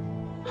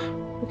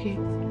 Okay,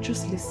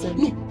 just listen.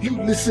 No,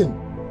 you listen.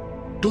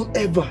 Don't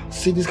ever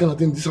say this kind of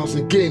thing in this house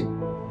again.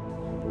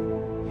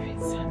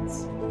 Vincent.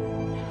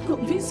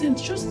 Look, Vincent,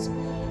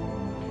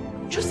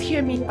 just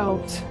hear me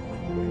out.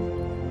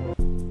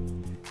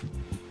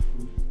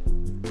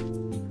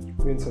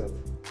 Vincent,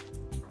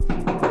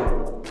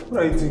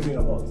 what are you thinking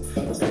about?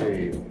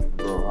 Hey,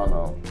 bro, how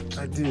now?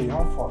 I did,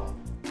 how far?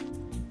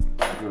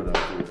 I'm good.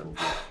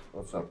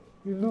 What's up?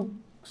 You look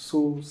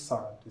so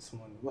sad this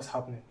morning. What's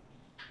happening?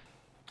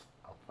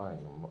 I'm fine.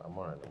 I'm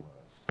alright.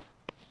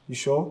 You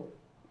sure?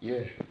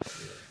 Yeah.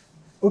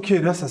 Okay,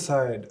 that's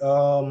aside.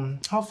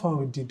 How far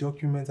with the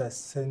document I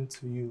sent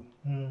to you?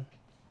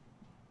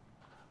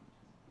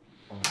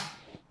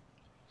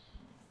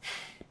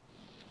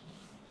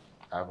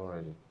 I haven't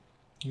read it.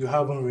 You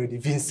haven't read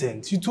it,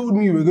 Vincent. You told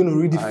me you were going to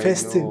read it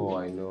first thing.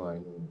 I know.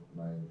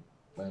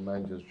 My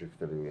mind just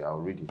drifted away. I'll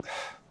read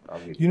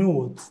it. You know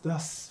what?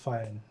 That's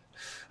fine.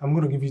 I'm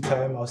going to give you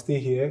time. I'll stay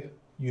here.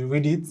 You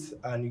read it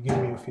and you give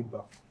me your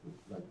feedback.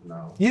 Like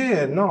now?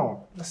 Yeah,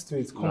 now. Let's do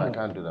it. Come on. I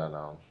can't do that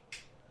now.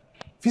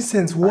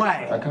 Vincent,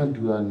 why? I can't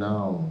do that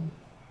now.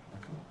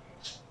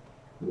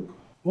 Look.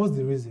 What's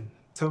the reason?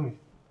 Tell me.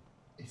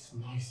 It's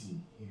noisy.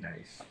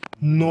 Nice.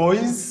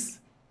 Noise?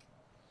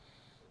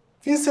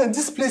 Vincent,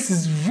 this place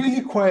is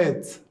really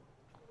quiet.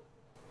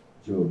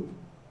 Joe,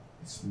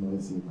 it's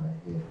noisy in my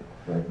head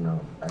right now.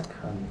 I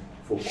can't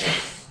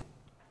focus.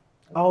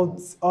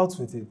 Out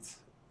with it.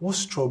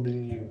 What's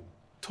troubling you?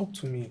 Talk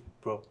to me,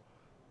 bro.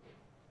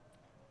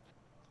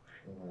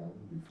 I'll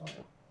be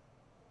fine.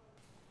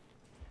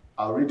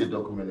 I'll read the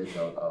document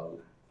later.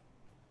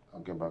 I'll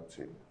get back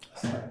to you.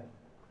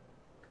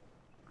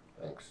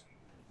 Thanks.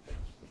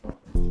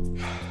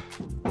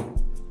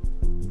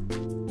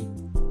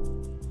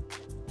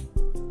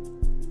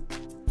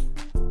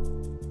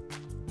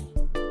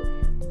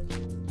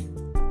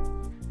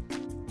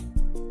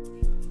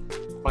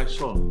 My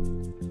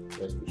son,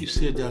 yes, you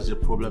said there's a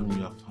problem in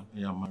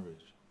your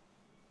marriage.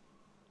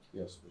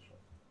 Yes, Bishop.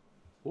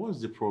 What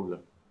is the problem?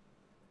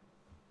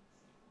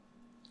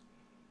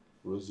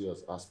 Rosie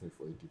has asked me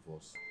for a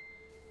divorce.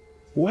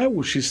 Why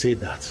would she say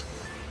that?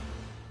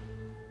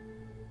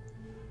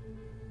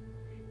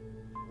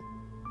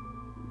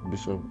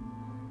 Bishop,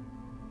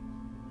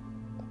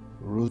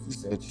 Rosie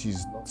said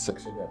she's not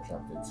sexually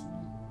attracted to me.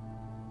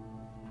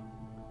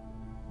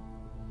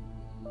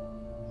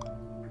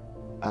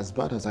 As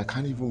bad as I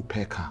can't even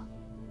peck her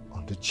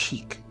on the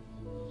cheek,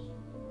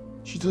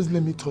 she doesn't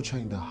let me touch her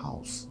in the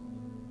house.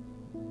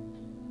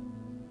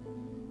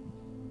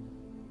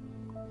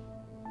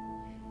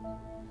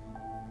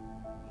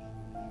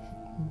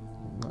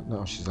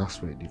 Now she's asked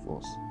for a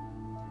divorce.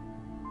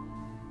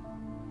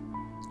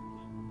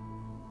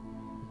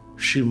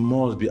 She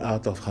must be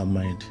out of her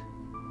mind.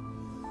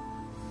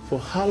 For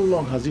how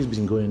long has this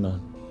been going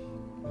on?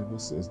 Ever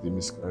since the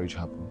miscarriage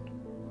happened.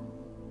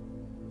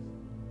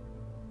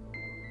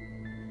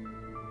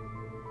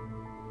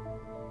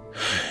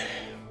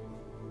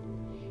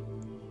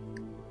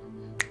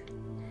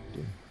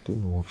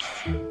 Don't know what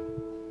to do.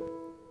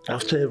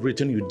 After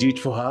everything you did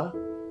for her?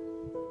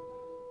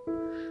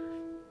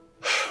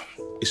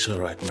 It's all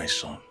right, my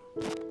son.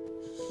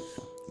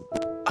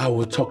 I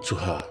will talk to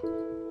her.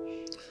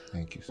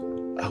 Thank you, sir.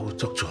 I will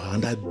talk to her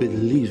and I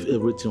believe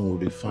everything will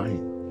be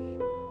fine.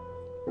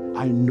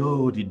 I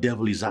know the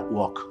devil is at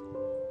work.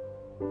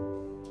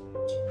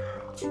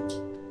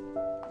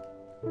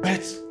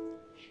 But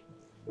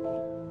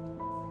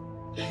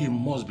he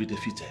must be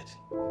defeated.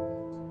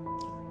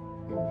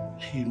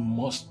 he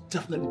must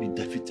definitely be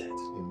defeated.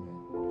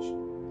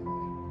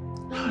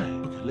 Hi.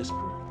 Okay, let's pray.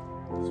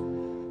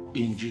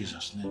 In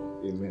Jesus' name.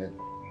 Amen.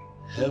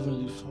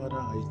 Heavenly Father,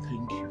 I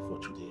thank you for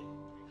today.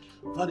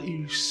 Father,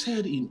 you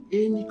said in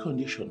any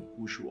condition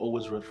we should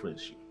always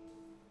reference you.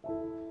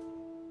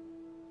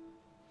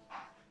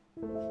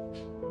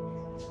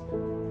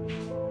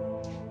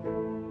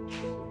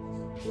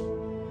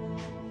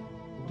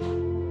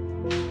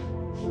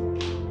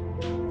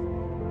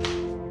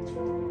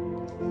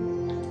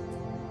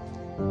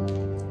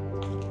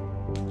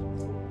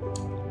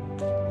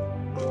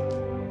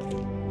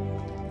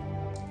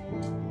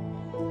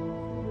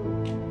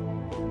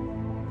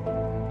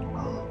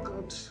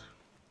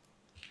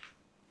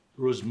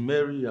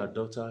 Rosemary, your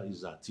daughter,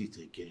 is at it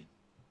again.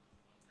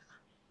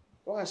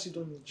 Why has she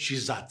done it?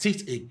 She's at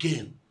it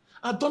again.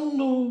 I don't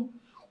know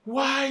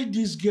why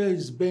this girl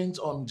is bent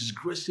on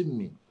disgracing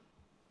me.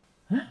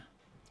 Huh?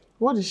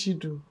 What did she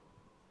do?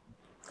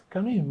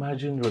 Can you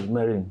imagine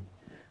Rosemary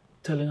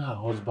telling her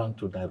husband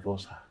to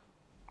divorce her?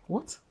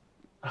 What?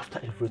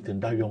 After everything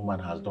that young man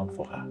has done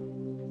for her.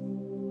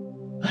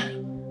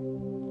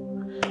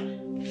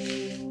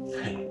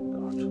 Hey,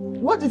 God.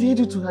 What did he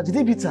do to her? Did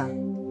he beat her?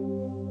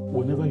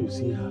 Whenever you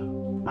see her,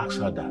 ask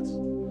her that.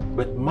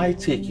 But my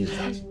take is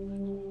that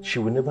she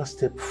will never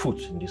step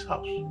foot in this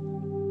house.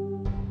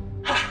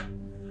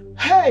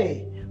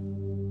 Hey!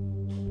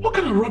 What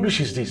kind of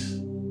rubbish is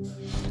this?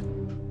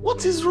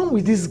 What is wrong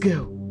with this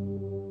girl?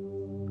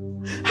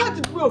 How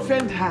did we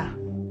offend her?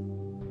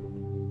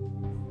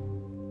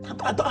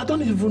 I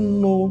don't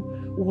even know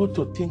what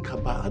to think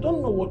about. I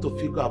don't know what to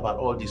figure about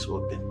all this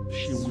whole thing.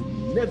 She will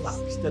never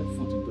step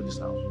foot into this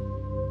house.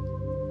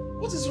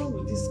 What is wrong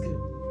with this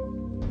girl?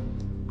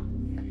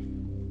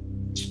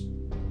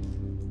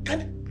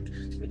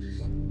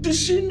 Does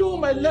she know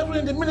my level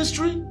in the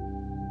ministry?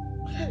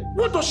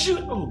 What does she...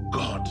 Oh,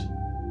 God.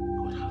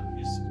 God have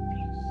mercy,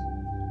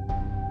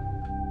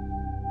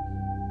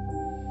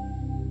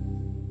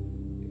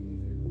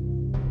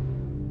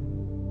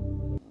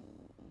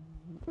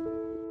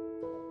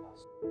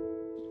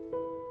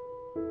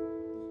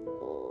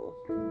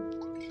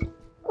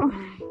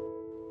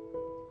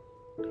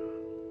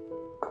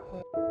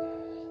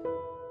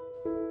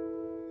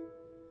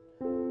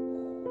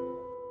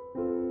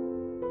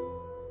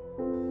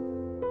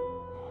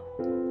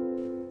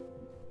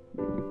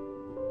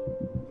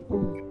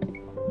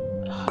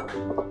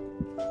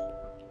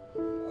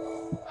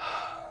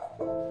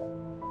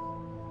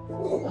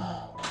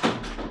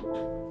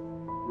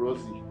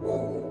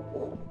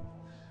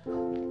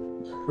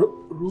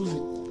 Rosie,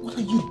 what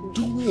are you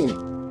doing?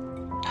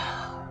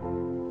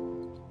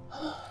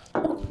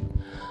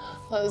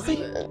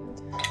 Husband.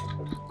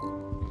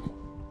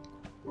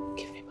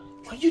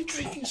 Why are you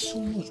drinking so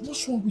much?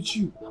 What's wrong with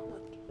you?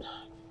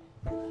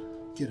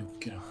 Get up,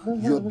 get up.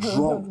 You're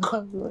drunk.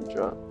 I'm not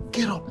drunk.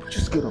 Get up,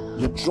 just get up.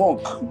 You're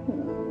drunk.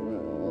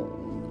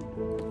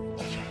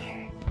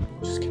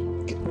 Just get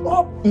up, get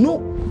up. No.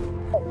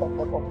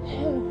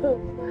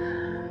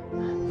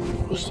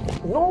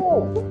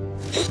 No.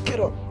 Just get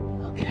up.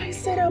 Okay, I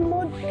said I'm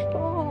not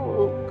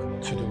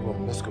drunk. To the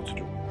room, let's go to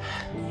the room.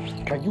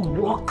 Can you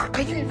walk?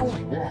 Can you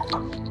even walk?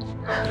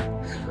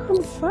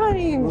 I'm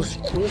fine.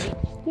 Rosie, Rosie.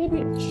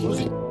 Baby,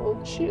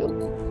 chill.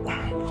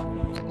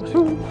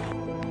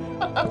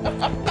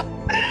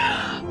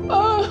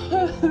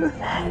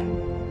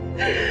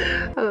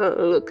 Oh,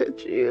 look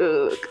at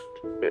you, look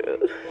at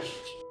you.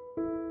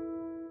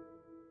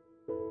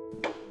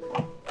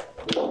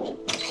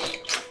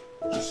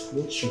 Just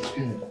watch your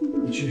hair.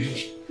 Watch your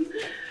hair.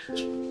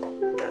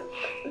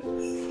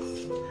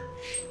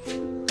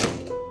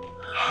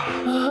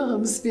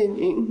 I'm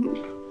spinning.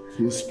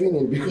 You're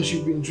spinning because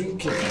you've been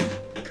drinking.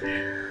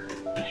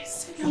 I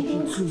said I'm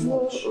not too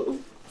much. Of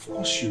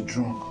course you're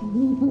drunk.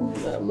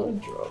 I'm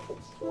not drunk.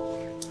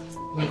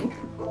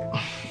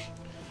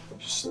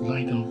 Just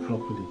lie down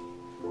properly.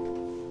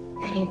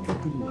 Lie down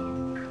properly.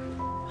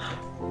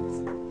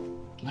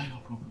 Lie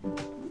down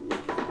properly.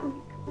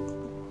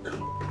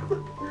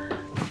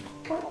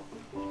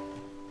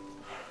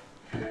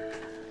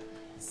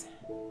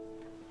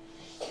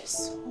 You're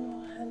so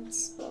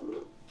handsome.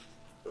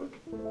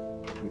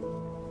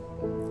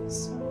 You're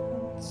so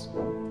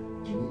handsome.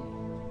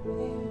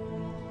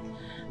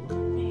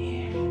 Come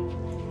here.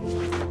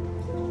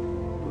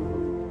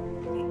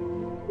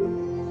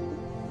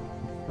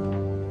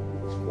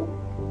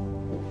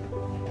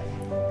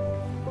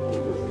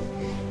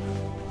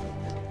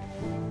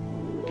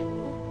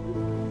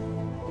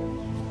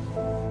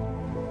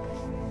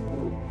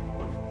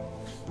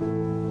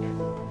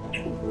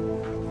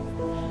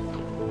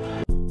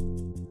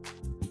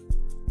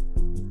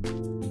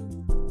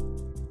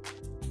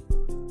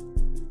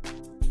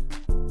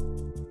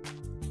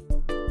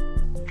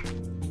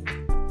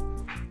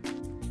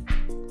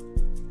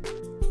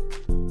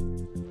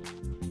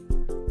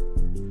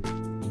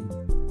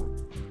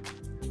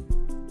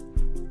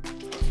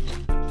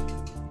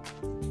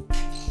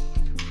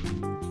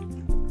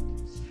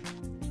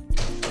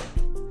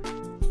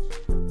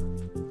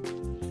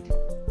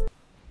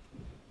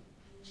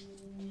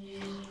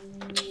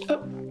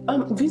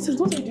 Vincent,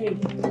 what are you doing?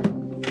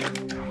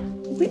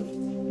 Wait,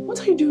 what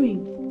are you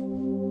doing?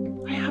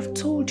 I have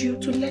told you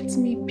to let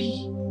me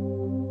be.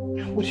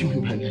 What do you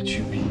mean by let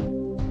you be?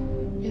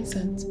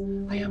 Vincent,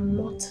 I am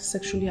not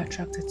sexually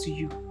attracted to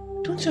you.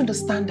 Don't you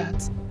understand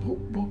that?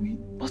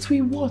 But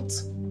we what?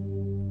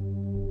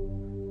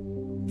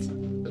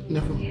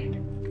 Never mind.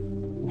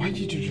 Why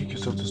did you drink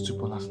yourself to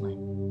stupor last night?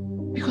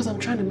 Because I'm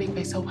trying to make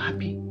myself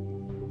happy.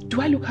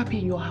 Do I look happy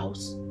in your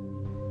house?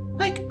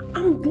 Like,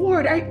 I'm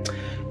bored.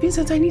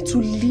 Vincent, I need to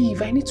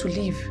leave. I need to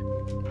leave.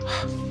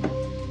 I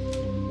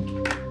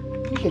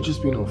think you're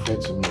just being unfair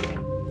to me.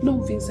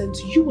 No, Vincent,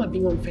 you are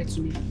being unfair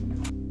to me.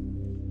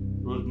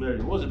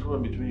 Rosemary, what's the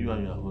problem between you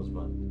and your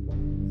husband?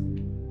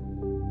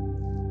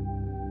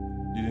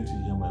 Didn't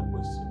you hear my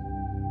question?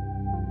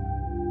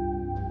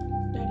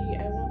 Daddy,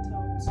 I want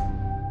out.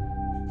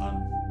 And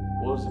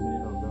what's the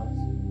meaning of that?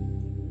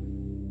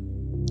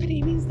 Daddy,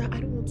 it means that I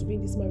don't want to be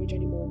in this marriage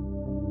anymore.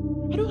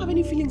 I don't have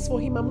any feelings for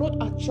him. I'm not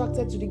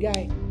attracted to the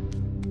guy.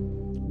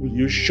 Will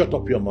you shut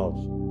up your mouth?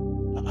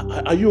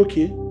 Are you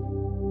okay?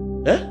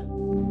 Eh?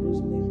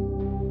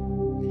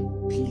 Rosemary,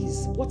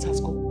 please, what has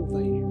come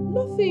over you?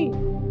 Nothing.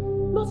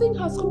 Nothing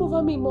has come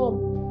over me,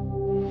 Mom.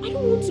 I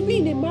don't want to be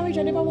in a marriage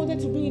I never wanted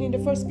to be in the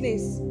first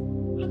place.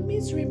 I'm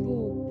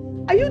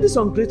miserable. Are you this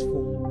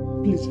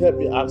ungrateful? Please help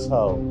me ask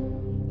how.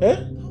 Eh?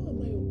 How am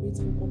I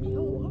ungrateful, Mommy?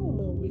 How am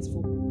I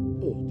ungrateful?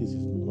 Oh, this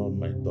is not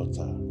my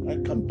daughter. I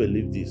can't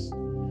believe this.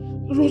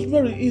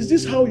 Rosemary, is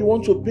this how you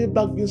want to pay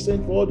back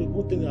Vincent for all the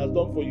good things he has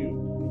done for you?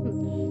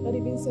 Daddy,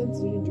 Vincent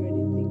didn't do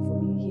anything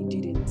for me. He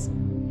didn't.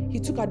 He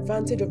took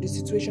advantage of the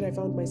situation I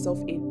found myself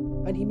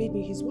in, and he made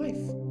me his wife.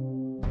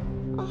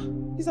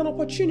 He's an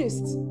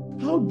opportunist.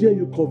 How dare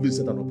you call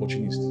Vincent an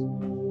opportunist?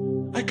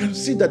 I can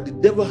see that the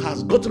devil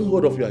has gotten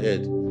hold of your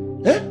head.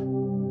 Eh?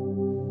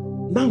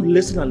 Now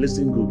listen and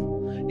listen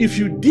good. If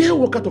you dare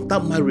walk out of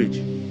that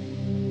marriage,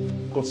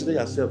 consider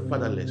yourself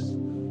fatherless.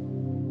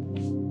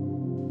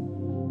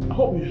 I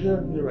hope you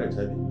heard me right,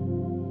 Abby.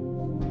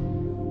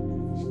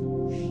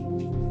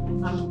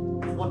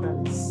 I'm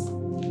fatherless.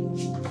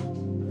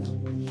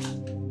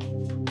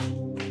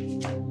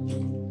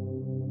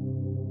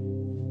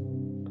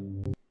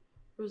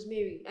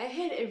 Rosemary, I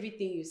heard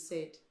everything you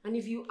said. And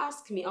if you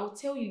ask me, I'll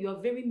tell you are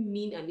very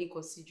mean and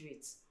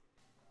inconsiderate.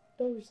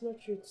 Doris,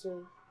 not you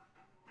too.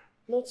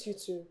 Not you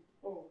too.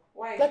 Oh,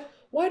 why? Like,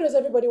 why does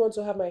everybody want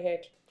to have my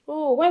head?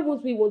 Oh, why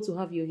won't we want to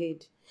have your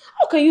head?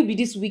 How can you be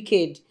this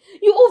wicked?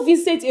 You owe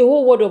Vincent a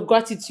whole word of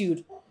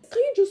gratitude. Can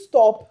you just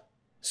stop?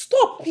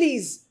 Stop,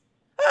 please.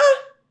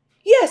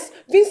 Yes,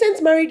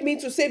 Vincent married me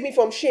to save me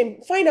from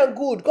shame. Fine and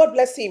good. God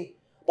bless him.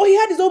 But he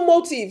had his own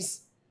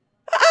motives.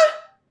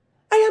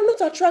 I am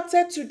not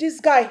attracted to this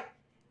guy.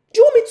 Do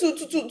you want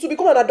me to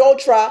become an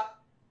adulterer?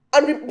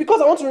 And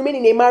because I want to remain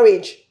in a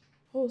marriage?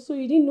 Oh, so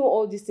you didn't know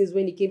all these things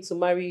when he came to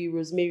marry you,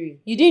 Rosemary?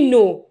 You didn't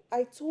know?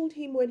 I told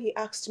him when he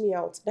asked me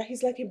out that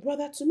he's like a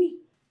brother to me.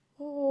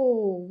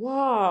 Oh,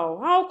 wow.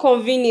 How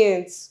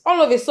convenient.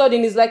 All of a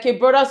sudden, he's like a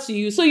brother to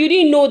you. So you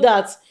didn't know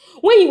that?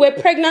 When you were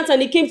pregnant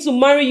and he came to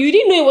marry you, you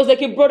didn't know he was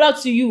like a brother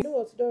to you. You know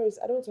what, Doris?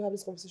 I don't want to have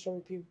this conversation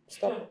with you.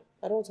 Stop.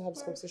 I don't want to have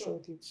this conversation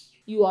with you.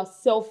 You are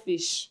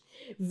selfish.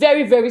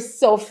 Very, very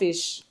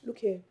selfish. Look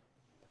here.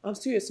 I'm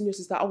still your senior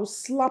sister. I will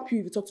slap you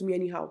if you talk to me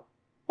anyhow.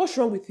 What's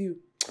wrong with you?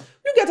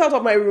 You get out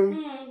of my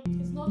room.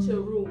 It's not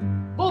your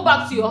room. Go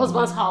back to your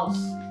husband's house.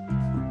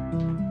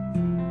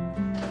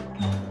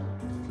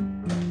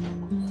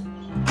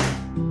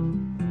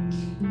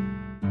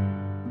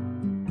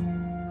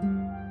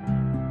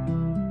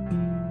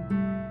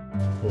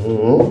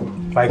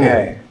 My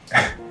guy,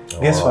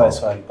 guess what I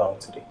saw at the bank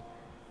today?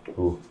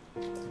 Who?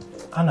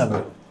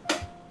 Annabelle.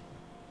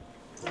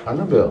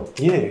 Annabelle?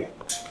 Yeah.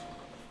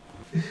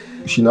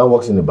 She now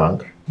works in the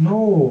bank?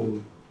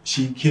 No,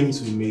 she came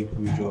to make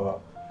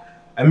withdrawal.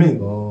 I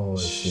mean,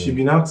 she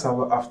been asked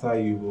after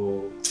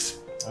you,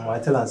 I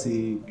tell her, say,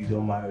 you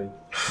don't marry.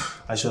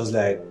 And she was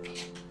like,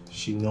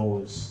 she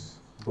knows,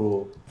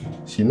 bro.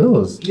 She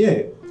knows?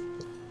 Yeah.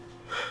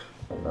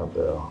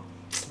 Annabelle.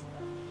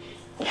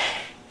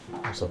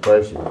 I'm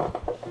surprised you.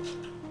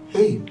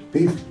 Hey,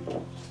 babe.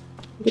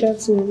 Good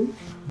afternoon.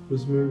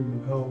 Rosemary,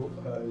 how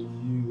are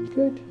you?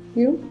 Good.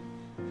 You?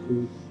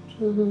 Good.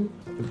 Mm-hmm.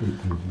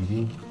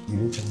 You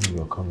didn't tell me you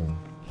were coming.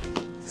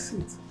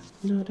 Sit.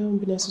 No, that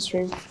won't be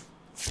necessary.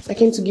 I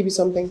came to give you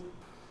something.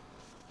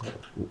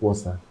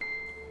 What's that?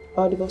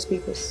 Our divorce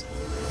papers.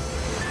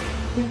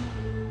 Yeah.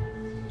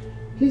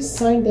 Please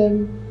sign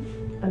them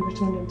and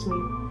return them to me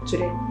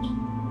today.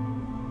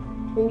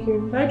 Thank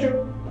you. Bye,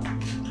 Joe.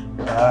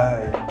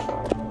 Bye.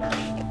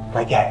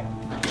 My guy.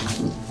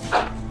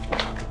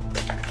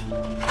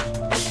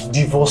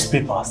 Divorce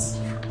papers.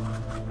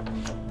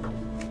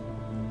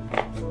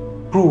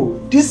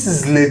 Bro, this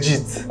is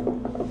legit.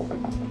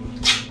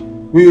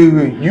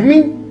 Wait. You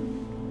mean?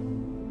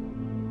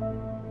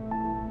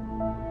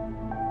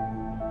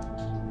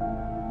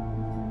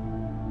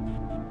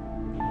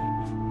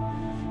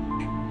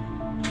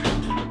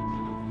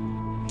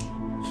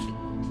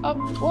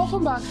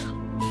 Welcome back.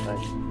 Hi.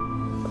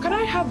 Can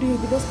I have the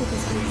divorce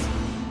papers, please?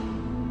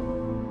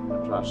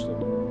 trashed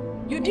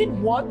them. You did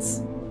what?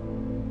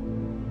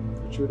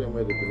 I threw them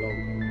where they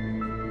belong.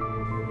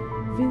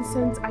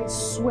 Vincent, I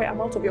swear I'm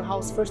out of your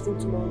house first thing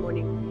tomorrow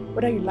morning,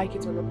 whether you like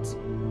it or not.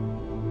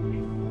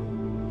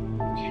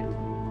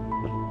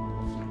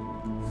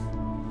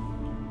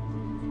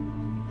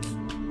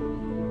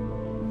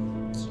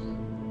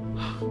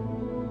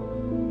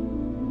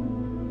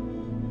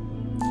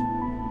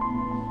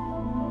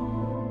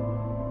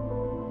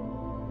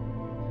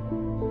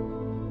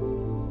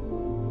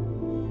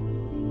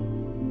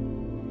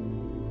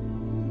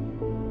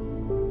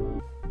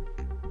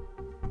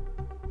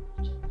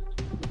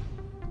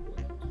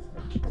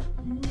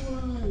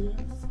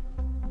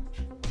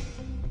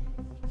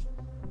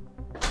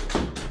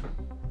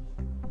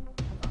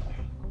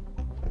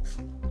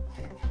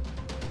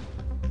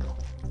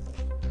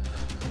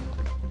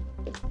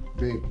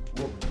 Babe,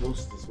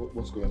 what's this?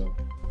 What's going on?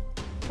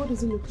 What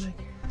does it look like?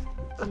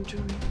 I'm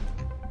Joey.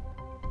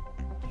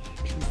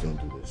 Please don't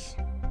do this.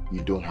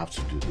 You don't have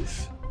to do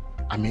this.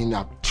 I mean,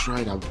 I've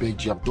tried, I've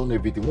begged you, I've done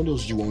everything. What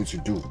else do you want me to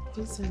do?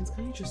 Vincent,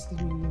 can you just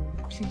leave me alone?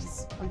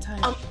 Please, I'm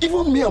tired.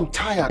 Even me, I'm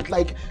tired.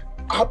 Like,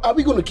 are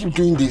we gonna keep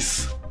doing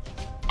this?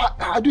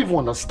 I don't even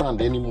understand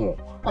anymore.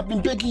 I've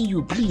been begging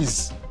you,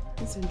 please.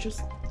 Vincent,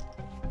 just...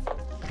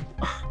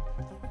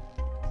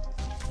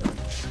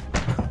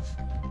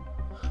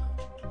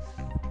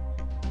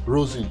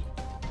 Rosie.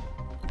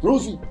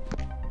 Rosie.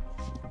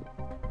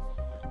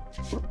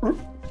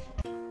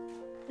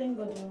 Thank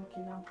God you're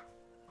okay now.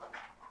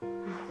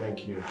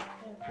 Thank you.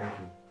 Thank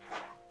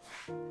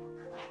you.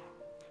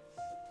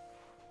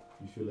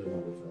 You feel any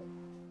better?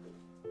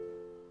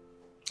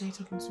 Are you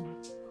talking to me?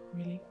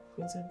 Really,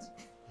 Vincent?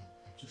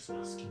 I'm just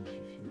asking if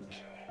you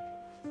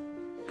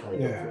feel...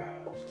 Yeah.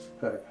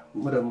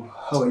 Madam,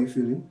 how are you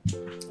feeling?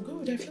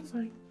 Good, I feel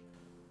fine.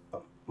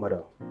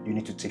 Madam, you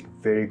need to take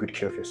very good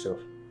care of yourself.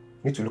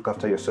 You need to look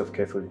after yourself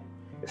carefully,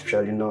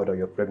 especially now that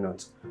you're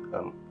pregnant.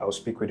 I'll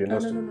speak with the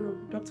nurse. No.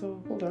 Doctor,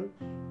 hold on.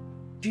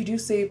 Did you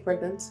say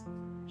pregnant?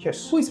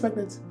 Yes. Who is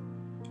pregnant?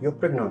 You're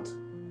pregnant,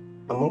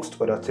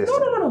 amongst other tests.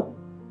 No.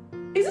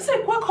 Is this a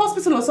quack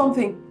hospital or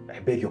something?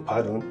 I beg your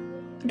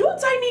pardon.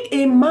 Don't I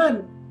need a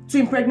man to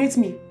impregnate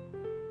me?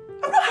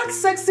 I've not had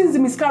sex since the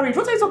miscarriage.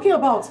 What are you talking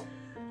about?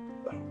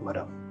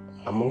 Madam,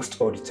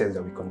 amongst all the tests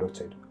that we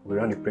conducted, we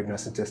ran a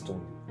pregnancy test on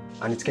you,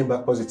 and it came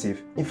back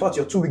positive. In fact,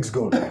 you're 2 weeks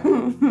gone.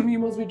 You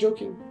must be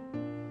joking.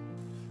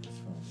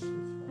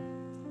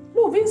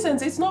 No,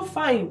 Vincent, it's not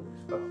fine.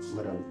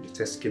 Madam, the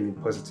test came in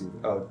positive.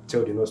 I'll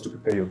tell the nurse to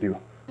prepare your bill.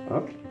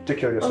 Huh? Take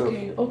care of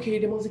yourself. Okay,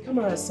 there must be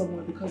cameras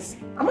somewhere because...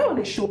 Am I on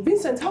a show?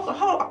 Vincent,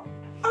 how...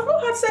 I've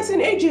not had sex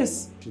in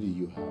ages. Actually,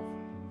 you have.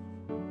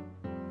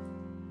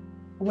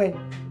 When?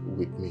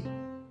 With me.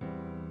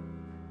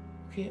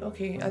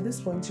 Okay, at this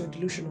point you're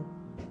delusional.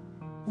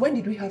 When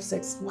did we have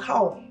sex?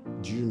 How?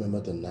 Do you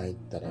remember the night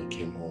that I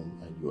came home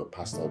and you were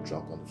passed out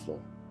drunk on the floor?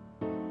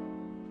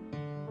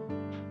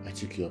 I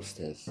took you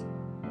upstairs.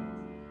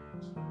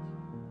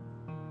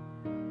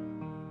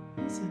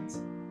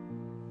 Vincent,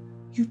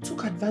 you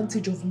took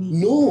advantage of me.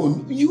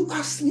 No, you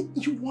asked me,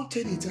 you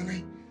wanted it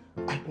and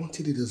I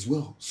wanted it as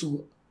well.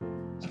 So,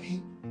 I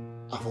mean,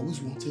 I've always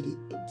wanted it.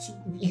 So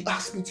you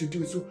asked me to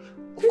do it, so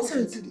of course I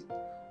did it.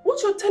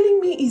 What you're telling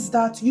me is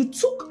that you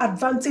took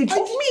advantage of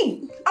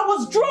me. I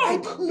was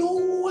drunk.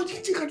 No, I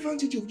didn't take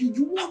advantage of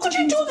you. How could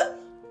you do that?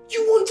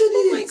 You wanted it.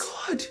 Oh my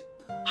God.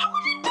 How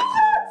could you do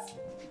that?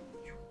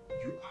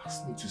 You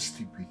asked me to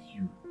sleep with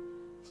you.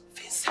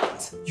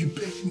 Vincent. You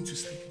begged me to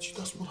sleep with you.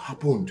 That's what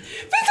happened.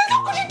 Vincent,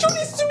 how could you do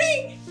this to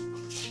me?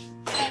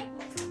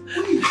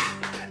 Wait.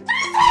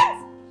 Vincent!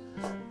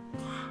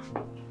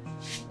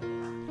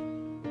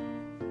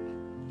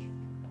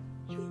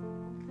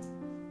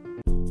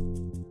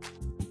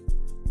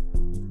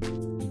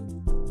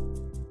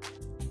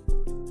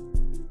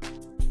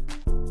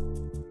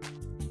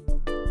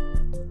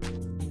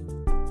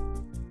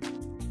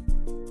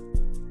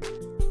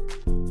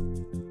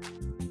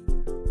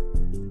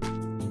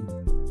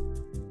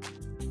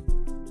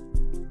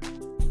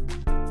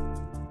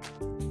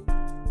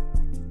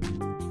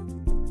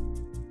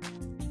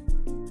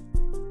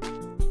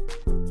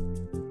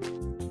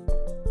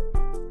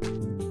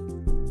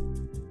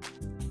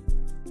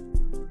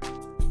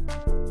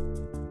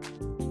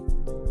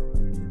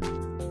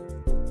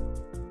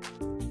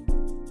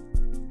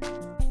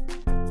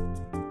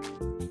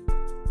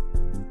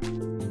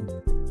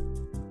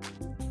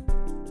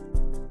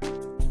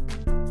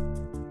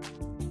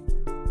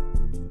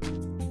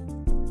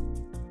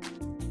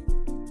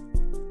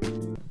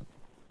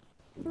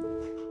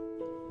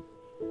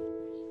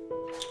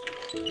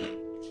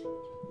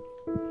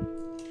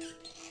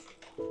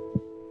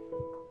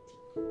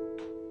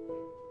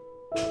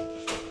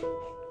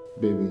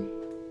 Baby.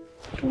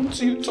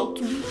 Don't you talk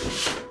to me.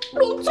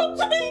 Don't talk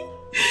to me.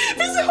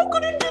 Vincent, how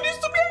could you do this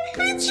to me? I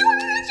hate you.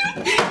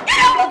 Get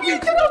out of here.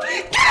 Get out.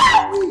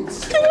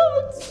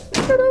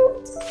 Get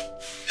out.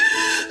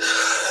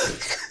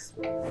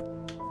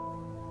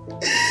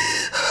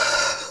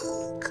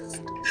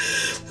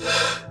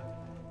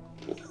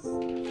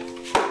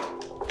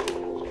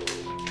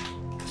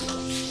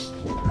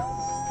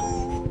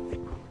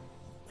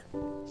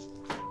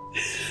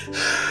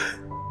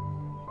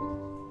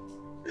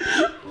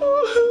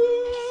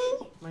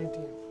 My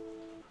dear,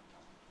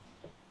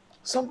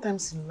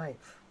 sometimes in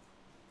life,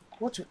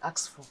 what you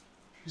ask for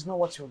is not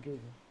what you're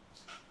given.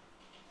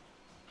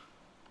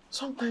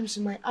 Sometimes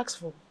you might ask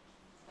for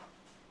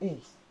A,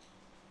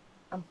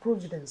 and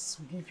Providence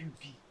will give you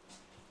B.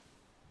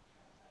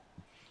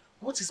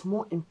 What is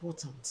more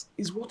important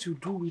is what you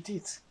do with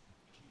it.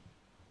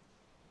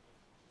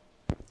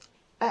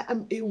 I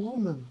am a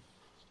woman.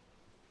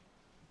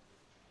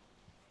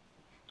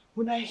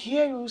 When I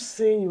hear you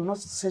say you're not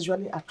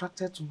sexually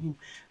attracted to him,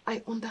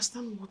 I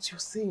understand what you're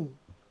saying.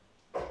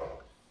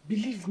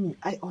 Believe me,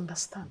 I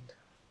understand.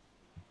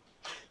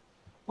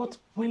 But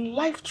when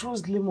life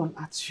throws lemon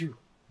at you,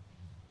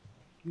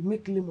 you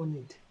make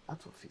lemonade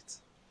out of it.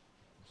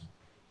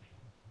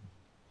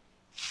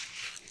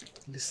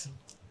 Listen.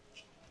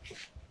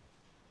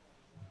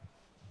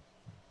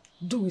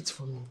 Do it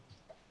for me.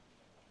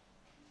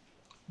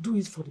 Do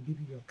it for the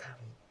baby you're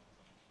carrying.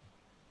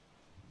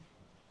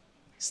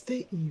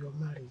 Stay in your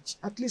marriage,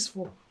 at least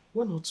for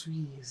 1 or 2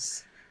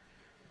 years.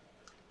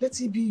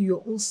 Let it be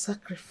your own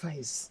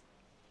sacrifice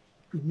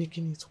in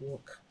making it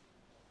work.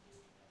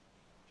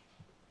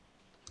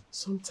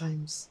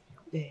 Sometimes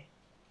you err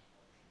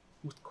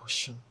with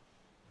caution.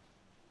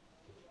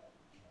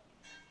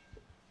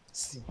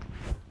 See,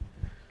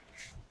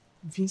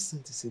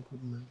 Vincent is a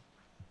good man.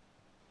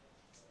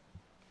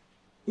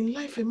 In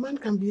life, a man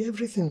can be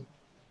everything.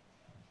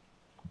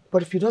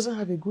 But if he doesn't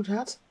have a good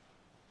heart,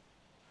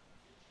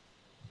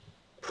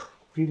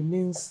 he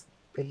remains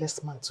a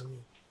less man to me.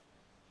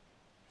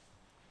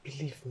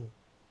 Believe me.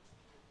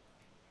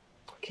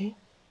 Okay?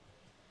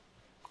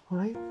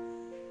 Alright?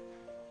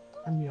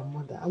 I'm your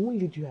mother. I won't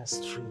lead you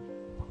astray.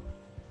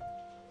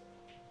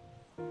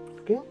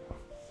 Okay?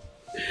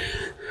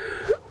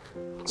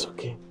 It's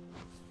okay.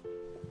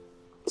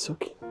 It's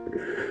okay.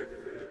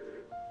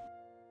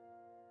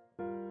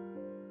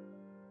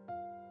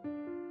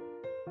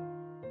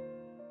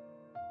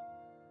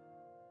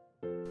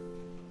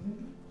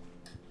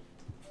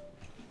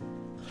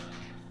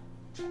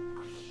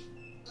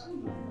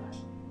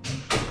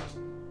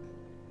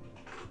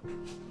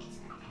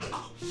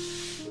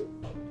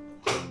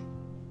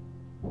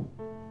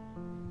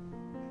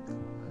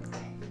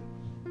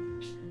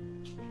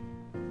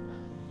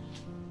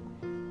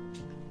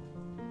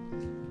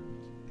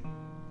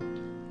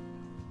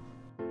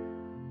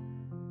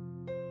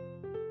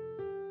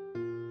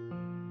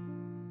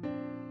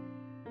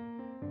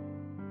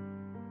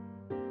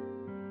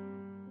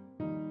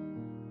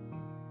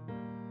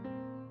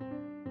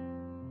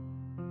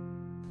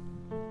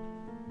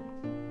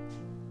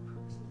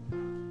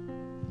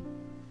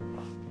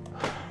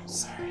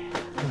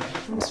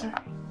 I'm sorry.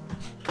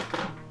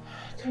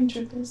 I can't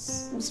do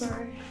this. I'm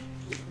sorry.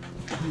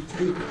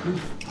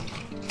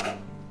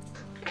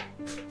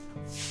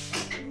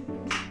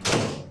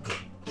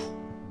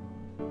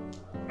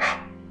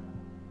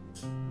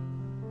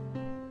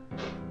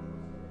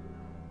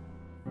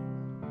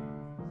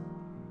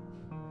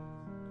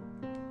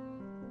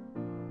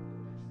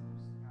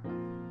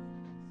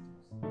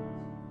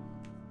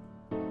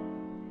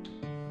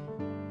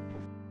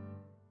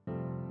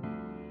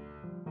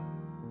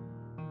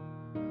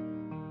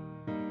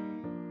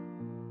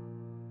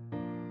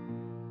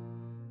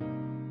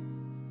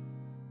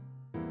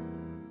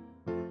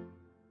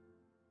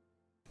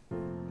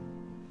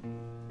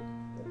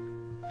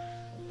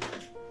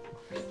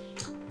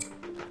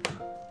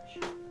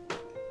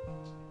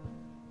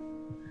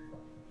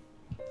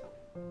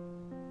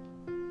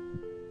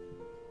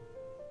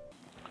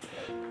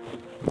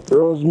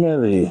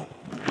 Rosemary,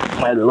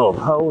 my love,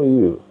 how are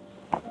you?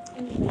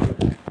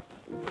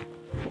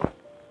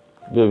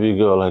 Baby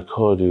girl, I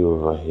called you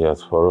over here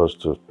for us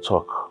to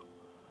talk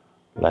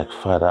like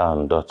father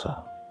and daughter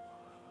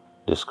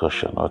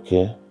discussion,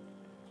 okay?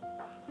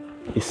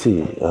 You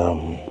see,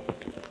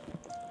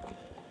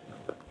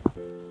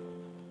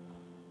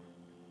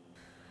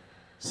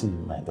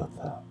 my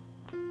daughter,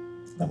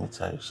 let me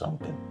tell you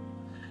something.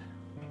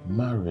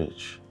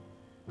 Marriage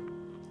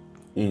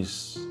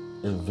is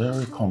a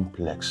very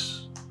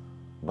complex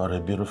but a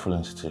beautiful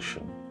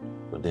institution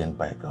ordained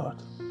by God.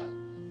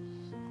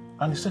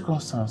 And the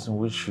circumstance in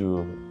which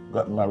you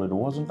got married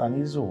wasn't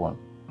an easy one.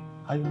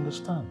 I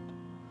understand.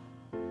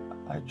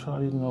 I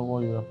actually know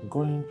what you are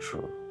going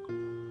through.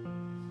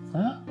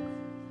 Huh?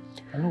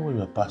 I know what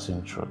you are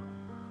passing through.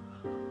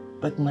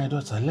 But my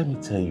daughter, let me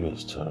tell you a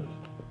story.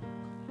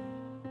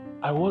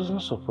 I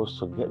wasn't supposed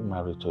to get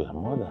married to your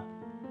mother.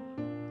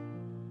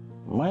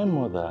 My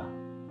mother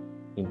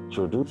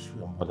introduced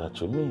your mother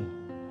to me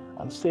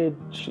and said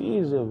she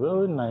is a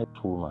very nice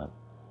woman,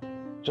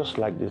 just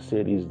like they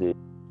said these days.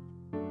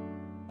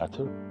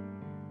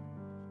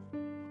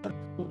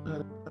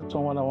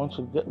 Someone I want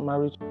to get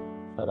married to,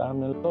 that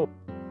I'm in love.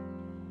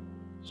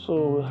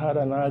 So we had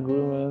an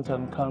agreement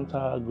and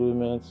counter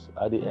agreement.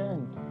 At the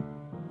end,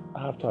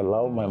 I have to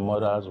allow my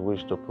mother's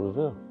wish to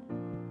prevail.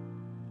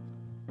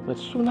 But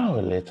sooner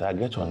or later, I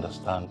get to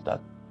understand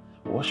that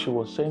what she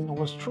was saying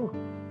was true.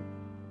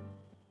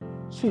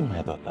 See,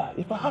 my daughter,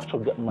 if I have to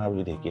get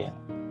married again,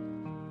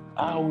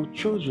 I will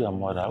choose your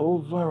mother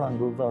over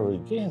and over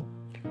again.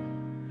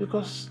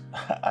 Because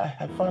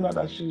I found out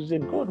that she's a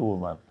good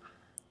woman.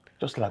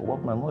 Just like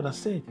what my mother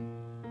said.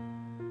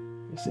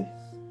 You see?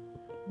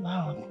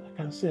 Now I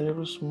can see a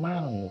little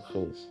smile on your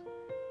face.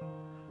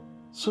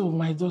 So,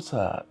 my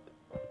daughter,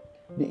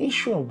 the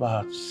issue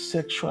about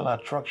sexual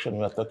attraction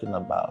we are talking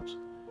about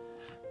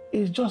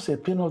is just a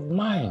pain of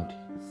mind.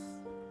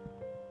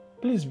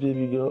 Please,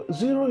 baby girl,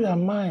 zero your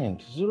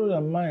mind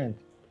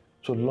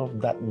to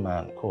love that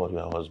man called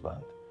your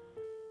husband.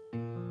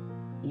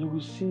 You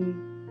will see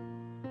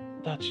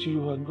that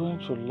you are going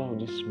to love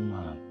this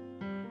man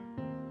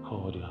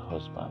called your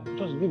husband.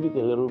 Just give it a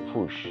little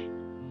push.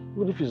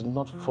 Even if it's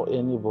not for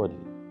anybody,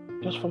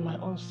 just for my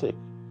own sake.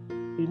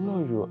 You know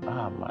you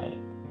are my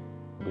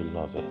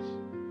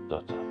beloved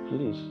daughter.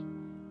 Please,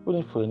 even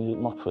if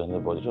not for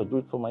anybody, just do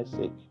it for my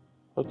sake.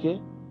 Okay?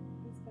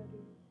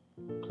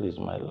 Please,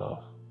 my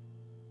love.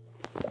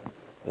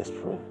 Let's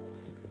pray.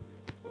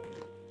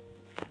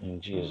 In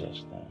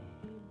Jesus' name.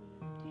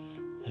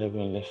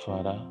 Heavenly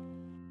Father,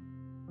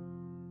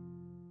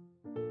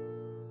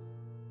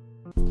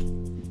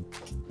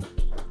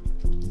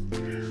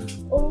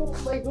 oh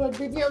my God,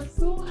 baby, I'm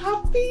so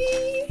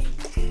happy.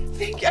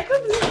 Thank you. I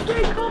can't believe you're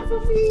doing call for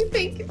me.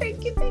 Thank you,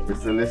 thank you, thank you.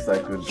 It's the least I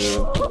could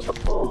do. It's the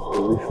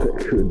least I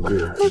could do.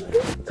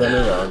 Turn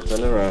around,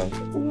 turn around.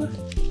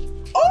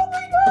 Oh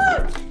my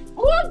God!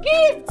 What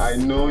gift? I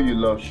know you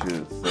love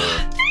shoes, so I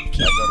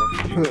got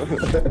a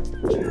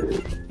few.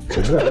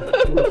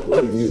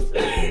 For you.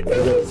 I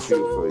got a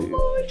few for you.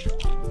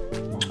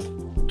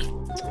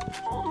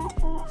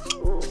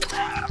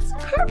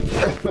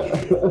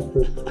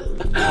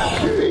 Oh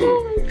my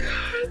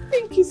God,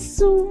 thank you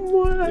so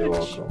much. You're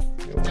welcome.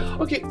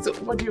 Okay, so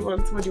what do you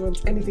want? What do you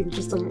want? Anything,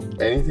 just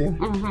anything?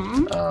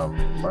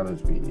 Mm-hmm.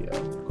 Manage be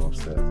go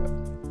upstairs.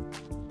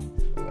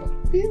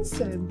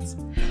 Vincent,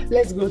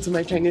 let's go to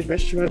my Chinese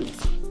restaurant.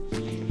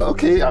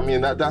 Okay, I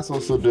mean that's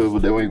also doable.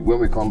 Then when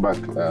we come back,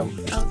 I'll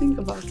think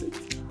about it.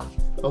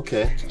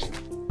 Okay.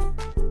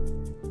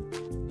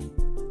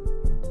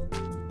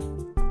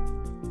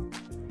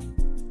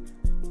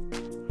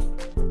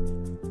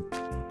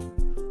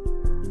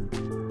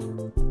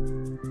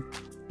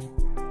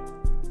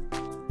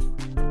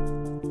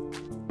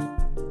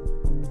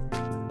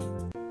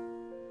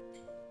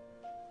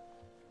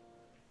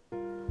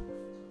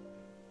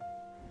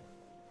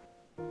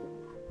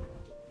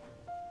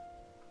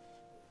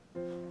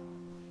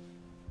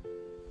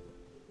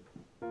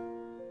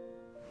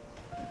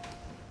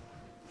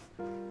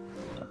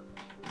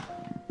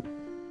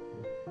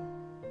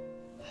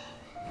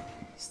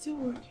 Still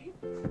working?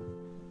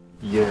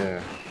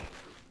 Yeah.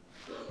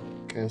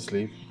 Can't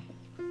sleep.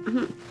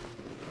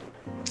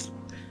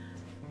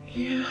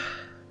 Yeah.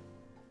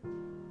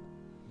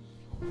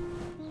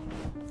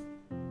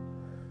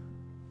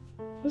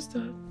 What's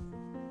that?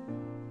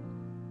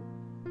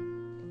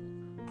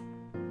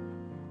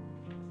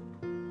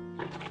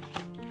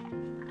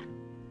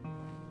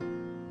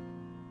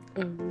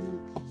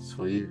 It's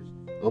for you.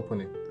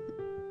 Open it.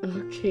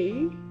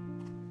 Okay.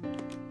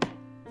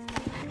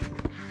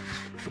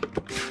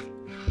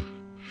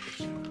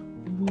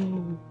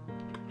 Whoa.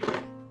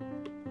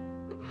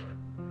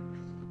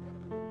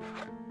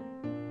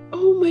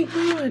 Oh my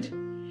God.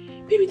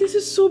 Baby, this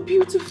is so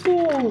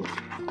beautiful.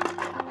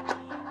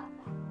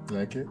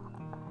 Like it?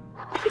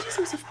 Baby, this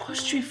must have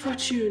cost you a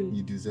fortune.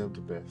 You deserve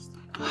the best.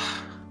 I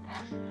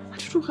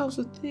don't know how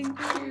to thank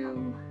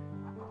you.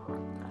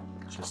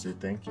 Just say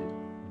thank you.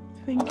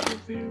 Thank you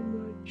very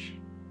much.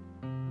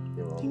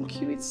 You're welcome.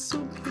 Thank you, it's so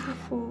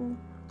beautiful.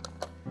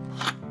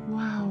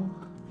 Wow.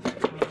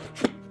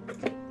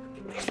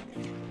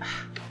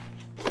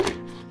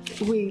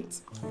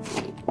 Wait,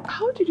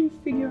 how did you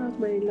figure out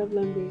my love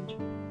language?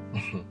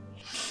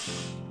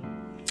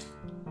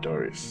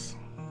 Doris.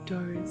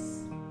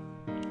 Doris.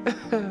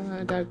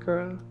 That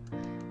girl.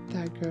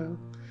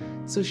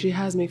 So she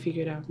has me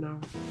figured out now.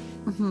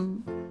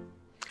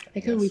 I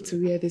can't wait to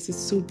wear this. It's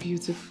so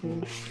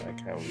beautiful. I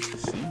can't wait to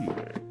see you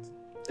wear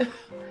it.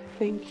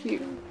 Thank you.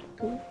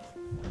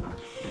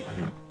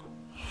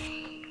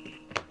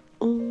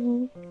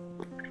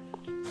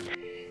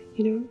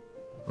 You know,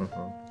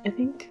 I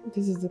think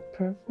this is the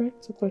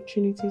perfect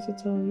opportunity to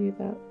tell you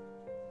that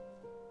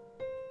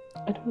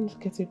I don't want to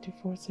get a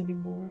divorce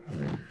anymore.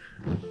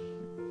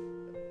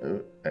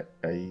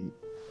 Are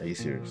you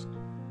serious?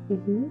 I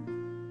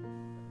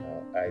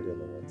don't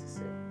know what to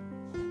say.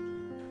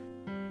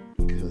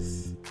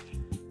 Because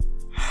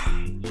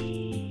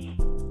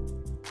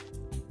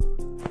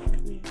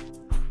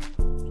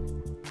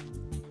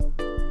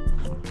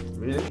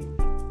really?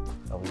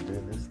 Are we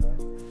doing this now?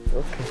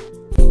 Okay.